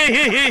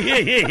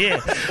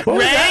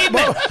 Ray,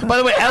 by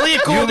the way,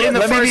 Elliot Gould in the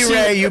Let me first be season.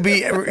 Ray. You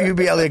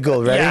be Elliot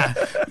Gould, ready? Yeah.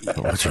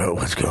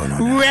 What's going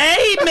on?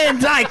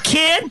 Raymond, I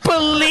can't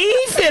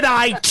believe it.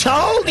 I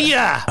told you.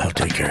 I'll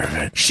take care of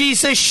it.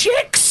 She's a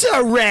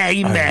shiksa,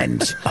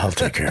 Raymond. I'll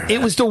take care of it.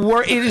 It is the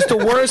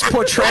worst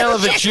portrayal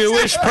of a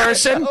Jewish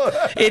person.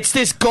 It's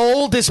this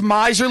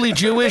miserly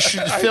Jewish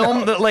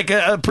film, that, like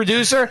a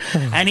producer,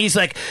 and he's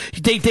like,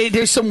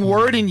 there's some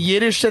word in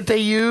Yiddish that they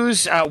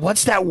use.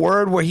 What's that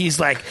word where he's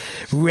like,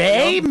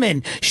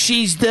 Raymond,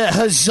 she's the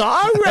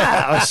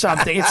Hazara or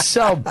something. It's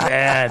so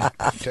bad.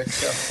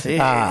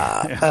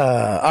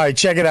 All right,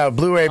 check it out.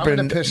 Blue Apron.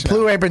 gonna piss now.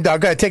 Blue Apron. Go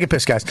ahead, take a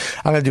piss, guys.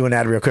 I'm going to do an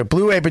ad real quick.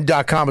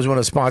 BlueApron.com is one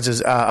of the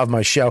sponsors of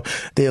my show.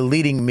 The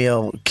leading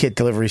meal kit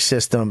delivery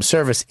system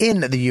service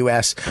in the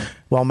U.S.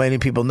 While many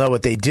people know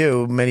what they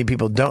do, many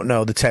people don't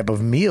know the type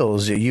of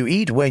meals you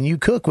eat when you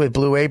cook with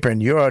Blue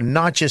Apron. You're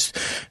not just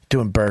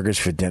doing burgers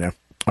for dinner.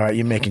 All right,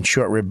 you're making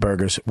short rib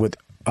burgers with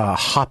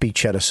hoppy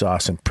cheddar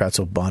sauce and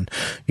pretzel bun.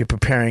 You're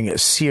preparing a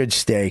seared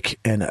steak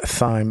and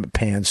thyme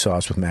pan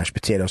sauce with mashed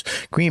potatoes,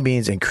 green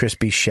beans, and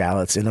crispy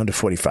shallots in under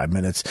 45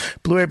 minutes.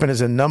 Blue Apron is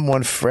the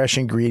 #1 fresh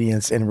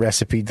ingredients and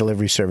recipe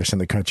delivery service in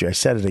the country. I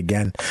said it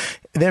again.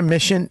 Their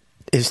mission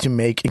is to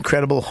make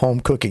incredible home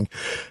cooking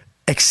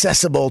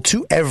accessible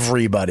to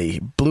everybody.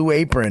 Blue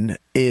Apron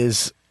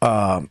is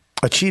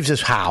achieves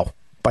this how?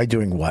 By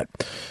doing what?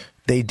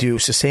 They do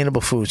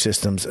sustainable food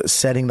systems,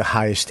 setting the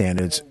highest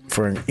standards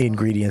for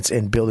ingredients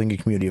and building a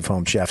community of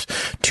home chefs.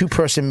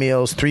 2-person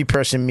meals,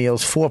 3-person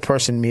meals,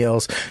 4-person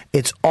meals.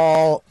 It's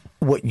all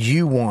what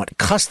you want,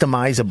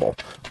 customizable,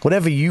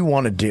 whatever you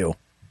want to do.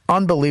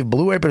 Unbelievable.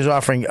 Blue Apron is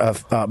offering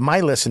my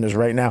listeners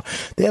right now.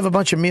 They have a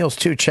bunch of meals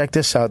too. Check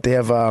this out. They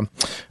have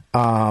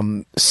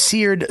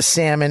seared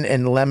salmon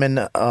and lemon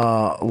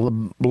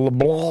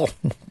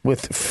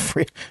with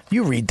free.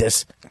 You read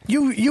this.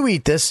 You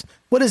eat this.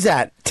 What is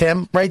that,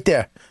 Tim? Right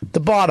there,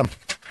 the bottom.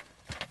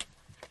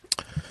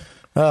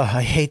 Oh,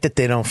 I hate that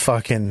they don't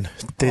fucking.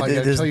 I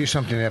gotta tell you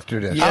something after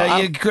this. Yeah,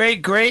 you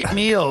great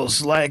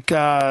meals like What is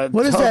that?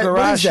 What is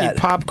Togarashi that?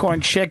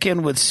 popcorn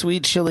chicken with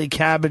sweet chili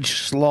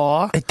cabbage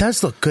slaw. It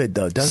does look good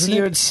though, doesn't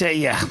Seared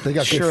yeah, They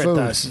got good sure food.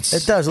 it does.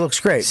 it? It does. It looks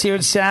great.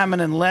 Seared salmon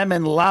and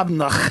lemon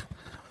labnach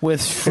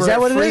with Is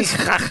that what it is?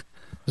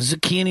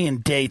 zucchini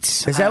and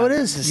dates. Is that what it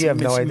is? It's You have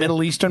no it's idea.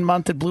 Middle Eastern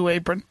month at Blue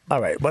Apron.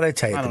 All right, what did I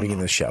tell you at the beginning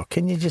of the show?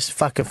 Can you just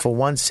fuck it for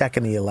 1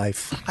 second of your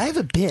life? I have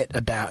a bit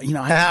about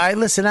I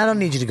listen. I don't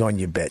need you to go on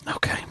your bit.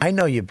 Okay. I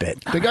know your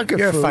bit. They got good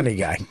You're food. a funny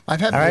guy. I've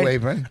had All Blue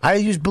Apron. I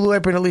use Blue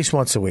Apron at least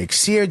once a week.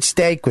 Seared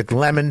steak with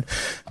lemon,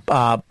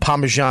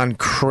 Parmesan,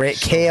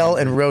 kale,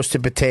 and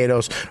roasted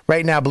potatoes.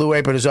 Right now, Blue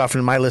Apron is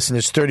offering my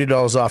listeners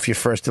 $30 off your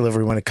first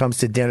delivery when it comes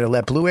to dinner.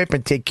 Let Blue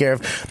Apron take care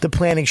of the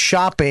planning,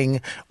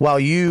 shopping while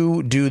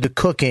you do the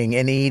cooking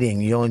and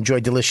eating. You'll enjoy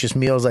delicious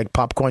meals like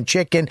popcorn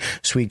chicken,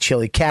 sweet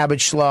chili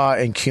cabbage slaw,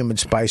 and cumin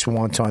spice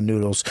wonton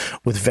noodles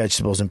with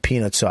vegetables and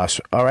peanut sauce.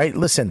 All right,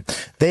 listen,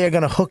 they are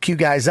going to hook you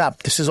guys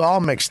up. This is all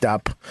mixed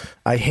up.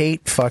 I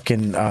hate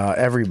fucking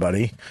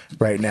everybody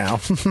right now.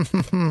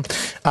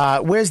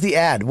 Where's the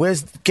ad?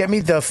 Get me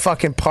the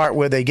fucking part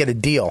where they get a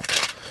deal.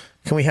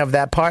 Can we have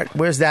that part?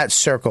 Where's that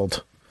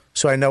circled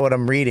so I know what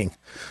I'm reading?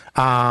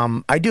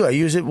 I do. I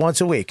use it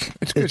once a week.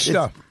 It's good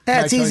stuff.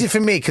 It's easy for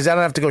me because I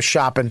don't have to go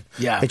shopping.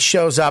 Yeah. It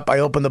shows up. I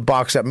open the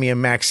box up. Me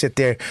and Max sit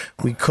there.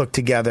 We cook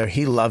together.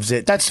 He loves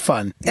it. That's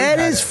fun. It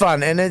is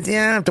fun, and I don't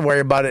have to worry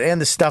about it. And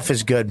the stuff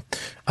is good.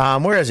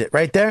 Where is it?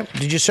 Right there?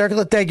 Did you circle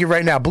it? Thank you.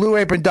 Right now,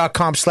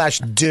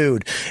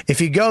 blueapron.com/dude.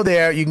 If you go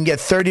there, you can get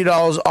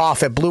 $30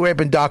 off at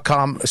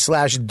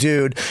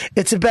blueapron.com/dude.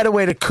 It's a better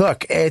way to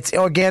cook. It's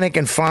organic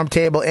and farm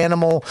table,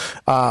 animal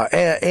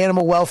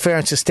welfare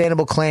and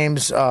sustainable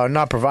claims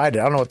not provided.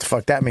 I don't know what the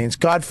fuck that means.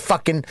 God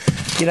fucking,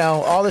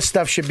 all this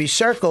stuff should be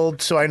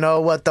circled so I know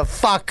what the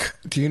fuck.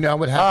 Do you know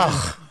what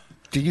happened?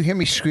 Did you hear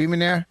me screaming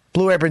there?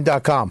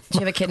 Blueapron.com. Do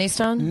you have a kidney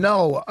stone?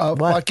 No,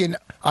 fucking.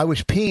 I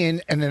was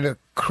peeing and an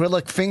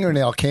acrylic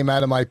fingernail came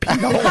out of my pee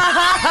hole.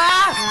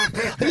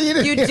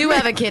 You do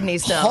have a kidney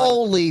stone.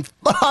 Holy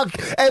fuck!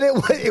 And it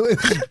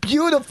was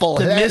beautiful.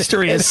 The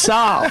mystery is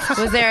solved.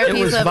 Was there a It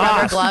piece was of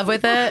rubber Voss. glove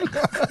with it?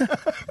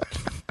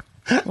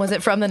 Was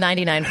it from the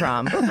 99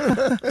 prom?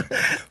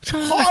 It's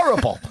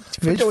horrible.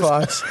 Rich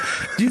Fox.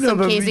 Do you know,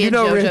 Some Casey and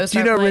JoJo Rich,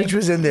 start playing? Rich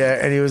was in there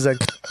and he was like,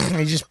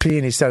 he just peed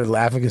and he started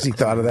laughing because he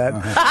thought of that.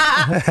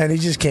 And he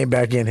just came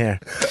back in here.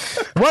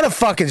 What a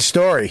fucking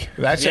story.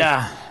 That's it.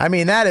 I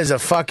mean, that is a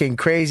fucking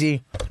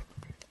crazy.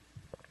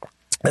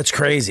 That's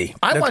crazy.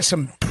 I want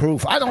some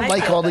proof. I don't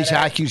like all these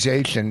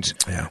accusations.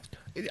 Yeah.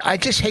 I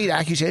just hate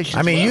accusations.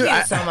 I mean, Thank you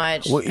I- so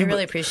much. well, I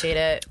really appreciate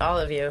it, all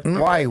of you.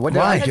 Why? What did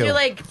Why? I I do? feel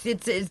like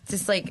it's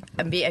just like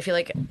I feel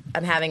like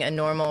I'm having a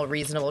normal,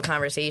 reasonable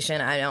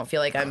conversation. I don't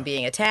feel like I'm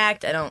being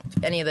attacked. I don't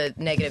any of the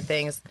negative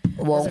things.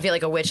 Doesn't feel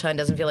like a witch hunt.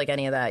 Doesn't feel like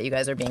any of that. You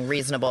guys are being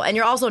reasonable, and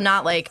you're also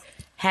not like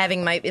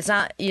having my. It's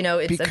not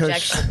it's because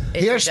objection.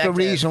 It's here's the objective.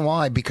 reason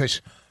why.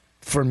 Because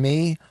for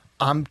me,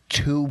 I'm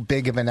too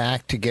big of an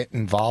act to get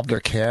involved or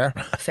care.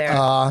 Fair.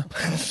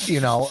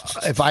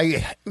 If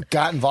I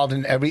got involved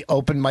in every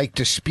open mic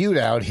dispute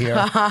out here,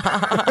 you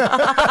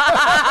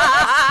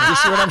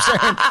see what I'm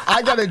saying?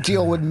 I got to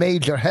deal with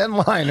major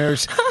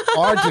headliners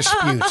or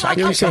disputes.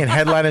 You were saying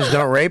headliners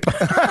don't rape?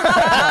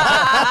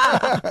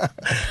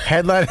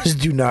 Headliners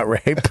do not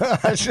rape.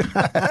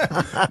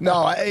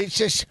 No, it's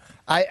just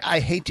I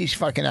hate these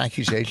fucking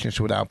accusations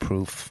without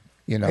proof.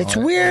 It's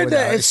weird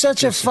that it's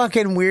such a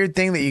fucking weird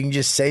thing that you can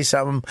just say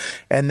something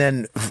and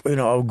then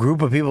a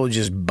group of people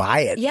just buy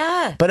it.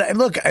 Yeah. But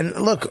look,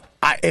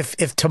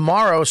 if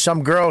tomorrow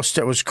some girl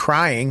was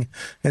crying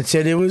and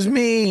said it was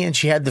me and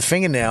she had the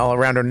fingernail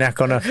around her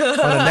neck on a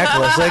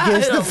necklace, like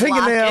it's the Lock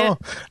fingernail,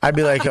 I'd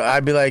be like,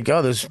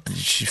 oh, this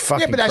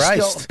fucking but that's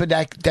Christ. still,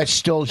 that's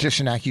still just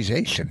an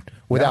accusation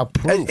without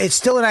proof. It's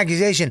still an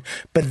accusation,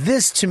 but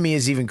this to me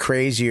is even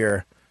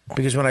crazier.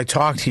 Because when I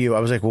talked to you,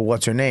 I was like, well,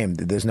 what's her name?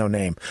 There's no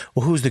name.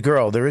 Well, who's the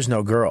girl? There is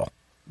no girl.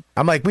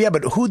 I'm like, well, yeah,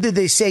 but who did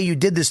they say you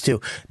did this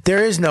to?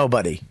 There is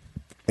nobody.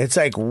 It's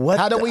like, what?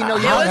 How do we know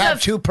you How don't is have a-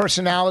 two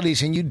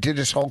personalities and you did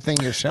this whole thing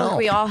yourself? Look,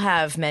 we all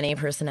have many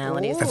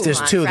personalities. If there's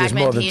Come on, two, there's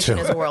more than fragmentation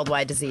two. is a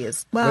worldwide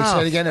disease. Wait,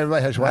 say it again.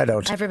 Everybody has what? I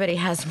don't. Everybody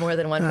has more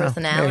than one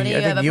personality. maybe. I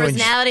You have a think you and-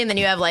 personality, and then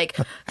you have like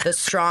the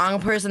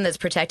strong person that's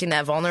protecting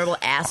that vulnerable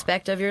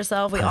aspect of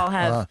yourself. We all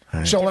have.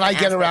 So when I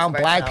get different around aspects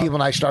of black ourselves. people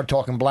and I start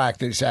talking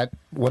black, is that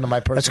one of my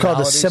That's personalities? called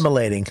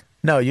assimilating.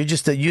 No, you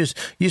just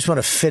want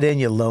to fit in,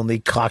 you lonely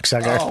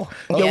cocksucker. Oh,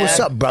 Yo, yeah. what's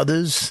up,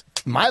 brothers?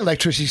 My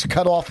electricity's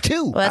cut off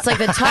too. Well, that's like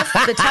the tough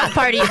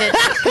part of you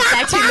that's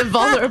protecting the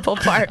vulnerable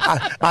part.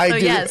 I So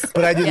do, yes.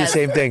 but I do Yes. the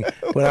same thing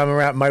when I'm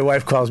around. My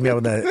wife calls me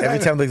up, every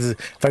time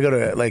if I go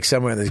to like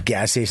somewhere in this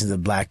gas station, there's a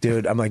black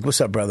dude. I'm like, "What's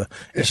up, brother?"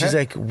 And she's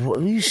like,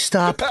 "Will you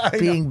stop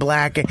being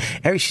black?"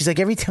 She's like,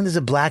 "Every time there's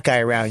a black guy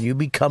around, you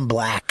become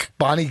black."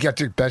 Bonnie got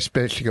the best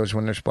bit. She goes,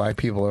 when there's black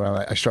people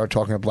around, I start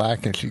talking to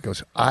black, and she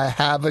goes, I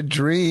have a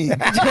dream.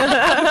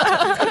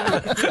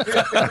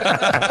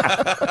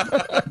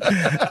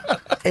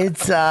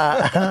 It's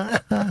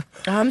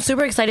I'm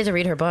super excited to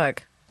read her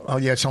book. Oh,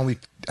 yeah, it's only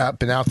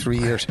been out 3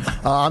 years.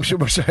 I'm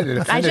super excited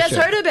to finish I just it.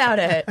 heard about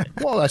it.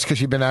 Well, that's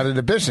because you've been out of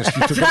the business.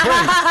 You took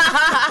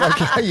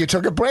a break. You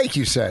took a break,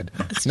 you said.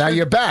 Now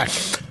you're back.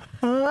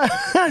 You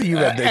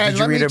read that? And Did you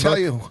let read me her tell book?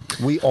 you,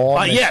 we all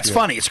missed yeah, it's you.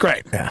 funny. It's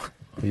great. Yeah.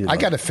 I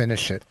got to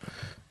finish it.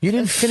 You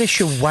didn't finish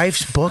your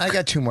wife's book? I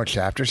got 2 more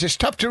chapters. It's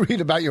tough to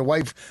read about your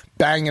wife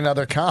banging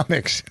other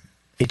comics.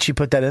 Did she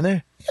put that in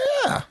there?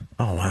 Yeah.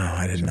 Oh, wow.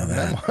 I didn't know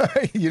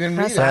that. You didn't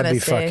read That's it. That'd be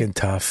honesty. fucking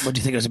tough. What do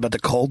you think it was about the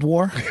Cold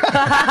War?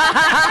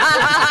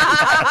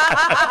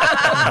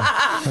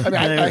 I mean,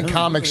 I write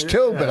comics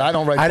too, but I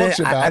don't write books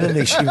about I didn't it.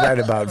 think she'd write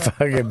about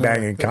fucking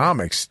banging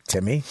comics,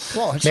 Timmy.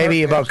 Well, it's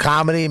maybe her- about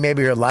comedy,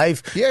 maybe her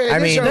life. Yeah, it I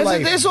is mean, her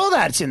life. There's all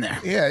that's in there.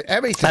 Yeah,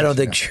 everything. I don't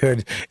think she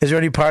heard. Is there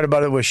any part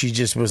about it where she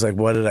just was like,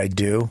 "What did I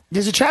do?"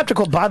 There's a chapter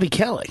called Bobby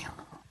Kelly.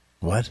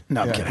 What?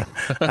 No, I'm kidding.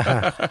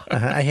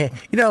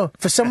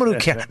 For someone who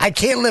can't, I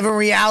can't live in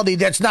reality.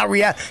 That's not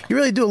real. You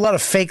really do a lot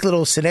of fake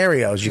little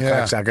scenarios, you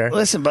Yeah. cocksucker.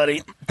 Listen,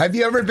 buddy. Have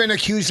you ever been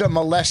accused of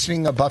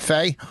molesting a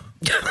buffet?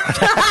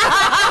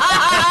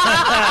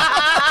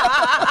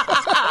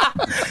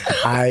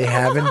 I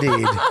have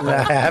indeed.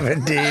 I have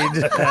indeed.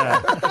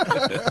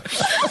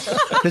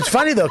 It's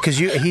funny though because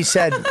he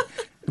said,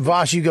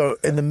 Voss, you go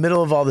in the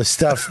middle of all this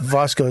stuff.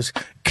 Voss goes,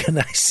 "Can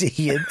I see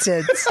your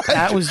tits?"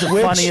 That was the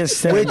funniest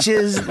thing. Which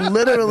is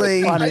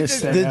literally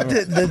Funniest thing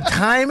ever. the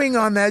timing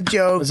on that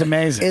joke was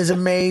amazing. Is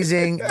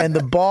amazing, and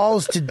the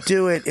balls to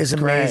do it is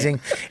amazing,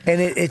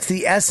 and it's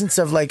the essence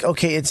of like,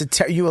 okay, it's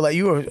you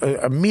were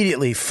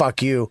immediately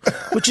fuck you,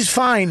 which is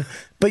fine,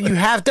 but you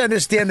have to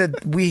understand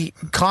that we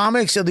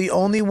comics are the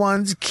only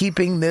ones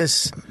keeping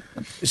this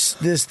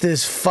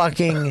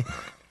fucking.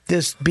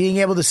 This being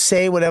able to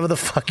say whatever the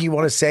fuck you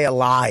want to say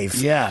alive.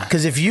 Yeah.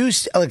 Because if you,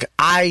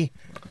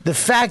 the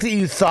fact that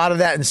you thought of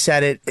that and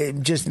said it,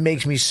 it just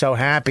makes me so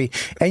happy.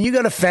 And you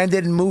got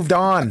offended and moved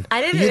on.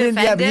 I didn't you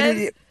get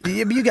offended.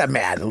 You got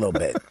mad a little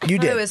bit. You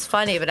did. It was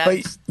funny, but I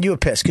was... you were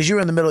pissed because you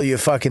were in the middle of your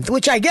fucking,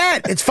 which I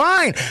get. It's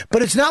fine.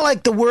 But it's not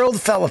like the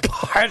world fell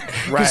apart.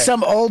 Because Right.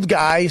 some old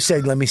guy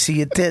said, "Let me see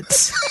your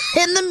tits."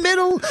 In the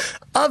middle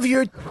of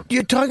you're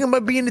talking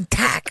about being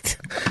attacked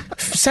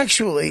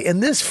sexually.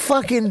 And this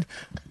fucking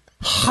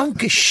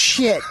hunk of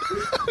shit,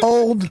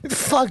 old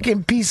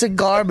fucking piece of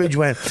garbage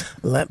went,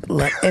 not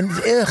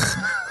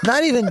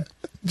even,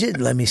 just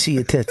let me see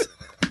your tits.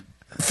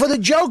 For the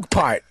joke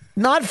part,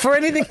 not for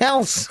anything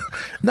else.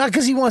 Not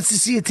because he wants to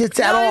see your tits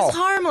at all. It's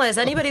harmless.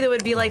 Anybody that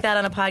would be like that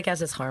on a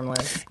podcast is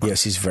harmless.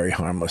 Yes, he's very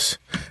harmless.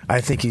 I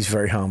think he's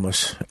very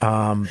harmless. Jesus.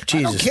 I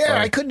don't care. Christ.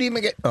 I couldn't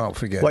even get... Oh,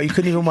 forget What, it. you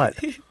couldn't even what?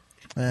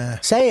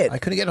 Say it. I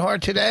couldn't get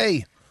hard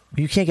today.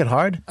 You can't get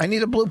hard? I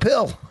need a blue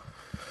pill.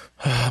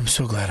 I'm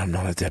so glad I'm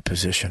not at that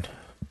position.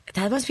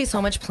 That must be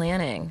so much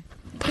planning.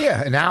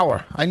 Yeah, an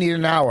hour. I need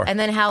an hour. And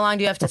then how long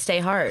do you have to stay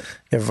hard?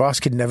 If Ross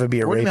could never be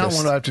a What do you mean I rapist.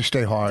 want to have to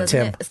stay hard? Doesn't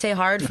Tim. it stay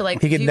hard for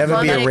like... He could do you never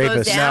close be a and it goes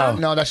rapist. down?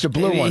 No, that's the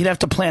blue one. He'd have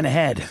to plan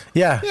ahead.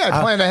 Yeah.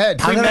 Yeah, plan ahead.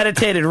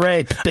 Premeditated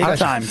rape, big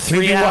time.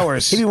 3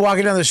 hours. He'd be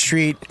walking down the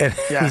street and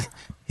Yeah.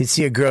 he'd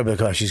see a girl, be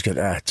like, "Oh, she's good."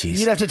 Jeez.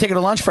 You'd have to take her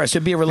to lunch first.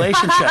 It'd be a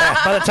relationship.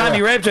 By the time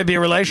you raped, it'd be a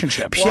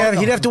relationship. He'd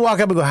have to walk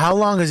up and go, "How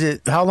long is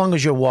it? How long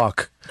is your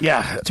walk?"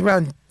 Yeah. It's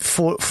around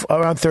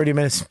around 30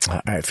 minutes.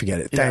 All right, forget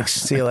it. Thanks.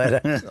 See you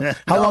later.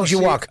 How long's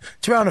your see- walk?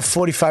 It's around a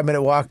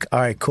 45-minute walk. All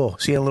right, cool.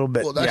 See you in a little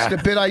bit. Well, that's Yeah. the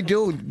bit I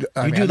do.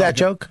 You do that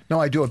joke?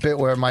 No, I do a bit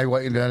where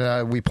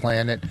we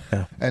plan it,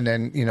 and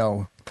then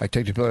I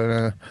take the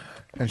pill,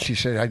 and she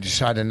said I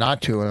decided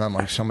not to, and I'm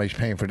like, somebody's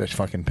paying for this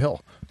fucking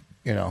pill,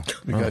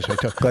 because I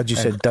took. Glad you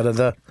said da da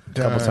da a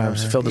couple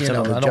times. Filled it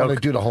in with I a don't want to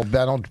joke. do the whole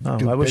bit. I don't. Oh,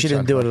 do I wish you bits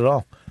didn't do on it at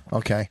all.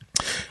 Okay.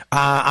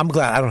 I'm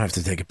glad I don't have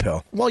to take a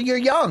pill. Well, you're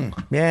young.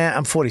 Yeah,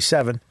 I'm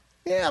 47.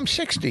 Yeah, I'm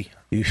 60.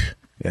 Eesh.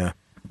 Yeah.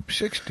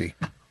 60.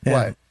 Yeah.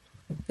 What?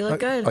 You look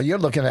good. Oh, you're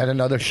looking at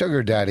another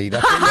sugar daddy.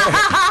 That's what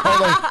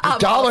the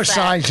dollar all set.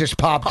 signs just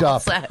popped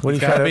up. Set. What are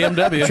you Got a trying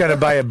to BMW. You trying to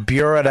buy a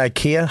bureau at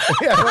IKEA?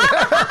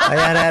 I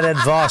had that at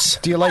Voss.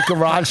 Do you like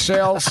garage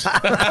sales?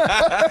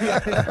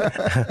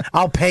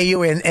 I'll pay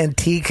you in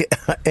antique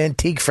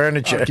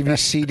furniture. I'll give you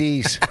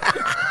CDs.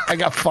 I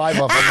got 5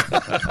 of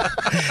them.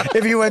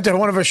 If you went to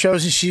one of her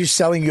shows and she's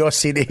selling your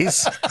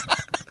CDs,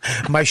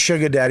 my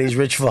sugar daddy's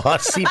Rich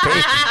Voss. He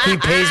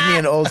pays me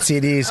in old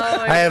CDs.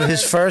 I have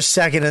his first,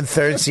 second, and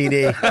third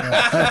CD.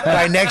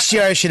 By next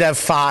year, I should have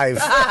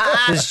 5.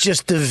 There's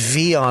just a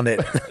V on it.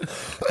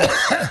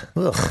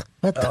 Ugh,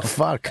 what the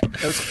fuck?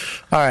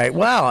 All right.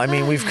 Well, I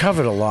mean, we've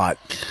covered a lot.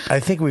 I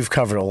think we've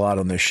covered a lot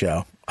on this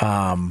show.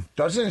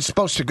 Doesn't it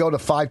supposed to go to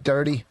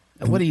 5:30?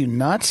 What are you,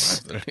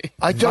 nuts?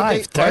 I don't. I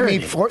 5:30.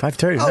 mean,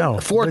 5:30, no.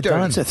 We're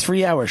done. 4:30. It's a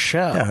 3-hour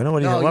show. Yeah, I know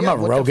what No, I'm yeah, not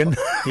what the Rogan.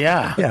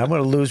 Yeah. Yeah, I'm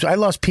going to lose. I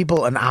lost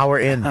people an hour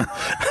in. As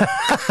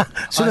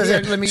soon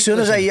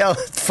as I yelled,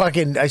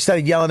 I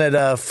started yelling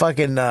at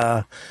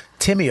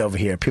Timmy over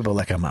here. People are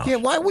like, I'm out. Yeah,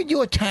 why would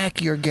you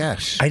attack your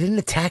guest? I didn't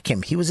attack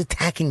him. He was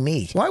attacking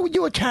me. Why would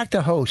you attack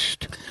the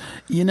host?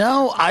 You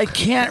know, I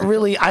can't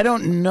really. I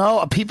don't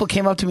know. People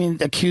came up to me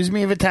and accused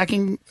me of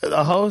attacking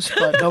a host,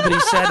 but nobody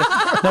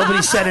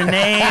said a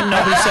name.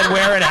 Nobody said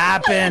where it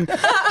happened.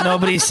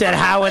 Nobody said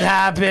how it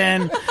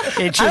happened.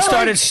 It just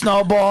started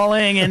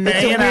snowballing, and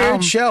It's a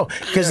weird show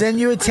because then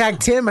you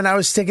attacked Tim, and I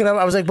was sticking up.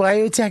 I was like, "Why are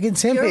you attacking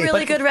Timmy?" You're a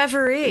really good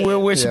referee.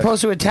 We're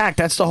supposed to attack.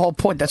 That's the whole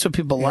point. That's what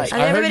people like.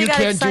 I heard you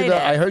can't do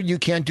the. I heard you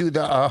can't do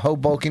the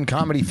Hoboken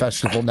Comedy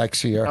Festival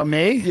next year. Oh,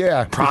 me?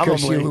 Yeah, Probably.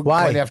 because you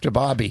Why? went after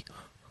Bobby.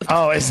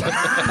 Oh, it's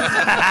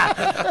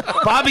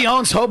Bobby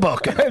owns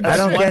Hoboken. I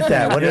don't get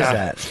that. What is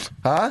that?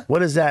 Huh? What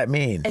does that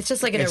mean? It's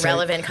just like an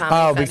irrelevant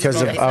comedy because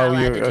festival of that he's not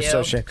allowed you're to do.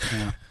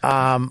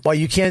 associated. Well,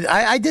 you can't.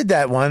 I did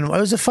that one. It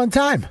was a fun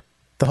time.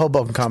 The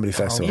Hoboken Comedy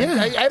Festival.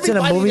 Yeah, It's in a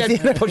everybody movie that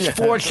theater. puts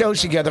 4 shows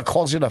together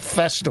calls it a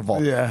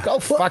festival. Yeah. Go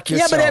fuck Yeah,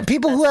 yourself. but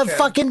people who have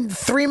fucking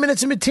 3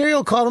 minutes of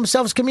material call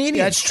themselves comedians.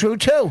 That's true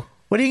too.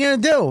 What are you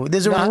going to do?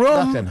 There's a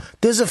room. Nothing.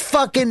 There's a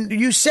fucking.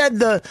 You said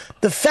the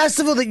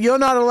festival that you're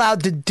not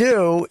allowed to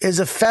do is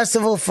a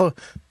festival for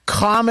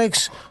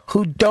comics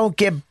who don't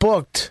get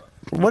booked.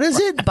 What is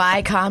it?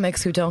 By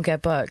comics who don't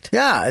get booked.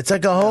 Yeah, it's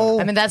like a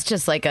whole. I mean, that's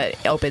just like an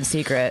open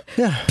secret.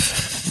 Yeah.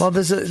 Well,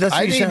 that's what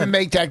I you didn't said. even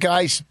make that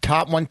guy's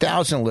top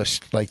 1,000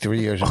 list like 3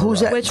 years ago.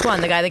 Who's that? Which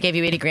one? The guy that gave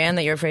you $80,000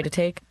 that you're afraid to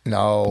take?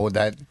 No,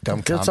 that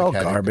dumb That's comic all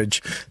had it.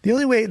 garbage.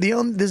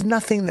 There's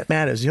nothing that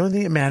matters. The only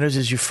thing that matters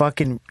is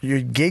your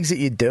gigs that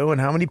you do and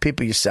how many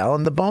people you sell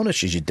and the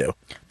bonuses you do. Well,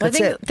 I That's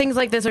think it. things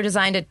like this are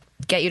designed to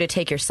get you to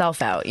take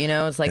yourself out. You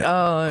know, it's like,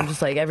 oh, I'm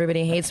just like,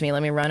 everybody hates me.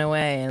 Let me run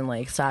away and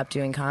like stop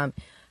doing I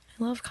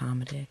love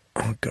comedy.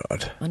 Oh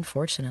God.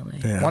 Unfortunately,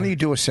 Yeah. Why don't you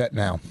do a set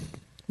now?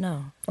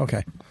 no.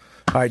 Okay.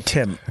 All right,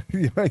 Tim.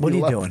 What are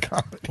you love doing?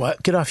 comedy.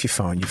 What? Get off your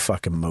phone, you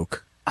fucking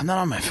mook. I'm not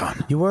on my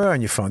phone. You were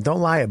on your phone.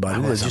 Don't lie about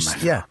it. I was on Just my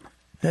phone. yeah.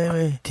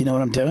 Anyway, Do you know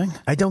what I'm doing?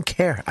 I don't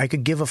care. I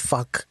could give a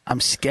fuck. I'm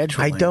scheduling.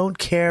 I don't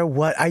care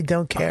what. I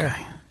don't care.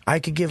 Okay. I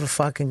could give a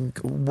fucking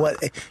what.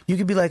 You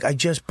could be like, I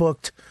just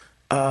booked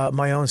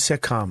my own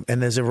sitcom,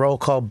 and there's a role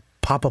called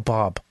Papa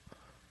Bob,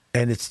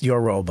 and it's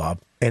your role, Bob,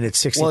 and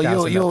it's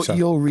 $60,000. Well,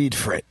 you'll read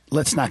for it.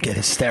 Let's not get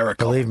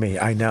hysterical. Believe me,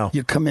 I know.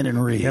 You come in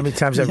and read. How many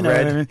times I've You know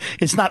read- what I mean?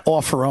 It's not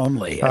offer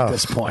only at Oh,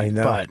 this point. I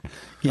know. But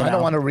you I don't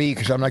know, want to read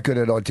because I'm not good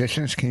at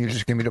auditions. Can you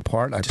just give me the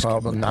part? I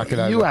probably knock it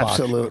out of You the box.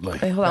 absolutely.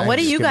 Wait, hold on. What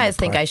do Thanks. you Give me guys the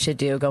think part. I should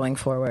do going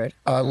forward?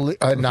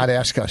 Not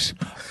ask us.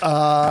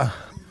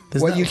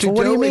 There's What no- you should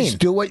what do you is mean?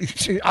 do what.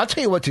 I'll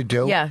tell you what to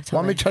do. Yeah, tell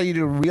Want me me. to tell you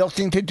the real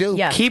thing to do?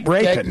 Yeah. Keep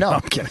raping. No.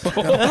 I'm kidding.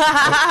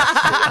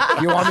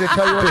 You want me to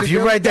tell you what to If do?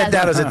 you write that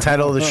down as a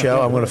title of the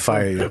show, I'm going to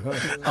fire you.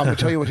 I'm going to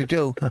tell you what to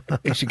do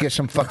is to get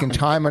some fucking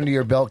time under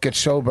your belt, get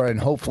sober, and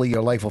hopefully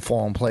your life will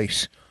fall in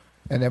place.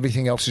 And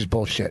everything else is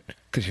bullshit.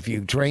 Because if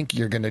you drink,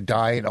 you're going to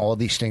die, and all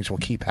these things will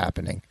keep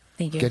happening.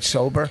 Thank you. Get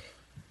sober,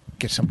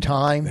 get some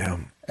time, Yeah.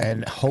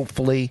 and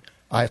hopefully,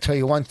 I'll tell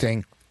you one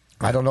thing.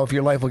 I don't know if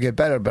your life will get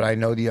better, but I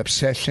know the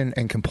obsession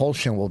and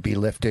compulsion will be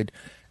lifted.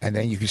 And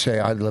then you can say,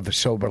 I live a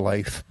sober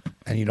life,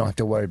 and you don't have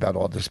to worry about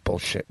all this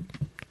bullshit.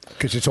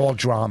 Because it's all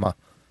drama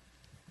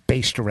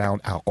based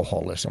around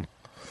alcoholism.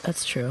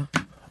 That's true.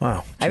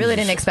 Wow. I really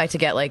didn't expect to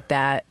get like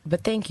that,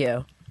 but thank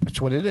you. That's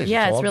what it is.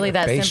 Yeah, it's all really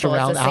that based simple.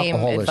 It's around the same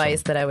alcoholism.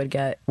 advice that I would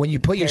get. When you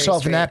put Very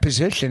yourself in that straight.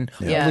 position,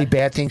 Yeah. only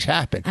bad things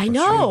happen. I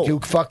know. You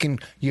fucking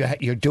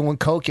you're doing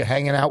coke. You're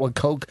hanging out with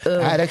coke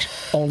addicts.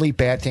 Only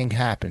bad things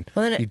happen.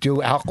 Well, then you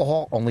do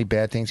alcohol. Only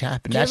bad things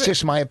happen. Do you That's ever-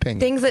 just my opinion.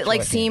 Things that That's like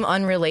what I seem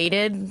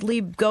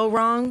unrelatedly go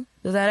wrong.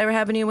 Does that ever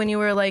happen to you when you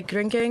were like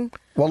drinking?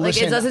 Well, like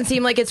listen- it doesn't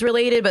seem like it's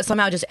related, but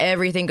somehow just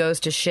everything goes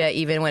to shit,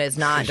 even when it's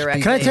not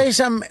directly. Can I tell you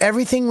something?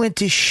 Everything went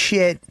to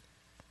shit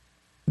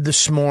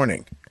this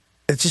morning.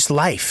 It's just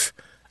life.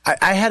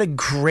 I had a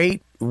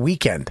great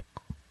weekend.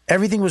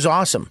 Everything was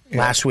awesome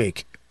last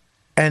week.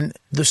 And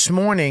this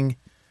morning,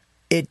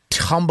 it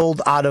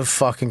tumbled out of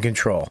fucking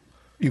control.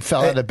 You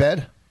fell out of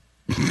bed.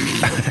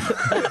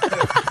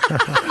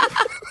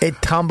 It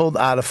tumbled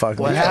out of fucking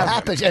control. That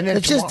happens, and then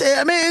It's just,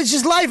 I mean, it's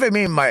just life. I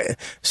mean,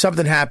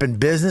 something happened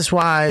business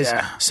wise.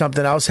 Yeah.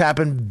 Something else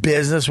happened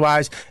business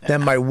wise.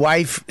 Then my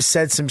wife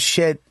said some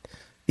shit.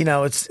 You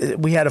know,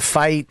 we had a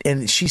fight,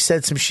 and she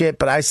said some shit,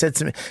 but I said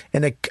some,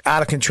 and it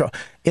out of control.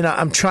 You know,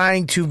 I'm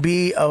trying to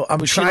be. I'm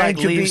Would she trying like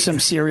to leave be. some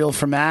cereal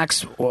for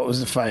Max? What was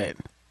the fight?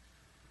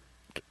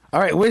 All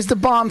right, where's the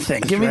bomb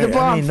thing? Give me the Right?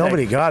 bomb. I mean, thing.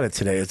 nobody got it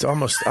today. It's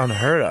almost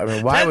unheard of. I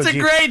mean, why That's would a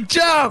you? great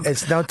joke.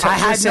 It's no. I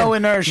had listen, no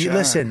inertia.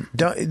 Listen,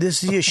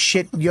 this is your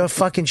shit. Your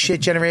fucking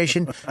shit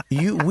generation.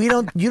 You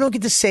don't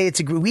get to say it's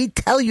a. We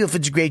tell you if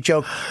it's a great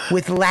joke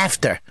with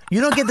laughter.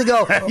 You don't get to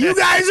go. You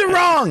guys are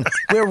wrong.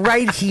 We're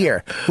right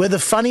here. We're the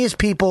funniest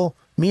people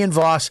Me and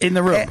Voss in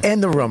the room.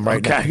 In the room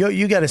right now.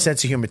 You got a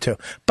sense of humor too.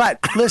 But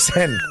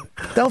listen,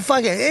 don't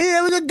fucking.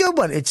 It was a good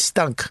one. It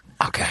stunk.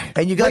 Okay.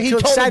 And you got too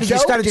excited. You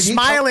started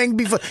smiling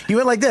before you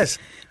went like this.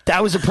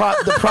 That was the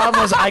problem. The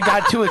problem was I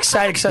got too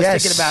excited because I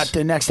was thinking about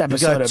the next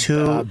episode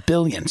of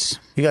Billions.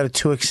 You got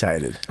too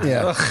excited.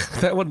 Yeah,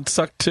 that one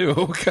sucked too.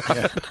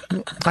 God.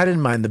 I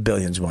didn't mind the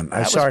Billions one. I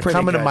That saw was it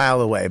coming pretty a good. mile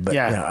away, but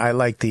Yeah. you know, I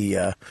like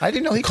the. I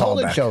didn't know he told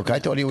a callback. joke. I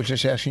thought he was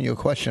just asking you a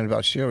question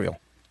about cereal.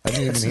 I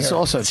didn't even hear. It's it.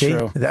 also See,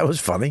 true. that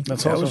was funny.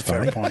 That's that also was a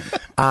fair funny. point.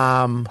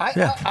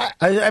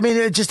 I mean,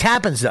 it just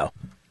happens though.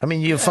 I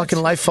mean, your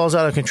fucking life falls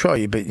out of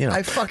control. But you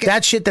know,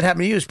 that shit that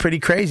happened to you is pretty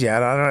crazy.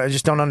 I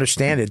just don't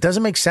understand it. It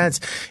doesn't make sense.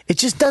 It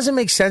just doesn't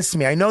make sense to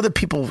me. I know that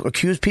people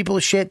accuse people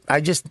of shit.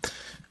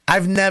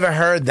 I've never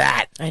heard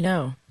that. I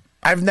know.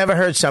 I've never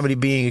heard somebody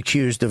being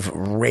accused of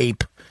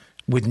rape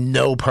with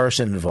no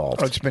person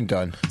involved. Oh, it's been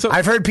done.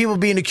 I've heard people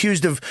being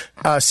accused of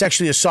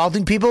sexually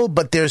assaulting people,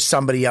 but there's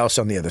somebody else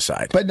on the other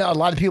side. But no, a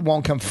lot of people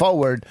won't come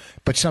forward.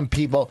 But some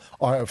people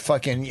are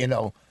fucking,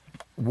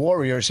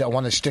 warriors that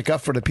want to stick up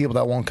for the people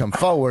that won't come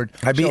forward.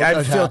 I'd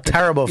feel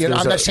terrible if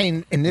I'm not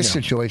saying in this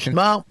situation.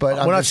 Well,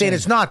 but we're not saying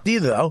it's not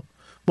either, though.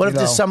 What if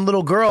there's some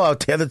little girl out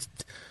there that's,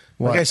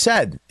 like I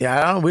said,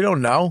 we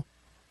don't know.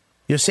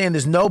 You're saying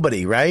there's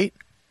nobody, right?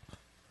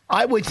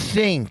 I would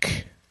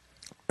think,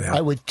 I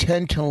would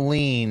tend to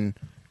lean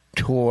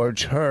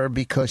towards her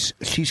because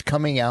she's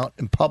coming out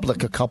in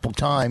public a couple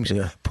times,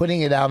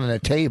 putting it out on the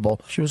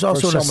table. She was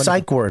also in a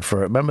psych ward for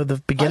it. Remember the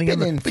beginning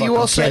of it? But you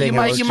also you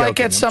might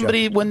get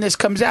somebody when this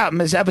comes out,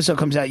 and this episode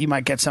comes out. You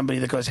might get somebody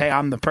that goes, "Hey,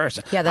 I'm the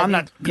person." Yeah, that'd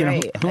I'm be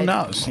not. great. Who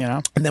knows?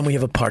 And then we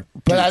have a part.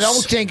 But I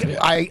don't think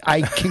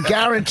I can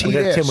guarantee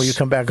this. Tim, will you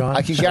come back on?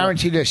 I can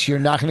guarantee this: you're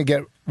not going to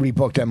get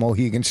rebooked at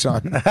Mohegan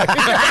Sun.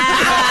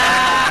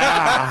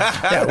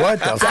 Yeah, what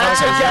the fuck?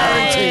 That's a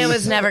guarantee. It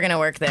was never going to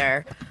work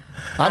there.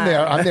 I'm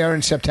there. I'm there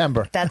in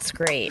September. That's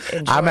great.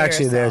 Enjoy I'm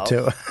actually yourself.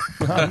 there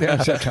too. I'm there in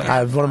September. I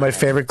have one of my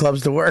favorite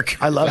clubs to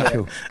work. I love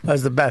it. That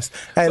was the best.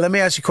 Hey, let me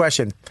ask you a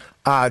question.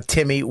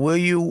 Timmy, will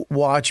you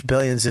watch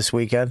Billions this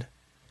weekend?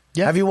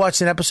 Yeah. Have you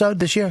watched an episode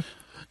this year?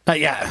 Not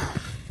yet.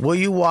 Will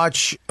you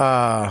watch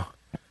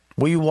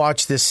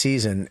this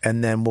season,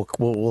 and then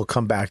we'll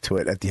come back to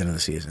it at the end of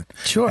the season?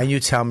 Sure. And you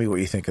tell me what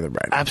you think of the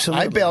writing.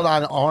 Absolutely. I bailed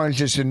on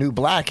Orange is the New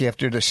Black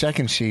after the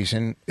second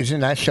season.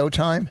 Isn't that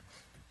Showtime?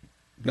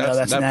 No,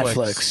 that's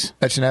Netflix.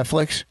 That's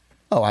Netflix?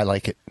 Oh, I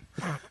like it.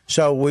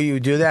 So will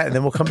you do that, and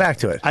then we'll come back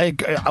to it? I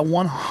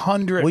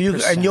 100%. Will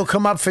you? And you'll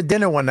come up for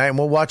dinner one night, and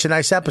we'll watch a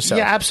nice episode.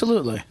 Yeah,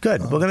 absolutely.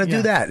 Good. We're gonna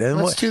do that. And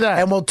Let's do that.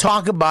 And we'll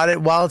talk about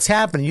it while it's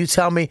happening. You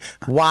tell me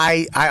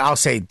why. I'll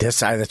say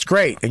this. That's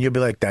great, and you'll be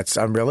like, "That's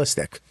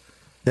unrealistic."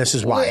 This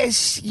is why. Well,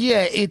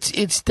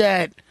 it's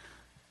that.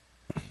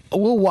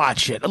 We'll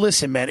watch it.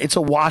 Listen, man, it's a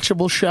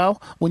watchable show.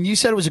 When you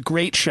said it was a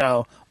great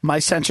show, my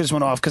sensors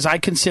went off because I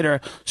consider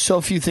so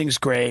few things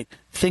great.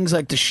 Things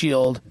like The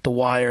Shield, The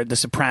Wire, The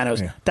Sopranos.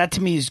 Yeah. That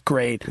to me is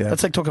great. Yeah.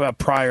 That's like talking about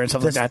Pryor and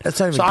stuff like that.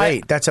 That's not even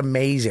great. That's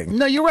amazing.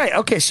 No, you're right.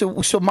 Okay, so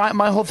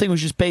my whole thing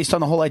was just based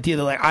on the whole idea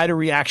that like I had a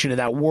reaction to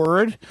that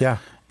word. Yeah.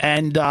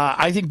 And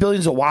I think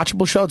Billions is a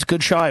watchable show. It's a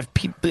good show. I have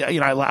people,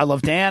 I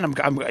love Dan.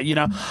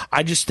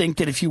 I just think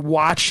that if you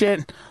watch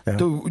it,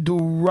 the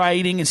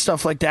writing and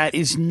stuff like that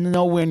is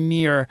nowhere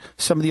near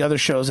some of the other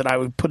shows that I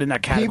would put in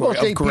that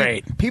category of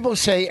great. People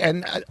say,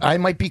 and I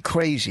might be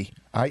crazy.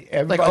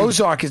 Like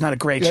Ozark is not a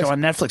great show on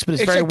Netflix, but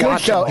it's very a good watchable.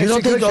 show. You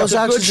don't think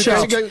Ozark is a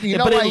good show? You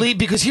know why?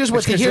 Because here's why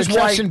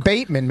Jason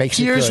Bateman makes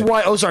it good. Here's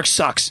why Ozark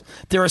sucks.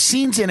 There are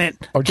scenes in it.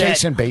 Or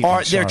Jason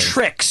Bateman. They're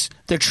tricks.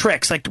 They're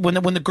tricks. Like when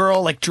the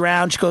girl like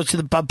drowns, she goes to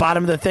the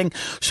bottom of the thing.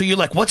 So you're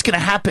like, what's going to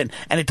happen?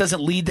 And it doesn't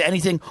lead to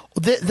anything.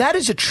 That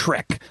is a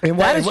trick. And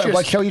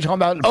what show are you talking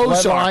about?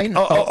 Ozark.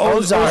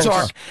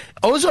 Bloodline?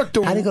 Ozark.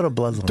 How do you go to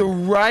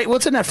Bloodline?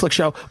 What's a Netflix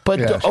show? But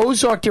the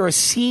Ozark, there are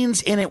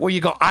scenes in it where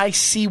you go, I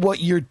see what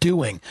you're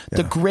doing. Yeah.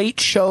 The great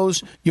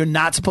shows, you're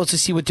not supposed to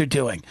see what they're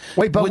doing.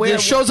 Wait, but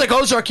there's shows like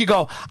Ozark, you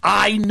go,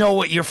 I know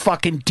what you're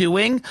fucking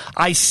doing.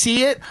 I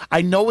see it.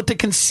 I know what the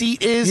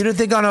conceit is. You didn't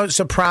think on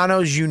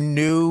Sopranos you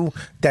knew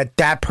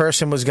that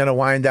person was going to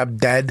wind up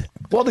dead?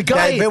 Well, the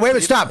guy.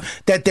 Wait, stop.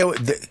 That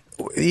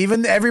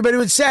even everybody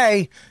would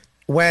say.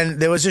 When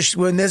there's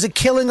a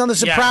killing on The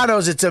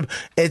Sopranos, it's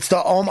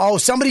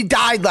somebody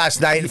died last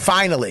night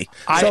finally.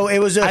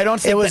 It was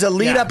a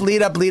lead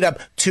up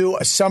to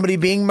somebody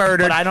being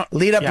murdered. But I don't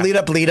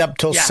lead up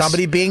till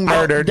somebody being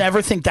murdered. I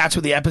never think that's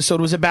what the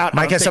episode was about.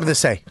 Mike has something to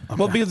say.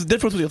 Well, because the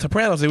difference with The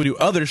Sopranos, they would do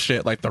other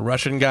shit like the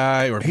Russian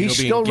guy or he's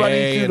being still gay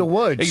running through the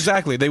woods.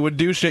 Exactly, they would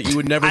do shit you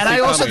would never. And see I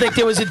also coming.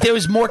 think there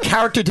was more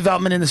character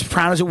development in The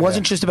Sopranos. It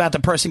wasn't just about the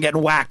person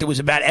getting whacked. It was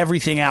about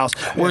everything else.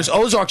 Whereas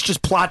Ozark's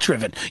just plot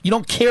driven. You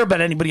don't care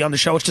about anybody on the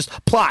show. It's just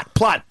plot,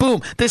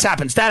 boom, this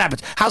happens, that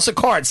happens. House of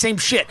Cards, same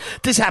shit.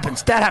 This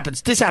happens, that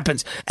happens, this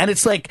happens. And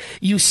it's like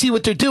you see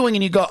what they're doing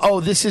and you go, oh,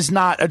 this is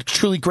not a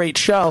truly great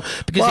show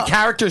because the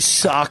characters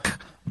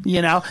suck.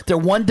 They're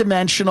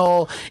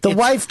one-dimensional. The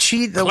wife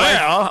cheating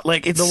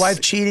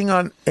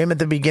on him at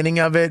the beginning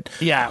of it.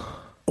 Yeah.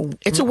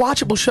 It's a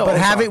watchable show. But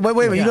Ozark.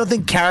 wait, you don't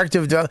think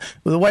character, the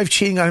wife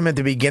cheating on him at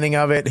the beginning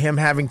of it, him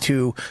having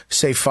to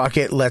say, fuck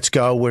it, let's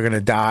go, we're going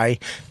to die,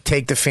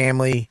 take the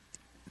family,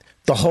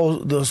 the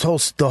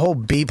whole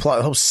B plot,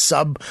 the whole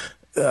sub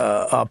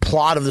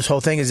plot of this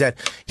whole thing is that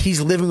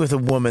he's living with a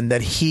woman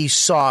that he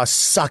saw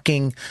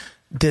sucking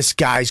this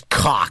guy's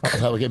cock. Oh,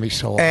 that would get me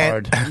so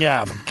hard.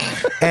 Yeah.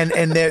 And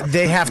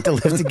they have to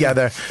live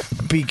together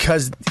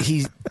because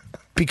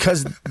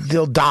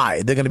they'll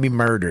die. They're going to be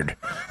murdered.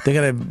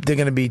 They're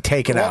going to be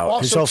taken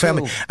out. His whole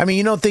family. I mean,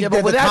 you don't think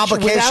that the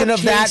complication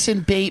of that.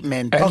 Jason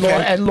Bateman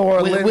and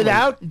Laura Lindley.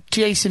 Without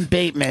Jason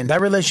Bateman,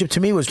 that relationship to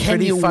me was can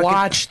pretty. you fucking,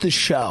 watch the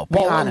show? Be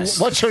honest.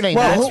 What's her name?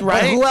 Well, That's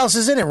right. Who else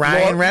is in it?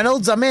 Ryan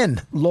Reynolds. I'm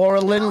in. Laura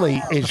Lindley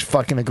is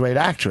fucking a great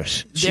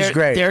actress. She's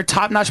great. They're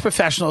top-notch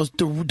professionals.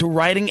 The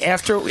writing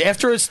after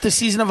it's the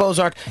season of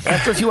Ozark,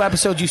 after a few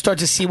episodes, you start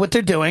to see what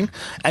they're doing,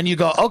 and you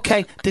go,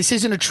 okay, this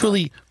isn't a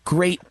truly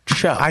great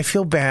show. I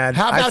feel bad.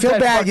 How about I feel that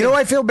bad. fucking- You know what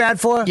I feel bad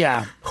for?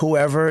 Yeah.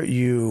 Whoever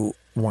you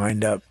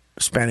wind up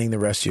spending the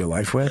rest of your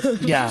life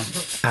with. Yeah.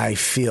 I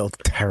feel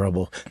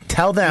terrible.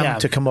 Tell them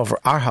to come over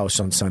our house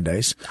on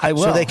Sundays. I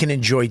will. So they can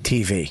enjoy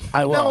TV.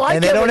 I will. No, I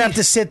And they get don't what have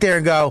to sit there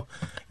and go,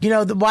 you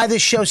know, why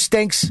this show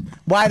stinks?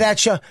 Why that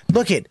show?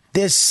 Look it.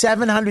 There's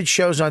 700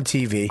 shows on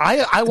TV.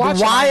 I watch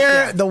The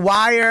Wire. them. The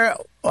Wire.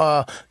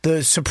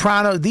 The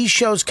Soprano. These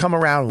shows come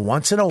around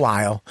once in a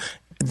while.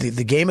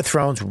 The Game of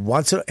Thrones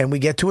and we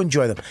get to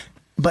enjoy them.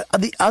 But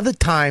the other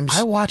times,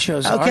 I watch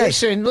those. Okay,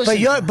 Listen.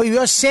 but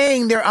you're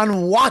saying they're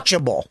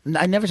unwatchable.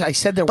 I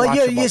said they're But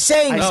watchable. you're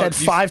saying- I No, said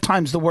 5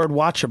 times the word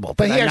watchable.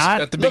 But here's-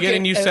 not. At the Look,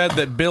 beginning, you said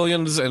that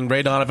Billions and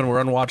Ray Donovan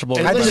were unwatchable.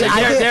 I Listen,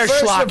 think- they're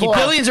first of schlocky. all-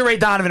 Billions and Ray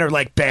Donovan are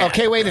like bad.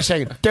 Okay, wait a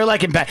second. They're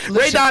like Ray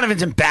Listen.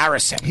 Donovan's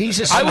embarrassing. He's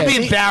a I would be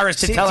Smith. embarrassed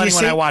to tell do you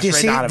anyone see- I watch do you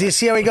Ray see- Donovan. Do you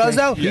see how he goes,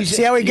 though? Do you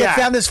see how he gets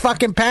Yeah. down this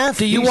fucking path?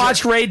 Do you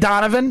watch Ray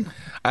Donovan?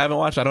 I haven't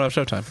watched. I don't have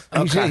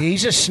Showtime.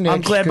 He's a snitch.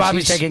 I'm glad 'cause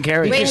Bobby's he's- taking care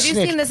of you. Wait, he's have a you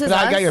snitch. seen This Is But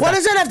I got Us? your What back.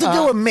 does that have to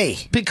do with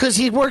me? Because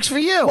he works for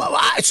you.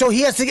 So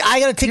he has to.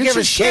 I got to take You care of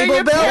his should share cable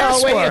your bill.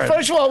 password. Wait,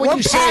 first of all, when What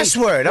you say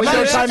password? I'm when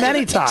not you time say-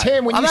 anytime.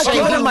 Tim, when I'm you not say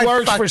giving he him my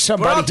works fuck- for We're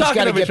somebody, all he's got to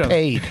talking to get each other.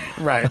 paid.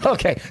 Right.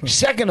 Okay.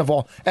 Second of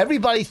all,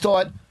 everybody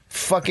thought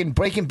fucking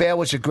Breaking Bad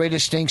was the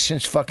greatest thing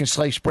since fucking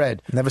sliced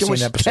bread. Never there seen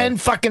was an episode. 10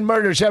 fucking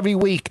murders every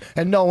week,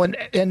 and no one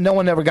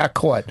ever got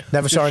caught.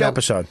 Never The saw an show-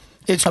 episode.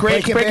 It's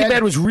great. Breaking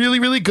Bad was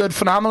really, really good.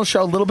 Phenomenal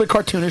show. A little bit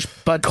cartoonish,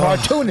 but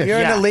Cartoonish. You're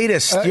Yeah. an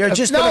elitist. You're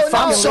just no, a no,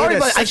 fucking sorry, elitist.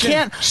 but I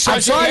can't. Sons I'm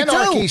of sorry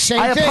Anarchy, too. same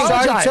I thing.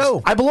 apologize. Sorry,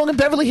 too. I belong in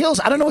Beverly Hills.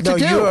 I don't know what to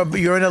do.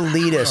 You're an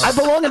elitist. I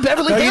belong in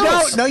Beverly No, you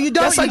Hills. don't. No, you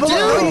don't. Yes, you I belong, do.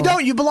 No, you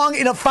don't. You belong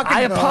in a fucking.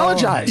 I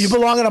apologize. You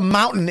belong in a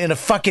mountain in a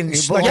fucking.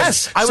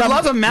 Yes, I would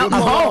love a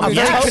mountain home. A very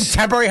Yes.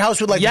 contemporary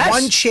house with like Yes.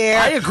 one chair,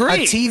 I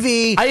agree. a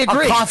TV, I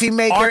agree. a coffee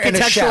maker, and a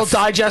Architectural chef.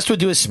 Digest would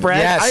do a spread.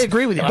 Yes. I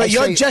agree with you. But I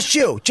you're say- just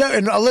you.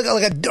 And look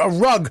like a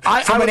rug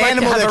I from would an like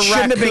animal to have that a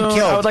shouldn't have been raccoon.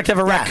 killed. I would like to have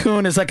a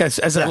raccoon as like a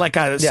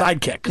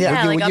sidekick.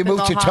 Yeah, Would like you up move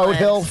in to Toad Mulholland.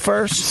 Hill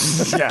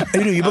first? Yeah.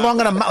 You do. You belong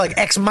in a like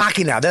ex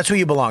machina. That's where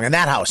you belong in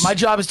that house. My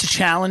job is to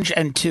challenge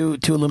and to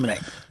illuminate.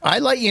 I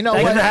like you know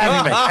Thank what? you for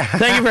having me.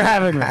 Thank you for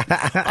having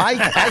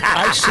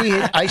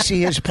me. I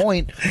see his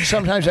point.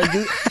 Sometimes I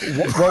do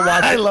go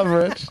watch. I love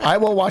Rich. I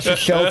will watch a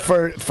show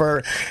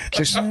for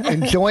just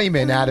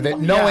enjoyment out of it,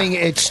 knowing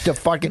it's the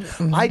fucking.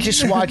 I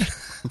just watched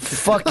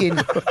fucking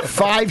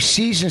 5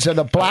 seasons of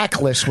The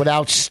Blacklist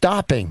without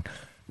stopping,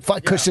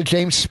 because the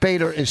James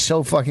Spader is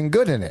so fucking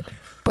good in it.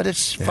 But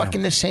it's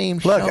fucking the same.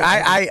 Look, show.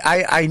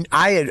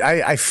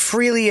 I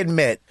freely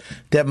admit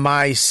that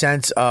my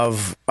sense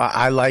of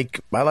I like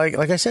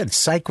I said,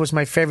 Psych was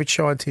my favorite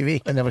show on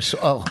TV. I never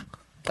saw.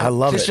 I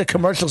love just it. the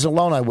commercials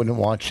alone, I wouldn't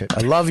watch it.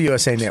 I love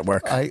USA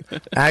Network.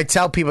 I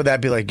tell people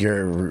that, be like,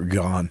 you're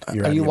gone.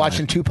 You're out Are of you your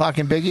watching mind. Tupac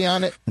and Biggie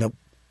on it? Nope.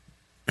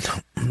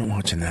 I'm not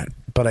watching that.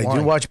 But I Why?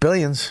 do watch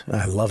Billions.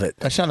 I love it.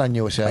 That's not on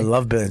USA. I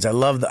love Billions. I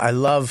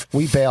love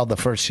We bailed the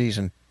first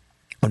season.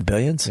 on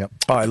Billions. Yep.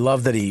 Oh, I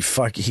love that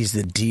he's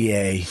the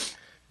DA,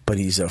 but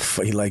he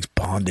likes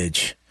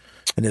bondage,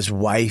 and his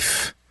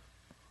wife.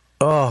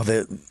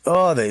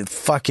 They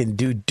fucking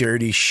do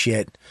dirty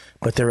shit,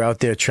 but they're out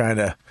there trying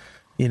to,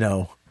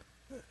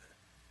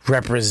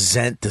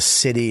 represent the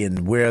city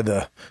and wear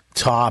the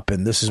top,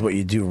 and this is what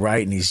you do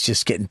right, and he's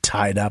just getting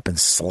tied up and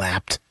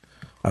slapped.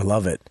 I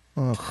love it.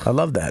 I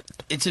love that.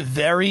 It's a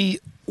very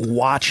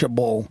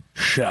watchable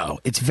show.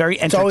 It's very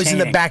entertaining. It's always in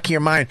the back of your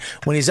mind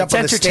when he's up It's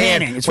on the stand.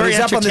 entertaining. It's When very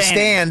he's up on the entertaining.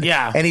 stand,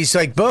 Yeah. and he's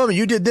like, "Boom,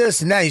 you did this,"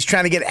 and now he's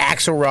trying to get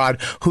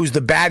Axelrod, who's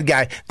the bad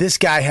guy. This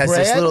guy has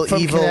this Brad little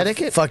from evil,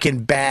 Connecticut? fucking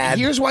bad.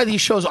 Here's why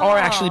these shows are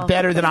actually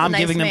better than he's a I'm nice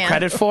giving them man.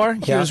 credit for.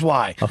 Here's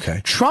why.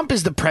 Okay. Trump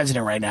is the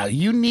president right now.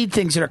 You need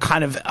things that are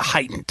kind of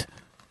heightened.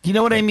 You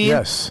know what I mean?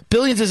 Yes.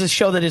 Billions is a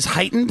show that is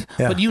heightened,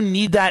 Yeah. but you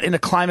need that in a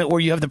climate where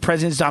you have the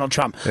president Donald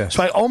Trump. Yes.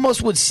 So I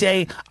almost would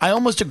say, I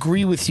almost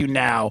agree with you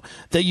now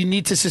that you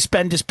need to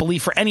suspend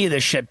disbelief for any of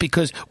this shit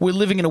because we're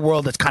living in a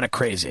world that's kind of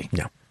crazy.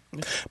 Yeah.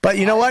 But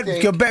you know what?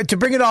 Go back, to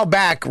bring it all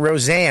back,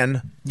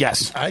 Roseanne.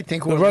 Yes. I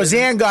think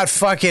Roseanne got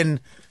fucking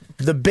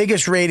the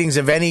biggest ratings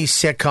of any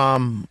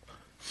sitcom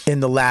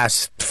in the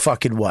last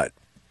fucking what?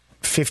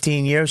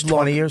 15 years,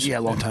 20 years? Yeah,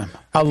 long time.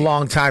 A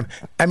long time.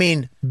 I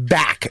mean,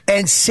 back.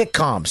 And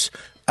sitcoms.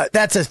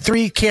 That's a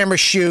 3-camera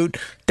shoot.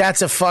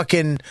 That's a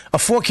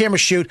 4-camera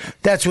shoot.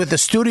 That's with the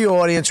studio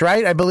audience,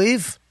 right? I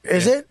believe.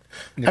 Is it?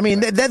 I mean,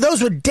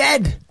 those were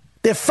dead.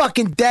 They're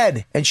fucking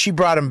dead. And she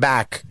brought them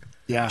back.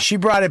 Yeah. She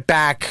brought it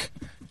back.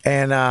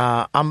 And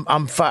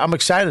I'm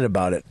excited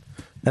about it.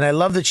 And I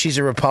love that she's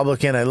a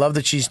Republican. I love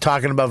that she's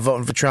talking about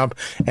voting for Trump.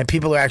 And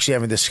people are actually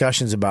having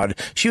discussions about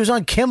it. She was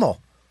on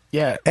Kimmel.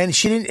 Yeah. And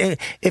she didn't.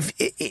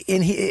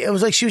 It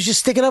was like she was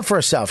just sticking up for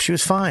herself. She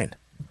was fine.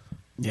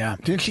 Yeah.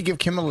 Didn't she give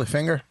Kimmel the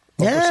finger?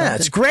 Yeah,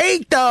 it's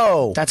great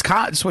though.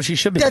 That's what she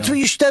should be. That's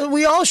doing. what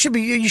we all should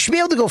be. You should be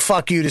able to go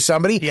fuck you to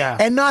somebody,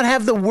 and not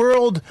have the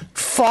world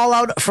fall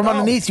out from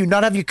underneath you,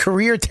 not have your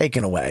career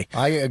taken away.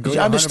 I agree.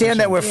 Understand 100%.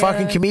 that we're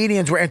fucking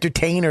comedians, we're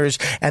entertainers,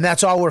 and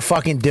that's all we're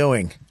fucking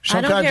doing.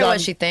 I don't care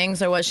what she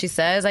thinks or what she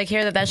says. I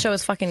care that show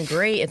is fucking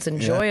great. It's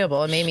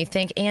enjoyable. It made me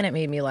think and it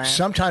made me laugh.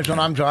 Sometimes when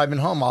I'm driving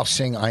home, I'll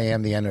sing "I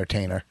Am the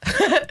Entertainer."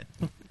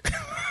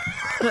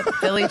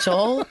 Billy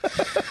Joel?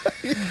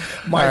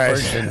 My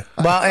version.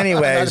 Well,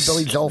 anyways, I'm not a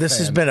Billy Joel this fan.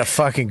 has been a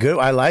fucking good.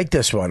 I like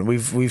this one.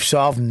 We've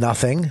solved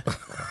nothing.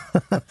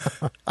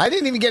 I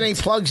didn't even get any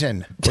plugs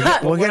in.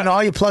 We're getting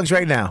all your plugs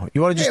right now.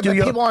 You want to just do but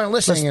your? people aren't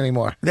listening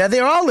anymore. Yeah,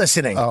 they're all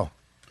listening. Oh.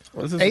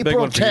 Well, this is a big April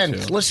one for you,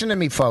 10th. too. Listen to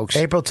me, folks.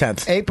 April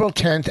 10th. April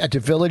 10th at the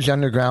Village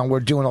Underground. We're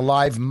doing a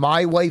live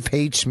My Wife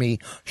Hates Me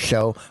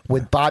show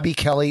with Bobby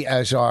Kelly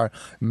as our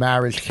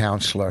marriage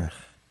counselor.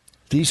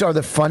 These are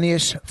the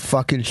funniest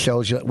fucking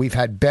shows. We've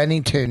had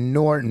Bennington,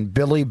 Norton,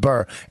 Billy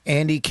Burr,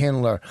 Andy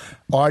Kindler,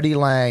 Artie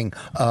Lang.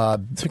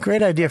 It's a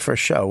great idea for a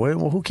show.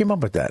 Who came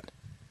up with that?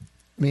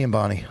 Me and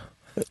Bonnie.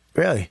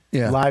 Really?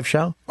 Yeah. Live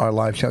show? Our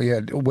live show,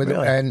 yeah. Really?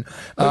 And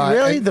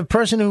really? and- The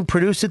person who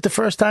produced it the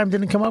first time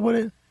didn't come up with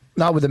it?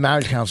 Not with the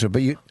marriage counselor,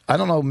 but I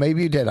don't know,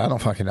 maybe you did. I don't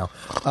fucking know.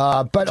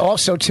 But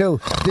also, too,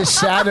 this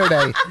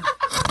Saturday,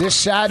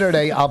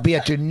 I'll be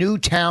at the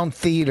Newtown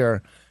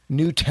Theater,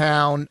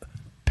 Newtown,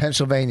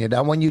 Pennsylvania.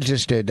 That one you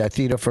just did, that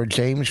theater for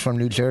James from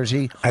New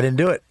Jersey. I didn't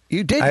do it.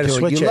 You did I had to do it.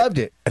 switch You it. loved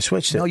it. I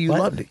switched it. No, you What?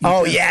 loved it. You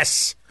Oh, did.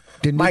 yes.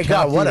 The My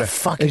Newtown God, what a Theater.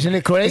 fucking... Isn't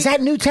it great? Is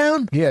that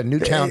Newtown? Yeah,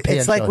 Newtown.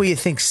 It's like PNW. where you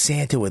think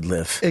Santa would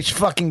live. It's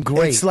fucking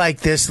great. It's like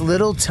this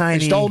little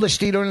tiny... It's the oldest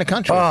theater in the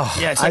country. Oh,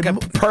 Yeah, it's like a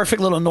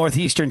perfect little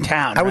northeastern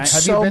town. I would right?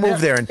 so been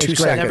move there in It's 2 great.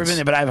 seconds. I've never been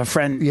there, but I have a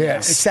friend. Yeah.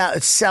 It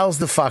sells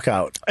the fuck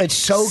out. It's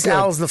so good.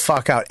 Sells the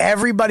fuck out.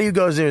 Everybody who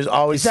goes there is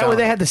always Is that where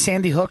they selling. had the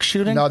Sandy Hook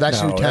shooting? No,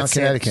 that's No, Newtown, that's it.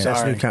 Connecticut. That's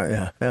Sorry. Newtown,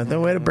 yeah. No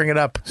way to bring it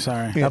up.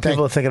 Sorry. Now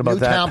people are thinking about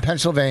Newtown, that.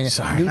 Pennsylvania.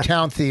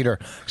 Newtown Theater,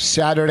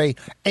 Saturday,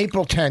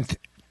 April 10th.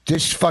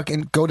 Just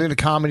fucking go to the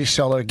Comedy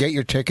Cellar, get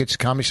your tickets,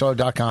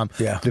 comedycellar.com.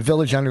 Yeah. The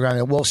Village Underground,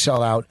 it will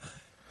sell out.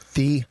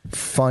 The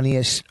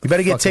funniest. You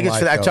better get fucking tickets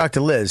for that. I live show. talked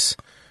to Liz.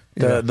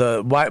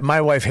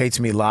 My Wife Hates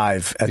Me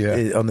live on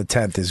the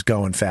 10th is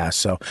going fast.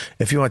 So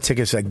if you want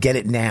tickets, get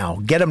it now.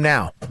 Get them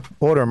now.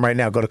 Order them right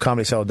now. Go to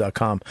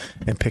comedycellar.com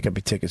and pick up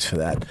your tickets for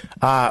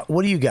that.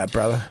 What do you got,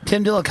 brother?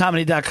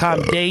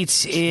 TimDillonComedy.com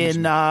dates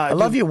in. I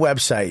love your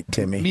website,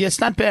 Timmy. Yeah, it's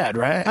not bad,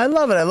 right? I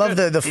love it. I love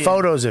the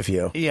photos of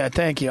you. Yeah,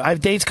 thank you. I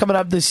have dates coming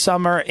up this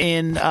summer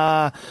in.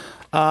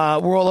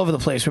 We're all over the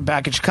place. We're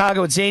back in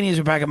Chicago at Zanies.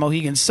 We're back at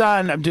Mohegan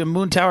Sun. I'm doing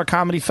Moon Tower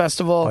Comedy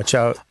Festival. Watch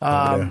out.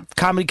 over there.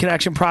 Comedy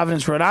Connection,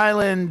 Providence, Rhode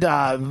Island.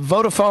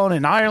 Vodafone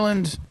in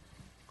Ireland.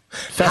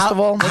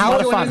 Festival. How A lot are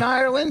of you fun. in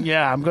Ireland?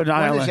 Yeah, I'm going to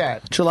When is Ireland.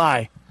 that?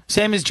 July.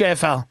 Same as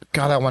JFL.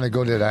 God, I want to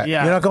go to that.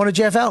 Yeah. You're not going to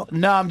JFL?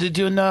 No, I'm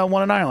doing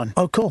one in Ireland.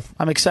 Oh, cool.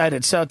 I'm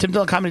excited. So,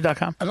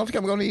 TimDillonComedy.com. I don't think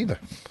I'm going to either.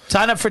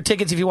 Sign up for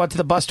tickets if you want to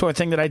the bus tour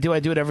thing that I do. I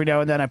do it every now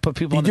and then. I put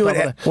people You on the do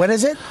double. it. When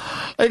is it?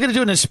 I'm going to do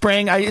it in the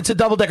spring. It's a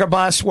double-decker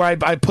bus where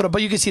I put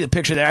but you can see the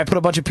picture there. I put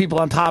a bunch of people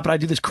on top, and I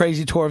do this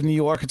crazy tour of New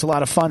York. It's a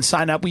lot of fun.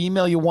 Sign up. We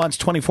email you once,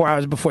 24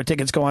 hours before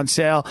tickets go on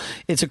sale.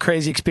 It's a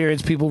crazy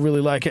experience. People really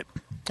like it.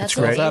 That's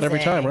Sells out every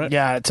amazing. time, right?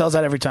 Yeah, it sells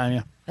out every time,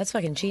 yeah. That's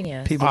fucking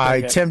genius. People All dig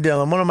right, it. Tim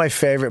Dillon, one of my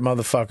favorite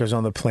motherfuckers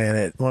on the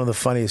planet. One of the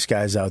funniest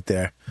guys out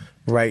there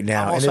right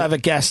now. I also And have a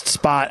guest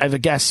spot.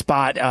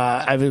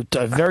 I have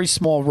a very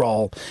small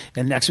role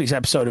in next week's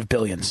episode of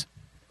Billions.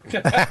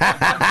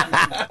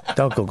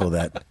 Don't Google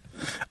that.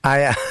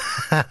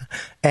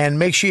 And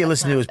make sure you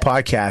listen to his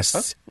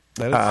podcast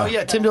Oh,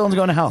 yeah, Tim Dillon's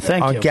Going to Hell.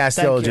 Thank on you. Gas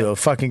Thank Diligent. you. A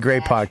fucking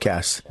great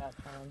podcast.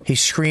 He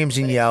screams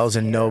and yells,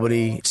 and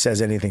nobody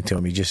says anything to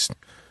him. He just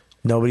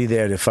nobody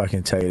there to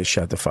fucking tell you to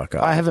shut the fuck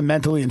up. I have a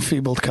mentally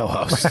enfeebled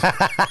co-host. All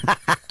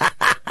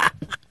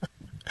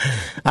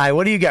right,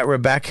 what do you got,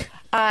 Rebecca?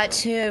 Let's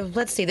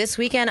see. This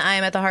weekend,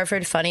 I'm at the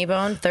Hartford Funny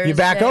Bone. Thursday, You're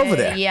back over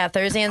there? Yeah,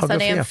 Thursday and Oh, good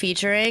Sunday for you. I'm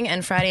featuring,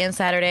 and Friday and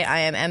Saturday I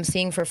am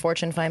emceeing for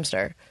Fortune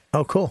Feimster.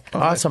 Oh, cool,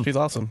 awesome. She's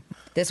awesome.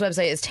 This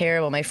website is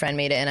terrible. My friend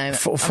made it, and I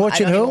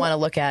Fortune don't who? even want to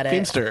look at it.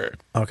 Finster.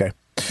 Okay,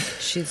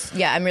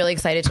 I'm really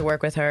excited to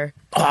work with her.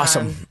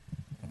 awesome.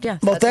 Yeah.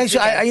 Well, that's thanks.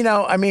 this weekend.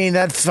 I mean,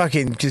 that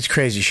fucking just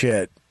crazy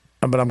shit.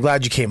 But I'm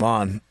glad you came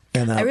on.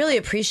 And I really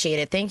appreciate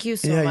it. Thank you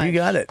so yeah, much. you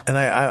got it. And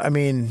I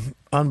mean,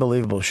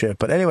 Unbelievable shit.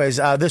 But anyways,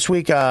 this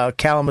week,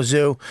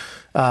 Kalamazoo,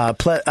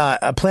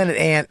 Planet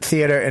Ant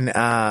Theater,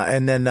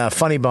 and then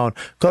Funny Bone.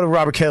 Go to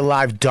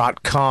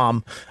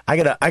RobertKLive.com.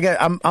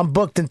 I'm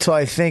booked until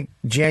I think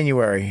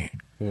January.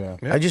 Yeah.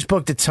 I just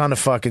booked a ton of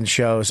fucking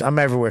shows. I'm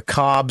everywhere.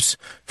 Cobb's,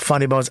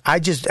 Funny Bones. I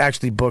just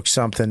actually booked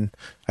something.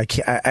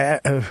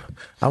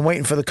 I'm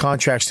waiting for the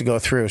contracts to go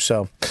through.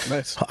 So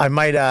Nice. I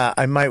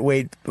might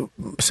wait.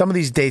 Some of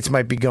these dates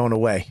might be going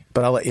away,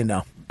 but I'll let you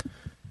know.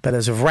 But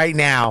as of right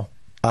now,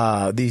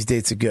 these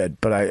dates are good.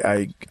 But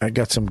I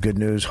got some good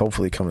news,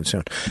 hopefully coming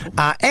soon.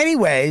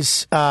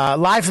 Anyways,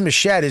 Live from the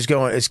Shed is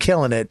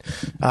killing it.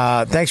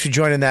 Thanks for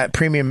joining that.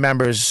 Premium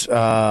members,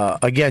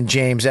 again,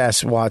 James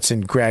S.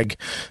 Watson, Greg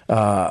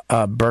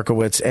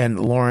Berkowitz, and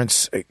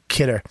Lawrence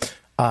Kidder.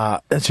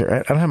 That's all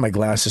right. I don't have my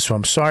glasses, so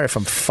I'm sorry if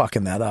I'm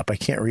fucking that up. I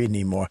can't read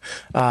anymore.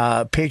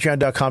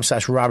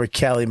 Patreon.com/Robert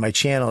Kelly. My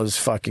channel is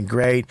fucking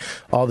great.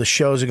 All the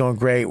shows are going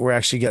great. We're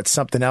actually got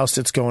something else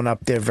that's going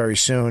up there very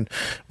soon.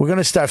 We're going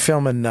to start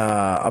filming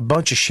a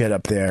bunch of shit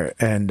up there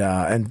and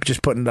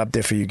just putting it up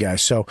there for you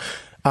guys. So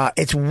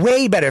it's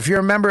way better. If you're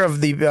a member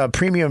of the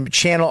premium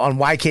channel on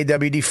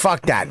YKWD,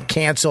 fuck that.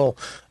 Cancel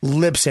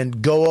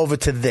Libsyn. Go over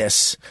to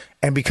this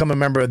and become a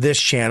member of this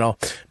channel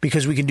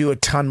because we can do a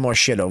ton more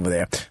shit over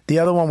there. The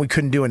other one, we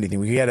couldn't do anything.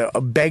 We had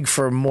to beg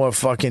for more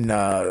fucking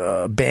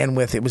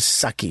bandwidth. It was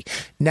sucky.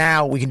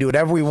 Now we can do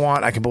whatever we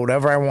want. I can put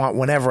whatever I want,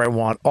 whenever I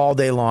want, all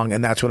day long,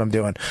 and that's what I'm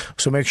doing.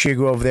 So make sure you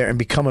go over there and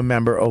become a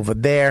member over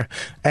there.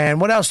 And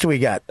what else do we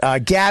got?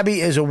 Gabby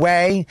is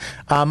away.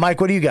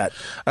 Mike, what do you got?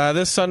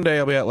 This Sunday,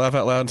 I'll be at Laugh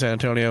Out Loud in San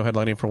Antonio,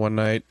 headlining for one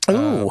night.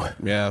 Ooh.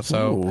 Yeah,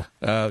 so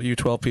you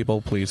 12 people,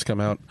 please come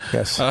out.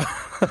 Yes.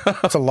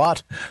 That's a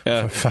lot.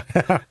 Yeah.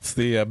 It's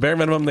the bare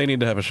minimum they need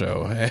to have a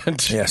show.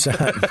 And Yes.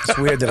 It's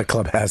weird that a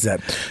club has that.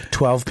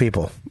 12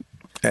 people.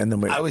 And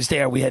then I was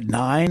there. We had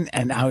 9,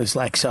 and I was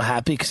like so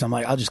happy because I'm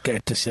like, I'll just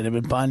get to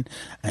Cinnamon Bun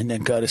and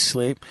then go to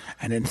sleep.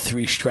 And then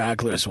 3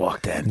 stragglers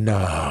walked in. No.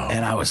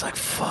 And I was like,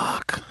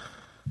 fuck.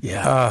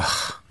 Yeah.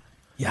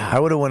 Yeah. I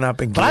would have went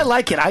up and But I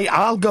like it.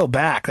 I'll go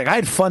back. Like I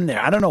had fun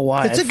there. I don't know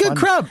why. It's I a had good fun.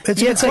 crowd.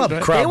 It's a good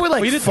like, club. They were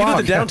like you did fun.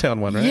 the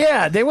downtown one, right?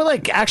 Yeah, they were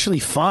like actually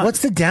fun.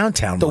 What's the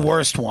downtown the one?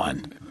 worst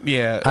one?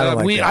 Yeah. I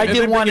don't like that. I if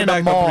did they one bring in it a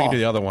back, I'll bring mall. you to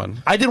the other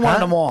one. I did one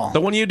in a mall.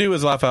 The one you do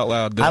is Laugh Out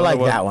Loud. The I other like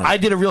one- that one. I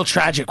did a real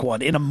tragic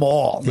one in a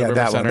mall. Yeah, River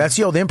that one. Center. That's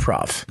the old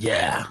Improv.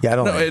 Yeah. Yeah, I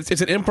don't No, like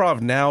it's an improv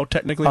now,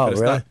 technically, Oh, but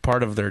it's really? not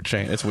part of their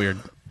chain. It's weird.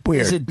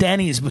 Weird. There's a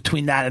Denny's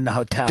between that and the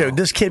hotel. Dude,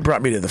 this kid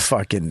brought me to the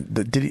fucking...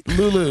 did he,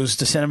 Lulu's,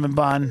 the Cinnamon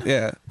Bun.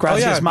 Yeah.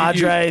 Gracias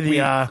Madre,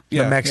 the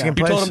Mexican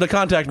You place? told him to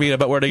contact me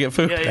about where to get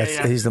food.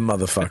 He's the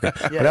motherfucker.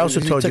 But I also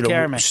he told you took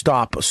care of to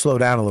me. slow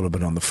down a little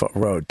bit on the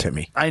road,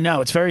 Timmy. I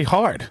know. It's very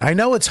hard. I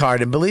know it's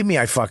hard, and believe me,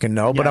 I fucking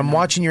know, but Yeah, I I'm know.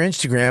 watching your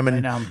Instagram, and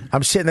I know.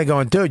 I'm sitting there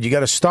going, dude, you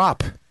got to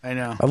stop. I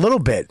know. A little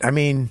bit. I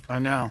mean, I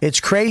know. It's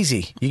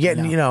crazy. You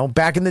getting,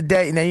 back in the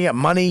day, now you got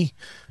money.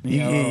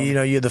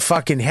 You're the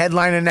fucking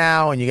headliner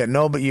now, and you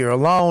got but you're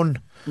alone.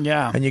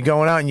 Yeah. And you're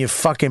going out and you're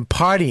fucking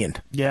partying.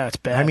 Yeah, it's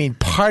bad. I mean,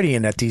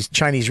 partying at these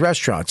Chinese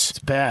restaurants. It's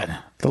bad.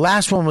 The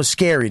last one was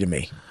scary to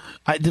me.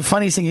 The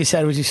funniest thing you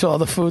said was you saw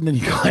the food and then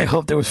you go, I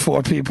hope there was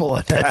 4 people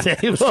at that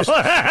table.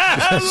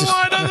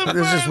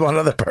 This is one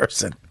other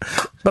person.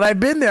 But I've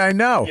been there. I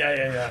know.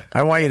 Yeah.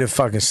 I want you to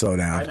fucking slow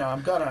down. I know.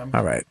 I'm gonna.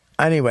 All right.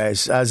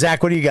 Anyways,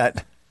 Zach, what do you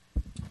got?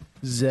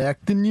 Zach,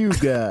 the new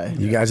guy.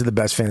 You guys are the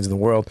best fans in the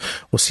world.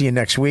 We'll see you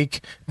next week.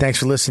 Thanks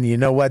for listening to You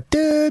Know What,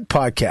 Dude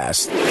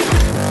podcast.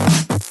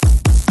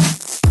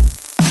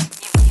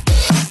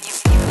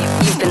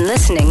 You've been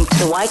listening to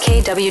the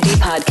YKWD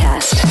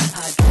podcast.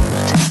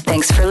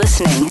 Thanks for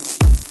listening.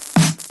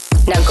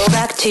 Now go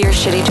back to your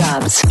shitty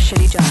jobs.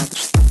 Shitty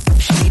jobs.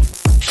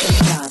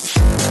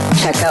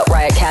 Check out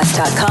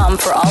riotcast.com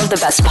for all of the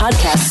best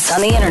podcasts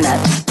on the internet.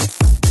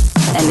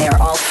 And they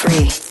are all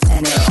free.